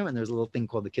bathroom, and there was a little thing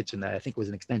called the kitchen that I think was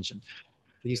an extension.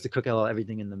 They used to cook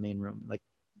everything in the main room. Like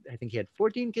I think he had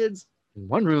 14 kids in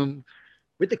one room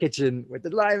with the kitchen, with the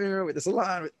living room, with the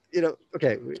salon.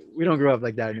 Okay, we don't grow up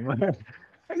like that anymore.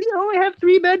 We only have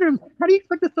 3 bedrooms. How do you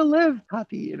expect us to live,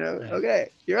 Papi? Right. Okay,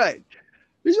 you're right.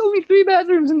 There's only 3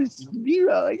 bedrooms and it's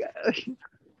 0.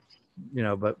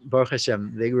 But Baruch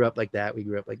Hashem, they grew up like that. We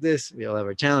grew up like this. We all have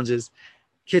our challenges.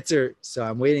 Kitzer, so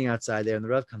I'm waiting outside there, and the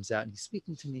Rav comes out and he's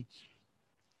speaking to me.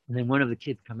 And then one of the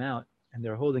kids come out and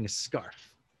they're holding a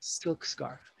scarf, silk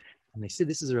scarf. And they said,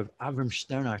 this is Rav Avram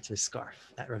Sternhartz's scarf.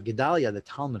 That Rav Gedalia, the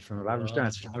Talmud from Rav Avram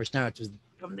Sternhartz. Rav Sternhartz was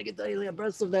from the Gedalia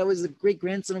Breslov. That was the great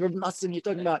grandson of Rav Nassim. You're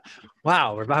talking about,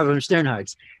 wow, Rav Avram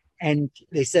Sternhartz. And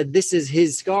they said, this is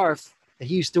his scarf that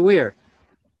he used to wear.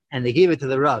 And they gave it to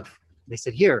the Rav. They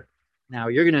said, here, now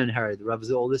you're going to inherit. The Rav's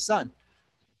the oldest son.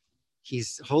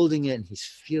 He's holding it and he's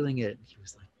feeling it. He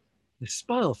was like, the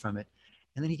spoil from it.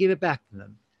 And then he gave it back to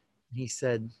them. And he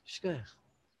said, Shkoyach.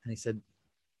 And he said,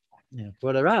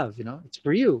 for the Rav, it's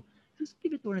for you. Just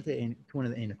give it to one of the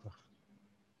Einakoch.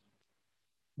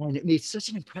 And it made such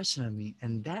an impression on me.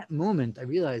 And that moment, I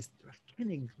realized Rav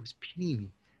Koenig was pitying me.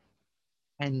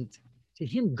 And to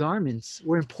him, garments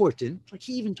were important. Like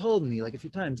he even told me, like a few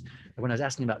times, when I was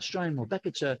asking about Shrine or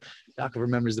Beketcha, Yaakov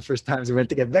remembers the first times we went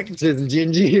to get Beketchas and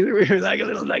G&G. We were like a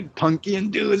little punky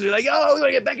and dudes. We were like, oh, we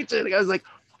want to get Beketcha. The guy was like,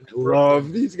 I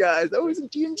love these guys. That was in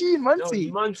G&G in Muncie.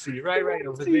 No, Muncie, right.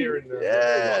 Over there in the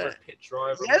Robert Pitt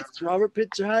Drive. Yes, Robert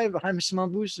Pitt Drive behind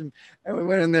Shmuel Bushim. And we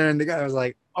went in there, and the guy was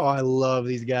like, oh, I love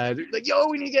these guys. He was like, yo,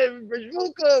 we need to get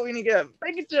Rishmuka. We need to get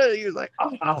Beketcha. He was like,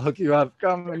 oh, I'll hook you up.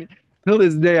 Come on. Till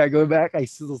this day, I go back, I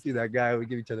still see that guy. We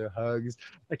give each other hugs.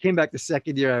 I came back the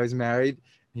second year I was married,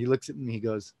 and he looks at me. He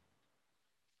goes,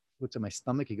 looks at my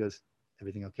stomach. He goes,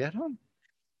 everything okay at home?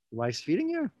 Your wife's feeding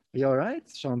you? Are you all right?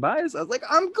 Shalom bayis? I was like,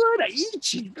 I'm good. I eat.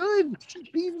 She's good. She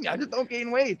feeds me. I just don't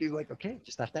gain weight. He was like, okay,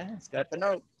 just have to ask. I have to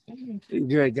know.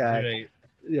 Great guy. Right.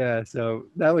 Yeah, so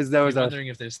that was You're wondering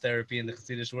if there's therapy in the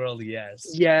Hasidic world?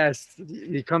 Yes. Yes.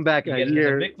 You come back You in get a it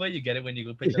year. in the mikvah, you get it when you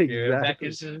go pick up your Exactly.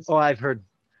 packages. Oh, I've heard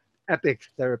epic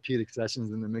therapeutic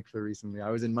sessions in the mikveh recently. I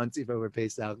was in Muncie over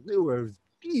Pesach. There were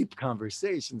deep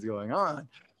conversations going on.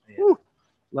 Yeah. Whew,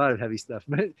 a lot of heavy stuff.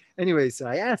 But anyway, so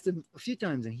I asked him a few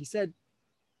times, and he said,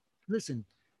 listen,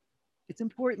 it's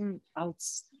important.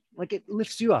 Like it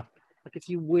lifts you up. Like if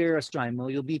you wear a shtreimel,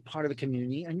 you'll be part of a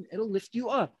community, and it'll lift you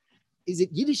up. Is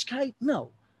it Yiddishkeit?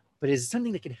 No. But is it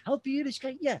something that can help you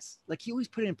Yiddishkeit? Yes. Like he always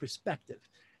put it in perspective,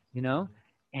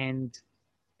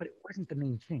 but it wasn't the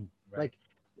main thing. Right.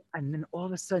 And then all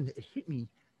of a sudden it hit me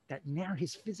that now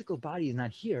his physical body is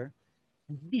not here.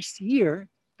 And this year,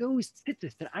 those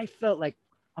tzitzis that I felt like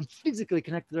I'm physically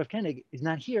connected to Rav Koenig is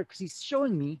not here because he's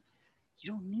showing me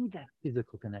you don't need that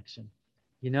physical connection.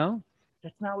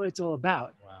 That's not what it's all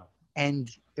about. Wow. And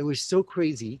it was so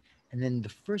crazy. And then the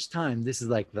first time, this is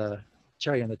like the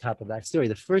cherry on the top of that story,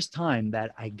 the first time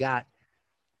that I got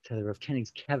to the Rav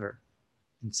Koenig's kever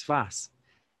in Tzfas.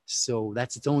 So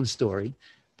that's its own story.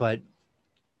 But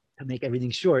to make everything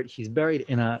short, he's buried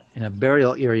in a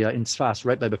burial area in Tzfas,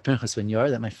 right by Bepinchas Vineyard,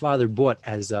 that my father bought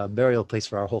as a burial place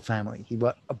for our whole family. He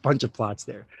bought a bunch of plots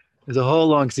there. There's a whole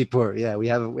long sipur. Yeah, we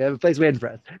have a place waiting for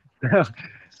us. Rav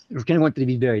Koenig wanted to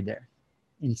be buried there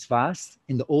in Tzfas,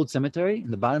 in the old cemetery, in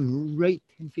the bottom, right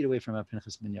 10 feet away from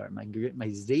Bepinchas Vineyard. My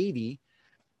Zaidi,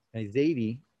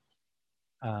 Zaidi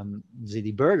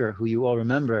Berger, who you all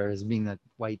remember as being that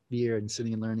white beard and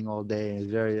sitting and learning all day, and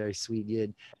a very, very sweet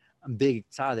yid. A big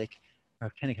tzaddik.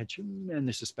 Rav Koenig had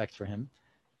tremendous respect for him.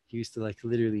 He used to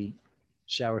literally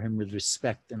shower him with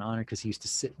respect and honor because he used to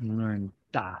sit and learn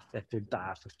daf after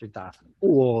daf after daf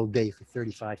all day for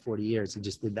 35, 40 years. He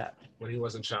just did that. When he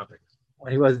wasn't shopping.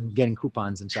 When he wasn't getting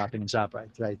coupons and shopping in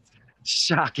ShopRite, right?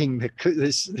 Shocking the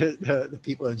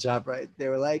people in ShopRite. They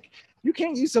were like, you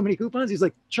can't use so many coupons. He's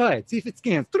like, try it, see if it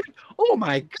scans. Oh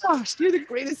my gosh, you're the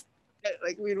greatest.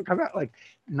 Like we would come out like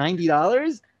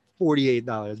 $90.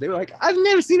 $48. They were like, I've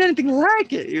never seen anything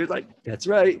like it. He was like, that's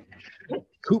right.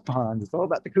 Coupons. It's all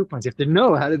about the coupons. You have to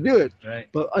know how to do it. Right.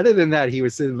 But other than that, he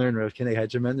was sitting learning. Rav Koenig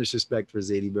had tremendous respect for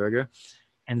Zaidi Berger.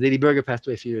 And Zaidi Berger passed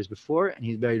away a few years before, and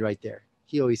he's buried right there.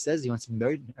 He always says he wants to be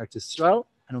buried in Eretz Yisrael.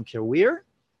 I don't care where,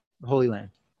 the Holy Land.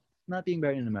 Not being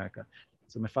buried in America.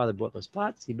 So my father bought those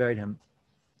plots. He buried him.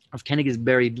 Rav Koenig is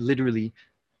buried literally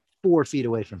 4 feet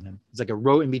away from him. It's like a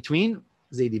row in between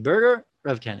Zaidi Berger,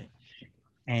 Rav Koenig.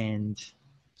 And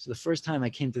so the first time I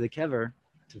came to the kever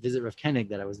to visit Rav Koenig,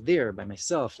 that I was there by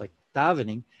myself, like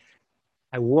davening,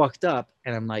 I walked up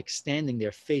and I'm like standing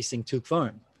there facing two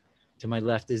kfarim. To my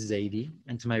left is Zaidi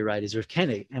and to my right is Rav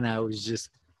Koenig. And I was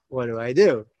just, what do I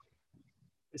do?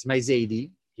 It's my Zaidi.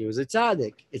 He was a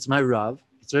tzaddik. It's my Rav.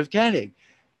 It's Rav Koenig.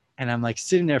 And I'm like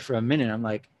sitting there for a minute. I'm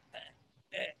like,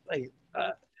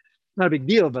 not a big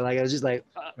deal, but like I was just like,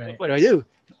 Right. what do I do?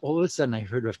 All of a sudden, I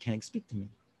heard Rav Koenig speak to me,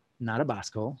 not a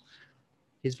Bosco,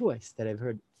 his voice that I've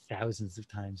heard thousands of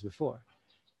times before.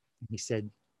 And he said,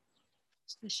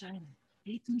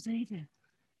 eat some Zayda.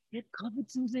 Get covered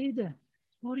some Zayda.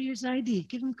 Go to your Zaydi.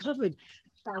 Give him covered.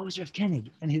 That was Rav Koenig.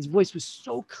 And his voice was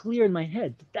so clear in my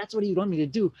head. That's what he would want me to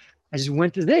do. I just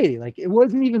went to Zaydi. Like it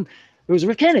wasn't even, it was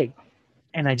Rav Koenig.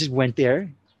 And I just went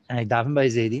there and I davened by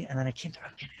Zaydi. And then I came to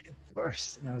Rav Koenig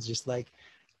first. And I was just like,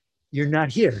 you're not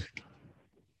here,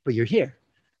 but you're here.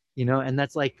 You know, and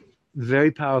that's like a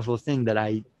very powerful thing that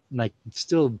I like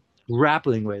still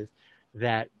grappling with,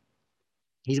 that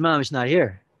he's mamish not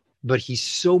here, but he's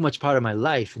so much part of my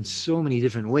life in so many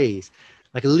different ways.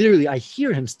 Like literally, I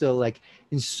hear him still, like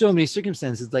in so many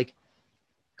circumstances, like,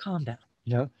 calm down,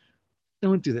 you know,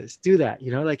 don't do this, do that,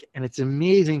 you know, like, and it's an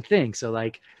amazing thing. So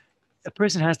like, a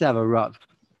person has to have a rub,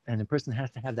 and a person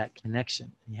has to have that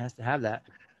connection. He has to have that.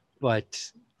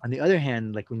 But on the other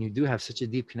hand, like when you do have such a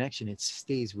deep connection, it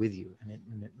stays with you, and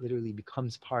it literally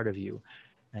becomes part of you.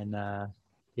 And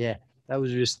yeah, that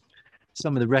was just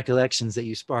some of the recollections that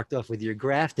you sparked off with your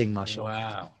grafting muscle.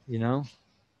 Wow. You know,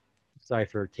 sorry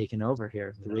for taking over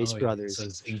here. The Race Brothers. This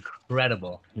is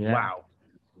incredible. Yeah. Wow.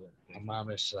 My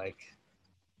mom is like,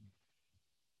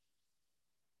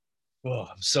 oh,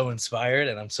 I'm so inspired,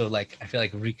 and I'm so like, I feel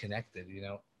like reconnected, you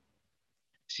know.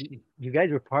 You guys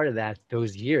were part of that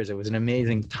those years. It was an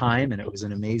amazing time, and it was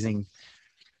an amazing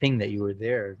thing that you were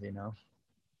there. You know,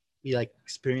 you like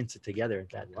experienced it together at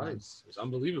that time. It was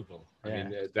unbelievable. Yeah. I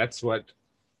mean, that's what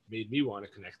made me want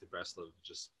to connect to Breslov,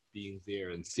 just being there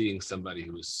and seeing somebody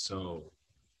who was so,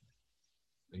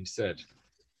 like you said,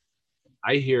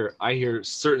 I hear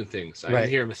certain things. I didn't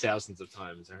hear him thousands of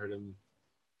times. I heard him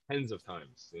tens of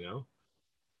times, you know.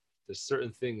 There's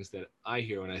certain things that I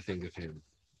hear when I think of him.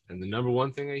 And the number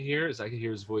one thing I hear is I can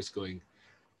hear his voice going,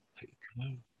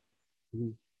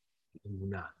 reading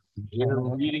the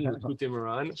Likutei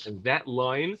Moharan, and that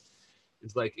line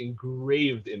is like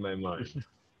engraved in my mind.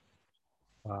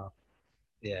 Wow.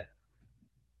 Yeah.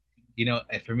 You know,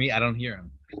 for me, I don't hear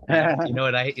him. You know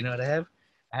what I have?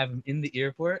 I have him in the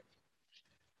airport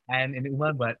and in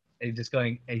Uman, but just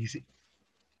going,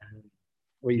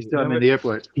 Well, you still have him in the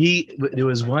airport. There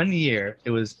was 1 year,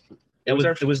 it was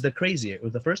the crazy year. It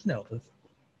was the first year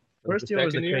was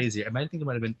the crazy year. I think it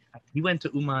might have been, he went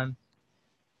to Uman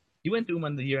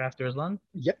the year after as long?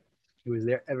 Yep. He was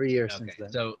there every year since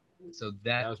then. So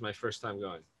that was my first time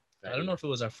going. I don't know if it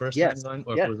was our first time going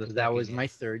or if it was that was my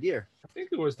third year. I think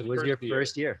it was your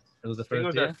first year. It was the I think it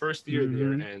was first year? our first year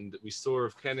there, and we saw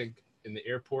Rav Koenig in the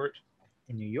airport.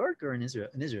 In New York or in Israel?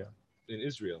 In Israel. In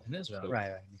Israel.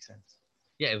 Right, makes sense.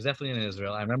 Yeah, it was definitely in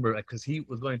Israel. I remember because he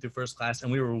was going through first class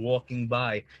and we were walking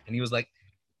by and he was like,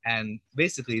 and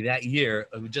basically that year,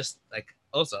 we just like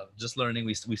also just learning,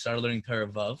 we started learning Torah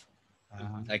Vav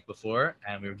like before,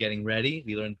 and we were getting ready.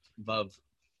 We learned Vav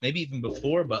maybe even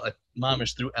before, but like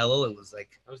Mamish through Elul, it was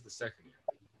like. That was the second year.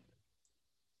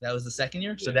 That was the second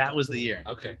year? Yeah. So that was the year.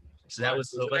 Okay. So that was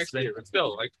the next year, but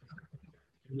still, like,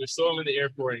 we saw him in the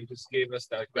airport and he just gave us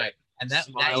that. Right. And that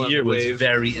smile year and was wave.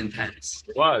 very intense.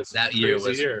 It was. That year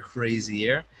was a crazy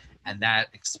year. And that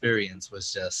experience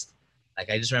was just like,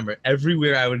 I just remember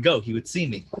everywhere I would go, he would see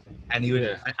me. And he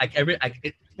would,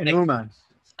 in Uman.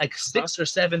 Like 6 or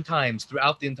 7 times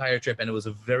throughout the entire trip. And it was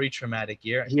a very traumatic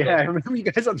year. I remember you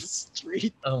guys on the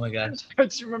street. Oh my gosh. I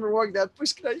just remember walking down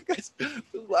Pushkar, you guys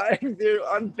lying there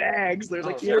on bags. There's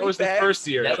like that was bags. the first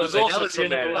year. That was also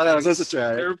traumatic. Oh, that was also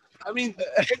traumatic. I mean,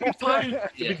 every time,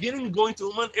 the beginning of going to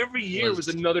Uman, every year was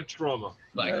another trauma.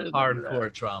 Like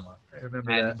hardcore trauma. I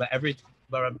remember that.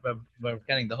 But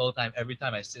Kenning, the whole time, every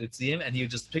time I would see him, and he would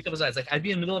just pick up his eyes. Like I'd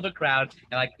be in the middle of a crowd,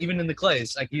 and like even in the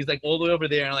clays, like he's like all the way over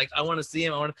there, and like I want to see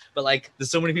him, but like there's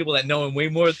so many people that know him way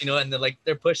more, you know, and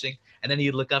they're pushing, and then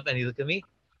he'd look up and he'd look at me,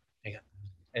 and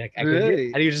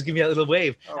he would just give me a little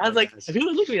wave. Oh I was like, and people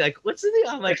would look at me like, "What's the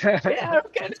deal?" I'm like, "Yeah, I'm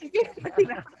Kenning."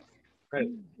 Right.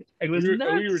 It was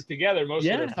nuts. We were together most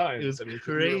of the time. It was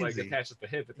crazy. We were like attached at the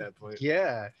hip at that point.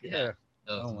 Yeah.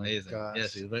 Oh, it was amazing.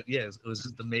 Yes, but it was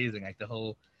just amazing. Like the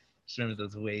whole, just remember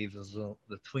those waves,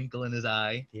 the twinkle in his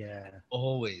eye. Yeah.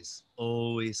 Always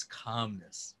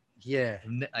calmness. Yeah.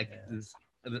 I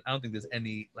don't think there's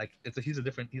any like he's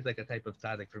like a type of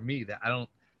tzaddik for me that I don't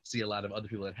see a lot of other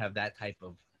people that have that type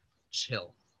of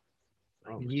chill.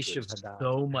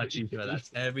 So much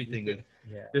that's everything.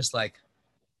 Just like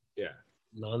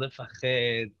lo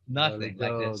lefached, nothing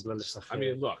like this. I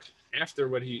mean, look, after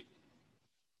what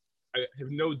I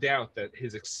have no doubt that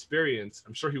his experience,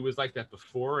 I'm sure he was like that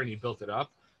before and he built it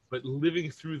up, but living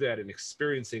through that and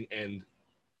experiencing and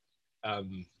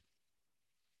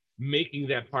making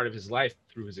that part of his life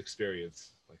through his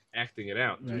experience, like acting it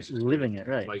out, through his living it,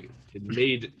 right? like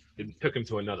it took him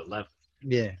to another level.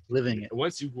 Yeah, living it.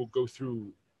 Once you will go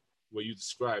through what you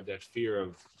described, that fear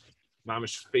of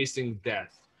mamish facing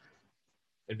death,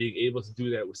 and being able to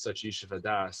do that with such yeshiva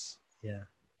das, Yeah,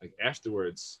 like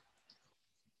afterwards,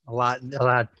 a lot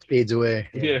fades away.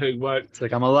 yeah, like what? It's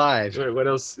like I'm alive. What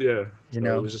else? Yeah, You so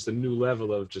know? it was just a new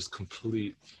level of just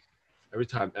complete. Every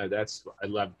time that's why I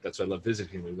love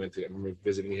visiting him. I remember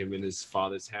visiting him in his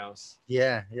father's house.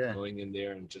 Yeah. Going in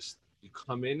there and just you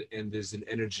come in and there's an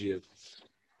energy of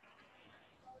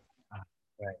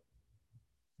Right.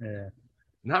 Yeah.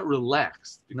 not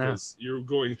relaxed No. because you're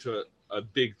going to a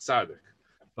big tzaddik,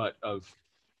 but of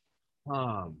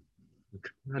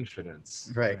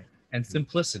confidence, Right. And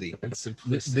simplicity. and The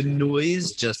simplicity.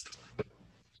 noise just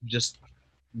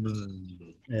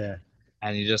Yeah.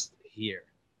 and you just hear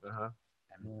Uh-huh.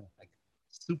 and like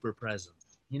super present.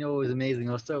 You know what was amazing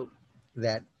also?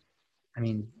 That, I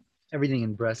mean, everything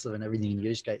in Breslov and everything in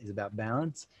Yiddishkeit is about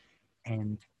balance.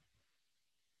 And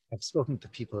I've spoken to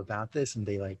people about this, and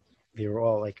they were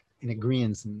all like in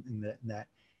agreement in that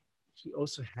he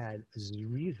also had a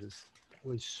zrizis that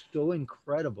was so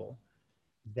incredible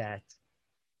that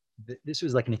this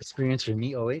was like an experience for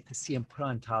me, to see him put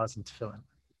on talis and tefillin,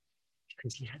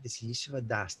 because he had this yeshiva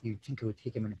das. You'd think it would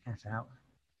take him in a half hour.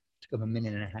 It took him a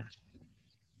minute and a half,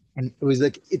 and it was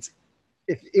like it's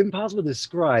impossible to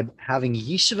describe having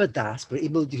yeshiva das, but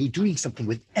able to do doing something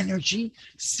with energy,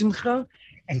 simcha,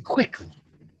 and quickly.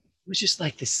 It was just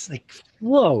like this, like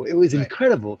flow. It was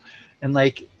incredible, and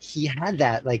like he had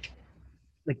that like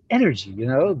energy,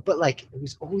 but like it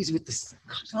was always with this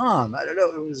calm. I don't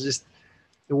know. It was just.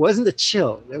 It wasn't a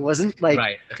chill. It wasn't like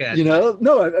Right. Okay. No.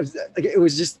 Like it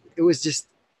was just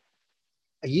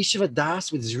a yeshiva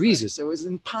das with zrizus. It was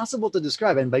impossible to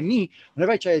describe. And by me,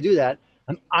 whenever I try to do that,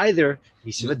 I'm either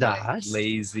yeshiva das,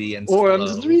 lazy and or slow. I'm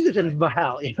zrizus and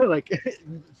bahal. Like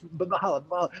bahal.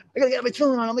 I gotta get my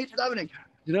tefillin on. I'm late for davening.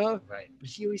 Right. But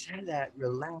he always had that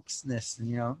relaxedness,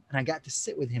 and I got to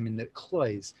sit with him in the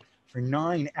klois for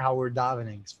 9-hour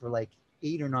davenings for like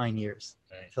 8 or 9 years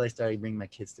until I started bringing my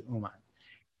kids to Uman.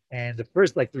 And the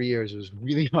first like 3 years was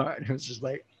really hard. It was just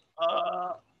like,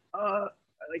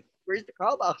 like where's the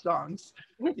Karlbach songs?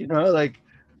 Like can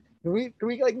we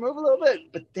like move a little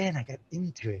bit? But then I got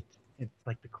into it. It's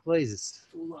like the klois is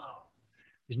slow.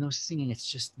 There's no singing. It's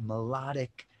just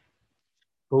melodic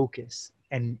focus.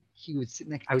 And he would sit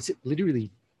next. I would sit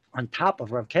literally on top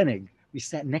of Rav Koenig. We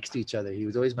sat next to each other. He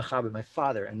was always mechaber, my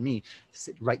father and me,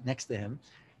 sit right next to him,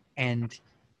 and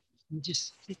he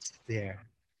just sits there.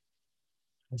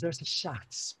 There's the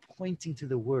shots pointing to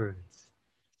the words,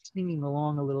 singing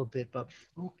along a little bit, but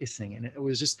focusing. And it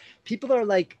was just people are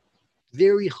like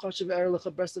very chashav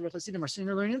erlecha Breslov Chassidim are sitting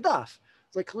there learning the daf.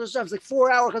 It's like it's like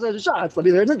 4 hours because of the shots. Let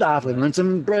me learn the daf. Let me learn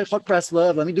some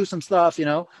Breslov. Let me do some stuff.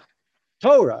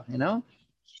 Torah. He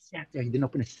sat there. He didn't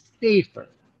open a sefer.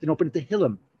 Didn't open it to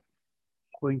Hillim.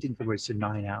 Pointing to words for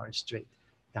 9 hours straight,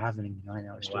 davening 9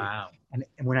 hours straight. Wow. And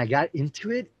when I got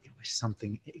into it, it was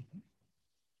something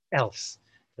else.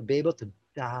 To be able to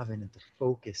daven and to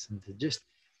focus and to just,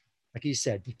 like you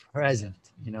said, be present.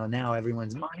 Now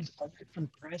everyone's mind's from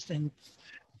present.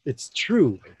 It's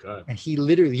true. Thank God. And he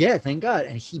literally, thank God.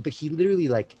 And he literally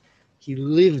he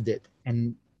lived it.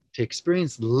 And to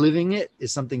experience living it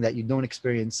is something that you don't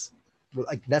experience.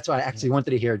 Like that's why I actually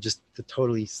wanted to hear, just to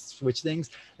totally switch things,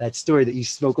 that story that you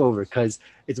spoke over, because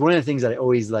it's one of the things that I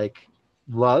always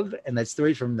love. And that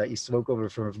story that you spoke over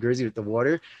from Guernsey with the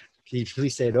water. Can you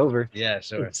please say it over? Yeah,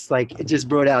 sure. It's like it just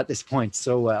brought out this point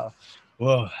so well.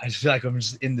 Whoa, I just feel like I'm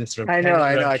just in this. I know.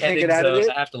 I can't get out of it.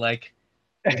 I have to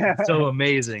it's so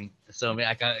amazing. So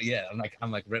I can't. Yeah,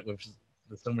 I'm like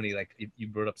with so many you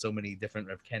brought up so many different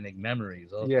Rav Koenig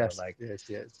memories. Also, yes.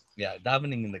 Yeah,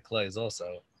 davening in the klois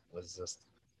also was just,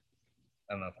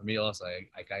 I don't know. For me also,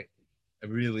 I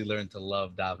really learned to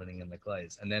love davening in the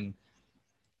klois, and then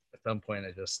at some point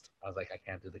I was like, I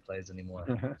can't do the klois anymore.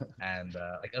 And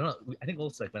I don't know, I think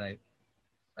also when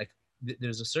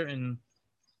there's a certain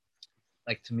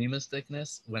tamima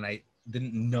thickness when I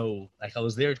didn't know, I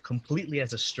was there completely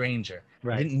as a stranger.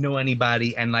 Right. I didn't know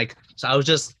anybody, and so I was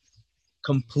just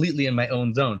completely in my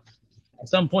own zone. At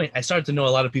some point I started to know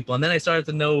a lot of people, and then I started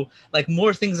to know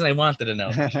more things than I wanted to know.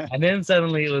 And then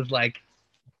suddenly it was like,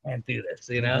 I can't do this,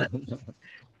 it's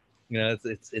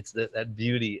that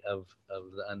beauty of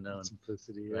the unknown,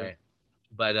 simplicity, right?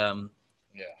 But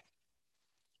yeah.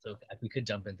 So if we could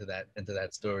jump into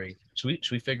that story,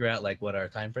 should we figure out what our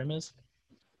time frame is?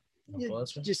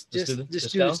 Just do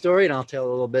the story, and I'll tell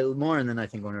a little bit more, and then I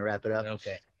think we're gonna wrap it up.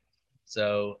 Okay.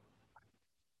 So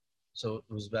So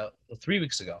it was about 3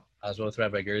 weeks ago. I was with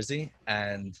Rabbi Gersey,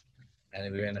 and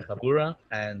we were in a chabura,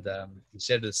 and he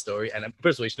shared this story. And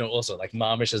first of all, you know, also like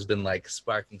Mamish has been like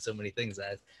sparking so many things.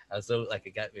 I was so like, I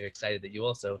got very excited that you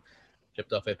also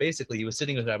chipped off it. Basically, he was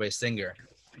sitting with Rabbi Singer,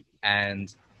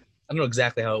 and I don't know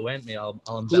exactly how it went. Maybe I'll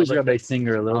Who is embellish, Rabbi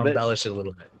Singer a little I'll bit? embellish it a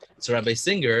little bit. So Rabbi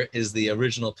Singer is the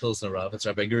original Pilsner Rav. It's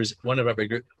Rabbi Gerz, one of Rabbi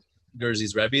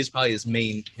Gersey's Rebbe's, probably his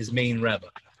main Rebbe.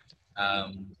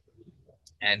 Um,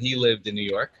 and he lived in New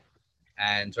York.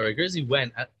 And Rabbi Gersey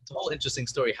went. It's a whole interesting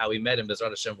story how he met him. Bezrat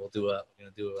Hashem will do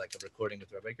like a recording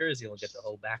with Rabbi Gersey. We'll get the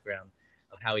whole background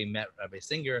of how he met Rabbi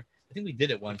Singer. I think we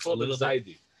did it once a little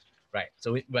bit. Right.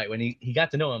 So when he got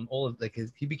to know him,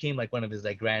 he became like one of his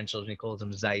like grandchildren. He calls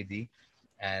him Zaidi,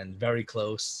 and very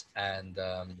close. And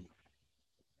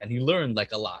he learned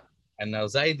like a lot. And now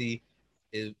Zaidi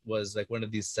was like one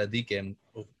of these tzaddikim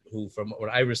who, from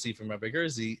what I received from Rabbi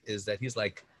Gersey, is that he was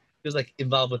like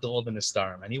involved with the Olden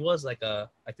Nistarim. And he was like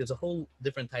there's a whole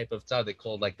different type of tzaddik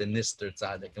called like the Nister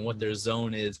tzaddik, and what their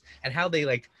zone is, and how they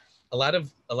like a lot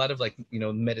of like, you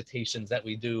know, meditations that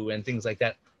we do and things like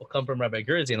that will come from Rabbi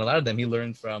Gersey, and a lot of them he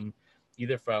learned from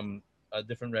either from a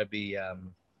different Rebbe,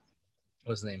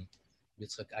 what's his name?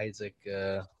 Yitzchak Isaac,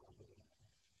 forgot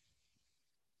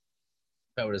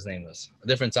what his name was. A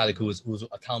different tzaddik who's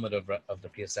a Talmud of the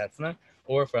Piasetzna,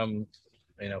 or from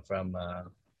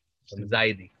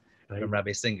Zaidi, from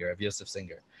Rabbi Singer, of Yosef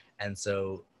Singer. And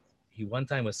so he one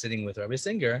time was sitting with Rabbi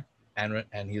Singer,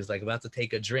 and he was like about to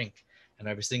take a drink, and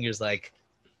Rabbi Singer's like,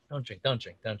 don't drink.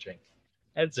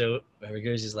 And so Rabbi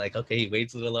Gersey's like, okay, he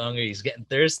waits a little longer, he's getting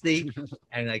thirsty,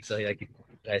 and like so he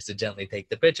tries to gently take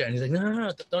the pitcher, and he's like,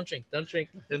 no, don't drink. And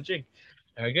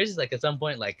Rabbi Gersey's like, at some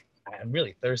point, like, I'm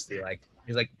really thirsty, like,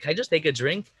 he's like, can I just take a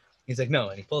drink? He's like, no,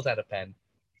 and he pulls out a pen,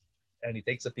 and he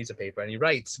takes a piece of paper and he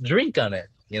writes drink on it.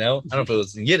 You know, I don't know if it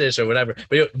was in Yiddish or whatever,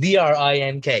 but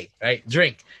DRINK, right?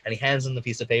 Drink. And he hands him the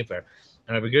piece of paper.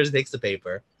 And Rabbi Gersey takes the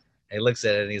paper and he looks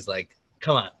at it and he's like,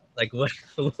 come on, like what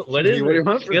is it? He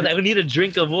goes, I need a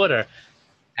drink of water.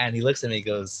 And he looks at me and he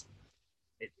goes,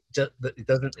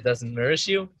 it doesn't nourish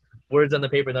you? Words on the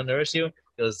paper don't nourish you?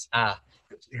 He goes,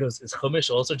 is Chumash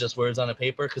also just words on a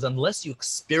paper? Because unless you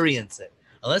experience it,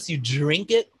 unless you drink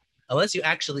it, unless you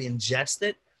actually ingest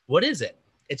it, what is it?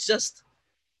 It's just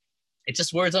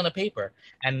words on a paper.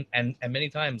 And many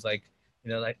times, like,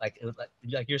 you know, like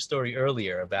your story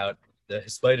earlier about the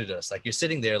Hisbodedus, like you're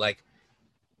sitting there like,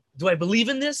 do I believe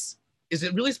in this? Is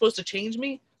it really supposed to change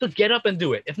me? So get up and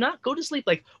do it. If not, go to sleep.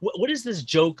 Like, what is this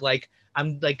joke? Like,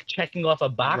 I'm like checking off a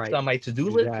box on my to-do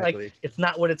list. Like, it's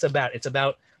not what it's about. It's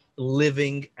about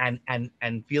living and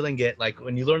feeling it. Like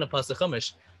when you learn a Pasuk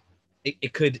Chumash,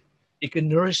 it could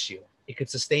nourish you. It could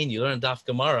sustain you. Learn Daf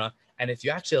Gemara, and if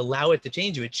you actually allow it to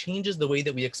change you, it changes the way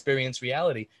that we experience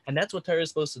reality. And that's what Torah is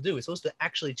supposed to do. It's supposed to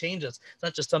actually change us. It's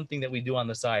not just something that we do on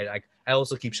the side. Like I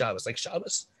also keep Shabbos. Like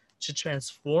Shabbos should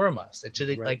transform us. It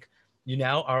should like you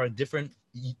now are a different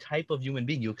type of human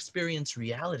being. You experience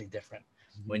reality different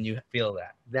when you feel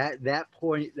that. That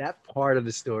part of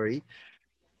the story,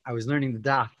 I was learning the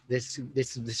Daf this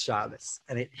Shabbos,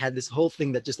 and it had this whole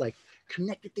thing that just like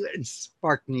connected to it and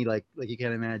sparked me like you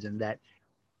can't imagine. That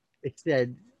it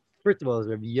said, first of all, it was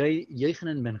Rabbi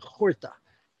Yochanan ben Chorta,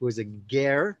 who was a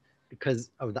ger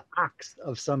because of the ox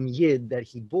of some yid that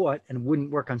he bought and wouldn't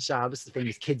work on Shabbos, the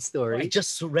famous kid story. I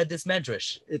just read this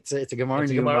medrash. It's a Gemara.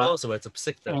 It's a Gemara also. It's a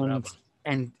psik.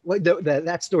 And what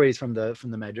that story is from the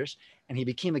medrash, and he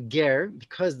became a ger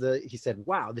because he said,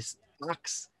 wow, this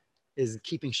ox is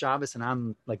keeping Shabbos and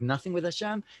I'm like nothing with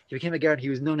Hashem. He became a ger. He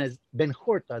was known as Ben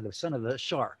Chorta, the son of the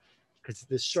Shar, because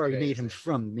the Shar made him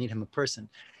a person.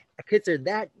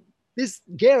 That this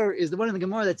ger is the one in the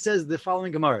Gemara that says the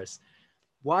following Gemaras.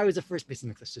 Why was the first Beis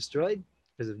Hamikdash destroyed?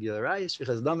 Because of Gilui Arayos,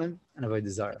 Shvichas Damim, and Avodah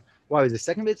Zarah. Why was the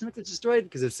second Beis Hamikdash destroyed?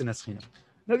 Because of Sinas Chinam.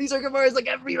 Now these are Gemaras like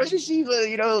every Rosh Hashiva,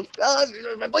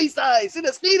 my boy size,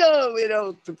 Sinas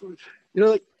Chinam,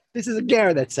 like this is a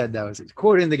ger that said that. It's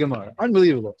quoted in the Gemara.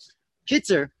 Unbelievable.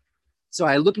 Kitzer. So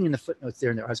I looking in the footnotes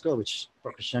there in the article, which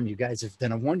Baruch Hashem, you guys have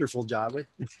done a wonderful job with.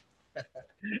 It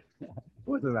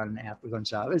was about an app was on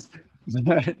Shabbos.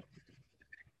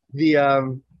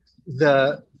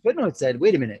 The footnote said,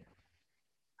 wait a minute.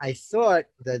 I thought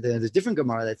that there's a different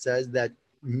Gemara that says that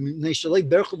there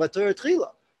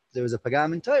was a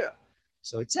pagam in Torah.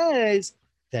 So it says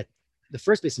that the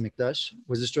first Beis Hamikdash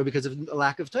was destroyed because of a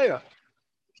lack of Torah.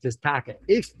 This packet.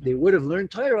 If they would have learned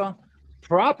Torah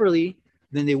properly,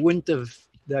 then they wouldn't have,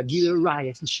 the Gilui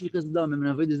Arayos and Shvichas Damim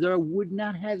and Avodah Zarah would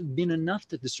not have been enough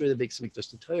to destroy the Beis Hamikdash,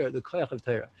 the Torah, the koyach of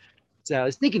Torah. So I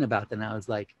was thinking about that and I was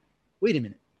like, wait a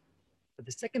minute. But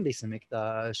the second Beis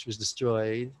Hamikdash was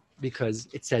destroyed because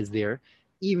it says there,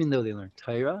 even though they learned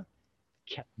Torah,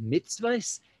 kept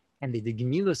mitzvahs, and they did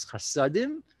gemilas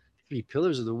chasadim, 3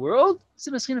 pillars of the world,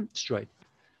 Simas Chinam destroyed.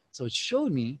 So it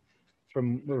showed me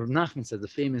from what Rav Nachman said, the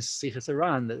famous Sichas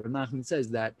Aran, that Rav Nachman says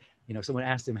that, someone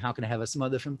asked him, how can I have a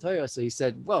smother from Torah? So he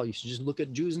said, well, you should just look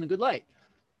at Jews in a good light.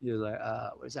 You're like,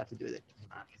 what does that have to do with it?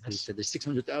 He said, there's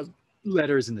 600,000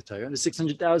 letters in the Torah, and there's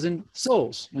 600,000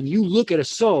 souls. When you look at a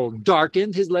soul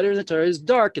darkened, his letter in the Torah is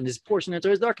dark, and his portion of the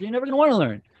Torah is dark, and you're never going to want to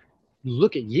learn. You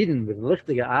look at Yidden with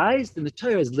lichtige eyes, then the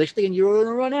Torah is lichtig, and you're going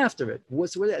to run after it.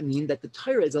 What does that mean? That the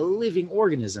Torah is a living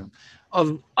organism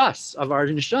of us, of our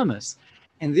neshamas.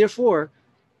 And therefore,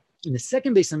 in the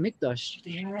second Beis Hamikdash,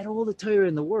 they had all the Torah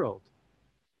in the world,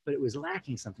 but it was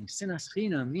lacking something. Sinas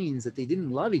China means that they didn't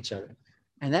love each other.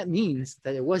 And that means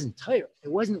that it wasn't Torah.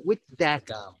 It wasn't with that.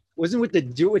 Wasn't with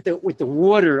the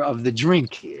water of the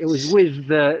drink. It was with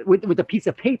the piece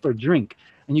of paper drink.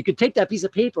 And you could take that piece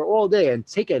of paper all day and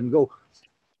take it and go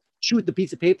shoot the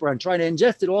piece of paper and try to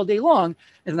ingest it all day long.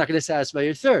 It's not going to satisfy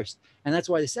your thirst. And that's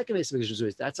why the second Beis Hamikdash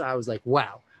was. That's why I was like,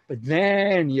 wow. But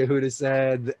then Yehuda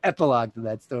said the epilogue to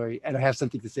that story, and I have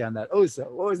something to say on that. Also,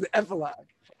 what was the epilogue?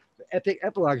 The epic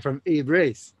epilogue from Abe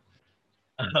Race.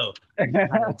 Oh,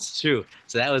 that's true.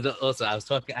 So that was also,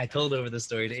 I told over the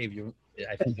story to Abe.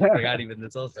 I forgot even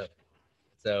this also.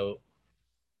 So,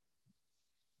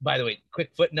 by the way,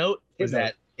 quick footnote is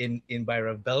that in by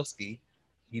Rav Belsky,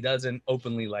 he doesn't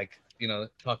openly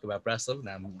talk about Breslov.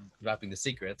 Now I'm dropping the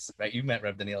secrets, right? You met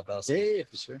Rav Daniel Belsky. Yeah,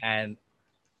 for sure. And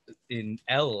in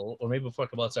El, or maybe before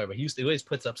Kabbalah Sarah, but he always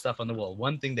puts up stuff on the wall.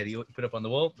 One thing that he put up on the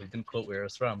wall, we didn't quote where it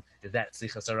was from, is that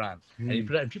Sichas Aran. And he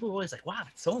put it up, and people were always like, wow,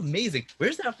 it's so amazing.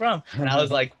 Where's that from? And I was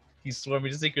like, he swore me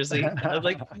to secrecy. I was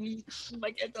like,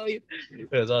 I can't tell you. It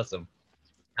was awesome.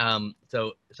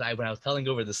 So when I was telling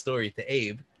over the story to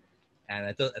Abe, and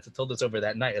I told this over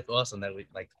that night, it's awesome that we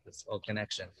like this whole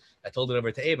connection. I told it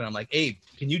over to Abe, and I'm like, Abe,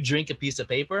 can you drink a piece of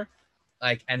paper?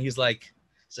 And he's like,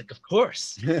 of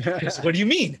course. What do you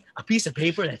mean? A piece of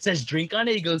paper that says drink on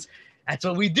it? He goes, that's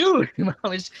what we do.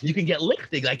 You can get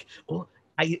lichtig.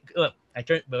 I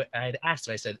had asked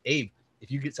him, I said, Abe,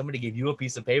 if somebody gave you a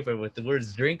piece of paper with the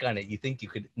words drink on it, you think you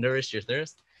could nourish your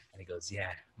thirst? And he goes,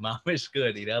 yeah, mamish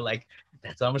good.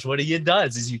 That's how much what he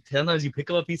does is sometimes you pick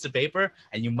up a piece of paper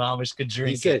and you mamish could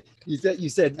drink it. You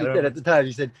said at the time,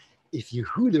 you said, if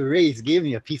Yehuda Reis gave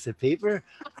me a piece of paper,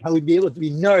 I would be able to be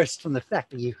nourished from the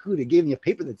fact that Yehuda gave me a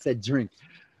paper that said drink.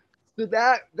 So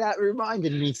that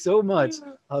reminded me so much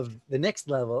of the next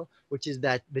level, which is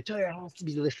that the Torah has to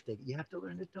be lifted. You have to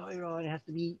learn the Torah. It has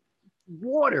to be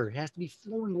water. It has to be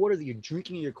flowing water that you're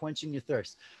drinking and you're quenching your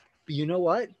thirst. But you know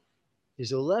what?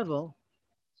 There's a level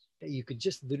that you could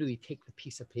just literally take the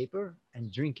piece of paper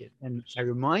and drink it. And it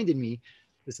reminded me,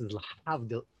 this is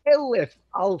Lahavdil Elef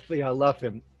Alfei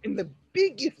Halafim in the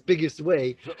biggest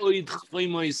way.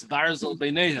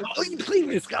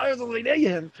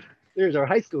 There's our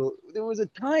high school. There was a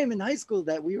time in high school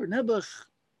that we were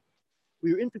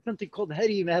into something called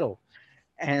heavy metal.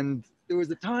 And there was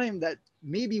a time that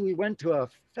maybe we went to a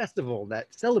festival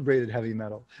that celebrated heavy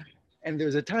metal. And there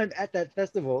was a time at that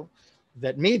festival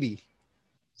that maybe,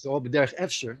 so b'derech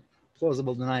efsher,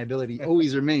 plausible deniability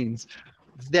always remains,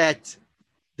 that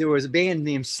there was a band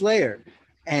named Slayer,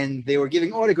 and they were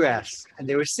giving autographs, and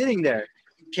they were sitting there,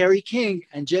 Kerry King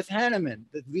and Jeff Hanneman,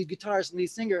 the lead guitarist and lead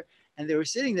singer, and they were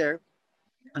sitting there,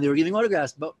 and they were giving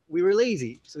autographs, but we were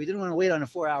lazy, so we didn't want to wait on a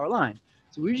 4-hour line.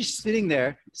 So we were just sitting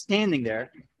there, standing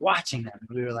there, watching them.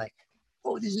 We were like,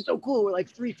 oh, this is so cool. We're like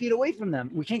 3 feet away from them.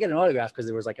 We can't get an autograph because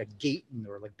there was like a gate and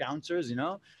there were like bouncers,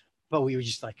 but we were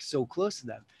just like so close to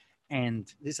them.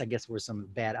 And this, I guess, where some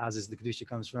bad Azaz the Kedusha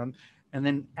comes from. And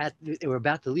then they were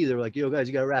about to leave. They were like, yo, guys,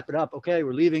 you got to wrap it up. Okay,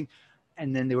 we're leaving.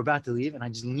 And then they were about to leave. And I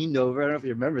just leaned over. I don't know if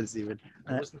you remember this even.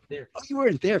 I wasn't there. Oh, you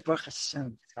weren't there. Baruch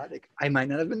Hashem. I might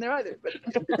not have been there either. But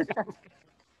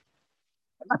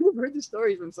I've heard the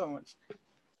story from someone.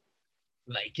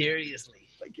 Vicariously.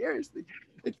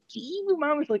 It's even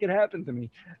mamish like it happened to me.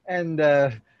 And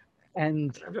I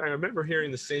remember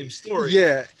hearing the same story.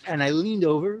 Yeah. And I leaned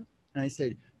over and I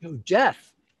said, yo, Jeff.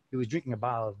 He was drinking a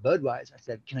bottle of Budweiser. I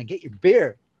said, can I get your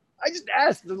beer? I just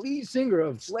asked the lead singer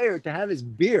of Slayer to have his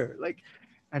beer.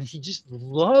 And he just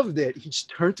loved it. He just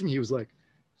turned to me. He was like,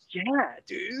 yeah,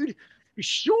 dude,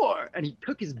 sure. And he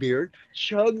took his beer,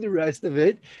 chugged the rest of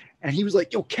it. And he was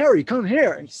like, yo, Kerry, come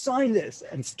here. And sign this.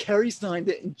 And Kerry signed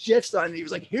it. And Jeff signed it. He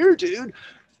was like, here, dude.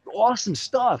 Awesome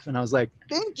stuff. And I was like,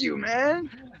 thank you, man.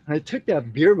 And I took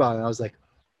that beer bottle and I was like,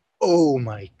 oh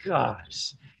my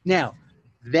gosh. Now,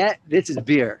 this is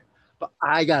beer, but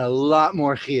I got a lot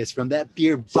more chiyas from that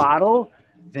beer bottle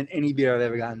than any beer I've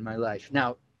ever gotten in my life.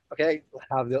 Now, Okay,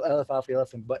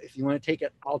 but if you want to take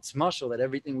it als mashal, that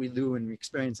everything we do and we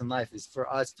experience in life is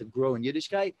for us to grow in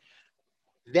Yiddishkeit,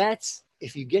 that's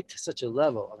if you get to such a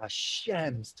level of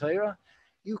Hashem's Torah,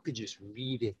 you could just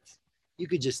read it. You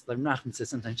could just, like Nachman says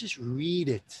sometimes, just read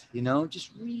it,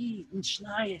 just read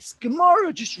Mishnayos,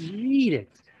 Gemara, just read it.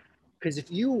 Because if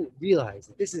you realize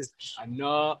that this is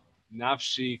Ana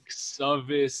nafshi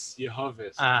ksavis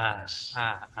yehavis.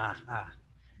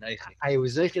 I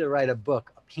was looking to write a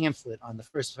book, a pamphlet on the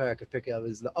first parak of Pirkei. It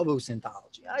was the Avos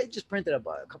anthology. I just printed up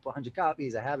a couple hundred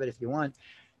copies. I have it if you want.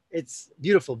 It's a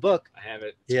beautiful book. I have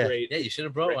it. It's great. Yeah, you should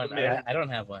have brought one. I don't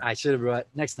have one. I should have brought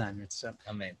next time. It's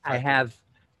I mean, I have,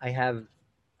 I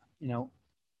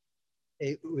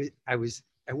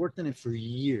worked on it for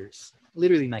years.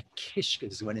 Literally, my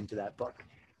kishkas went into that book.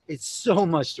 It's so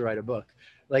much to write a book,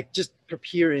 like just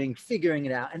preparing, figuring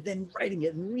it out, and then writing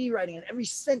it and rewriting it, every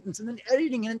sentence, and then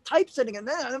editing it and typesetting it, and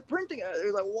then printing it. It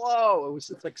was like, whoa!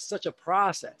 It's like such a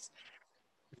process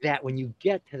that when you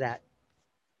get to that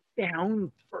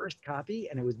down first copy,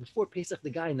 and it was before Pesach, the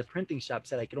guy in the printing shop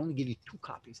said I could only give you 2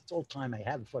 copies. It's all the time I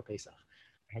had before Pesach.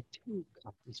 I had 2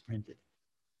 copies printed.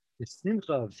 The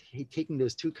simcha of taking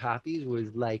those 2 copies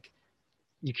was like,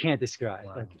 you can't describe.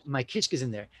 Wow. Like my kishka's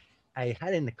in there. I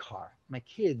had it in the car. My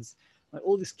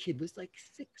oldest kid was like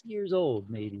 6 years old,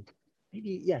 maybe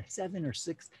 7 or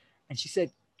 6. And she said,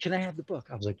 can I have the book?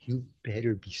 I was like, you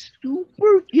better be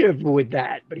super careful with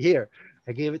that. But here,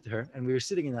 I gave it to her, and we were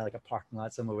sitting in like a parking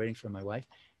lot somewhere waiting for my wife,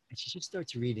 and she just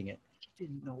starts reading it. She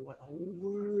didn't know what a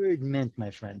word meant,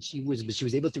 my friend. But she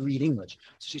was able to read English.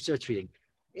 So she starts reading.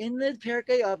 In the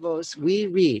Pirkei Avos, we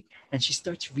read, and she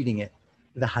starts reading it.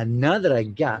 The hana that I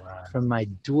got from my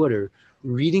daughter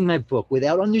reading my book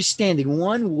without understanding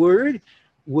one word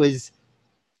was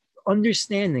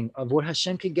understanding of what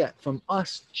Hashem could get from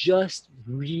us just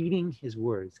reading his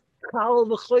words. Kal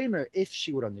v'chomer, if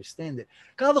she would understand it.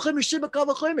 Kal v'chomer, shiba kal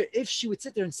v'chomer, if she would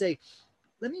sit there and say,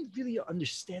 let me really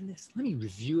understand this. Let me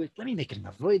review it. Let me make an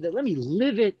avoid that. Let me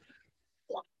live it.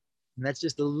 And that's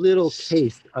just a little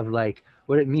taste of like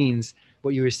what it means,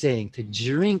 what you were saying, to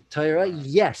drink Torah.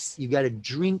 Yes, you got to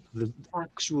drink the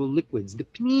actual liquids, the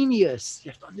pnimius.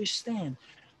 You have to understand.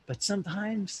 But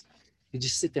sometimes you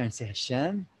just sit there and say,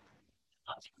 Hashem,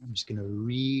 I'm just going to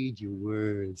read your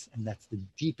words. And that's the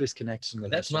deepest connection.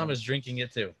 That's Hashem. Mama's drinking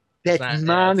it too. That's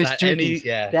mom is drinking.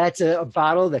 Yeah. That's a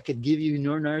bottle that could give you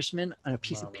more nourishment on a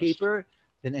piece of paper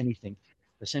than anything.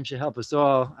 Hashem should help us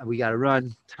all. We got to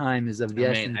run. Time is of the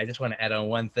essence. I just want to add on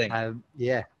one thing.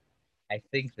 Yeah. I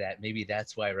think that maybe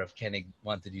that's why Rav Koenig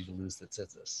wanted you to lose the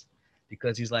tzitzis,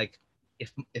 because he's like,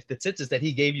 if the tzitzis that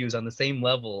he gave you is on the same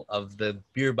level of the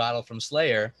beer bottle from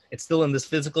Slayer, it's still in this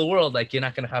physical world. Like you're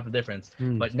not going to have a difference.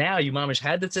 But now you mamish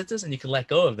had the tzitzis and you can let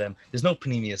go of them. There's no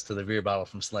pnimius to the beer bottle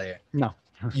from Slayer. No.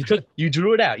 You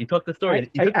drew it out. You took the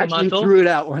story. I actually drew it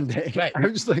out one day. Right. I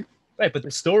was just like, right. But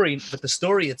the story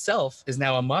itself is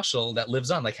now a mashal that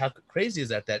lives on. Like how crazy is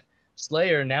that? That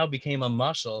Slayer now became a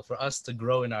mashal for us to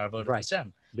grow in our avodah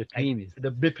Hashem. The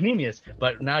bipnimius.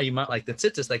 But now you might like the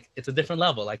tzitzis, like it's a different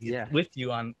level, like it's with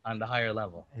you on the higher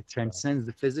level. It transcends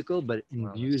the physical, but it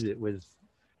imbues it with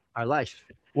our life.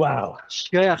 Wow.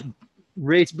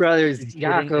 Race Brothers,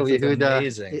 Yaakov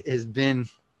Yehuda, it has been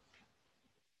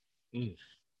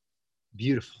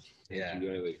beautiful. Yeah.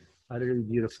 Utterly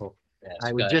beautiful. Yes,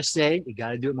 I would just say you got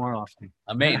to do it more often.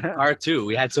 I mean, part 2.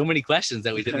 We had so many questions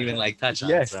that we didn't even like touch on.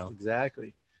 Yes, so.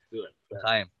 exactly. Do it.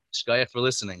 Hi, Shkaya for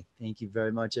listening. Thank you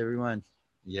very much, everyone.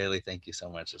 Yaeli, thank you so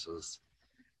much. This was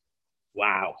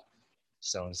wow.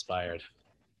 So inspired.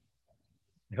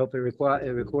 I hope it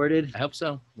recorded. I hope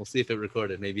so. We'll see if it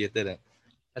recorded. Maybe it didn't.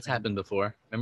 That's happened before. Remember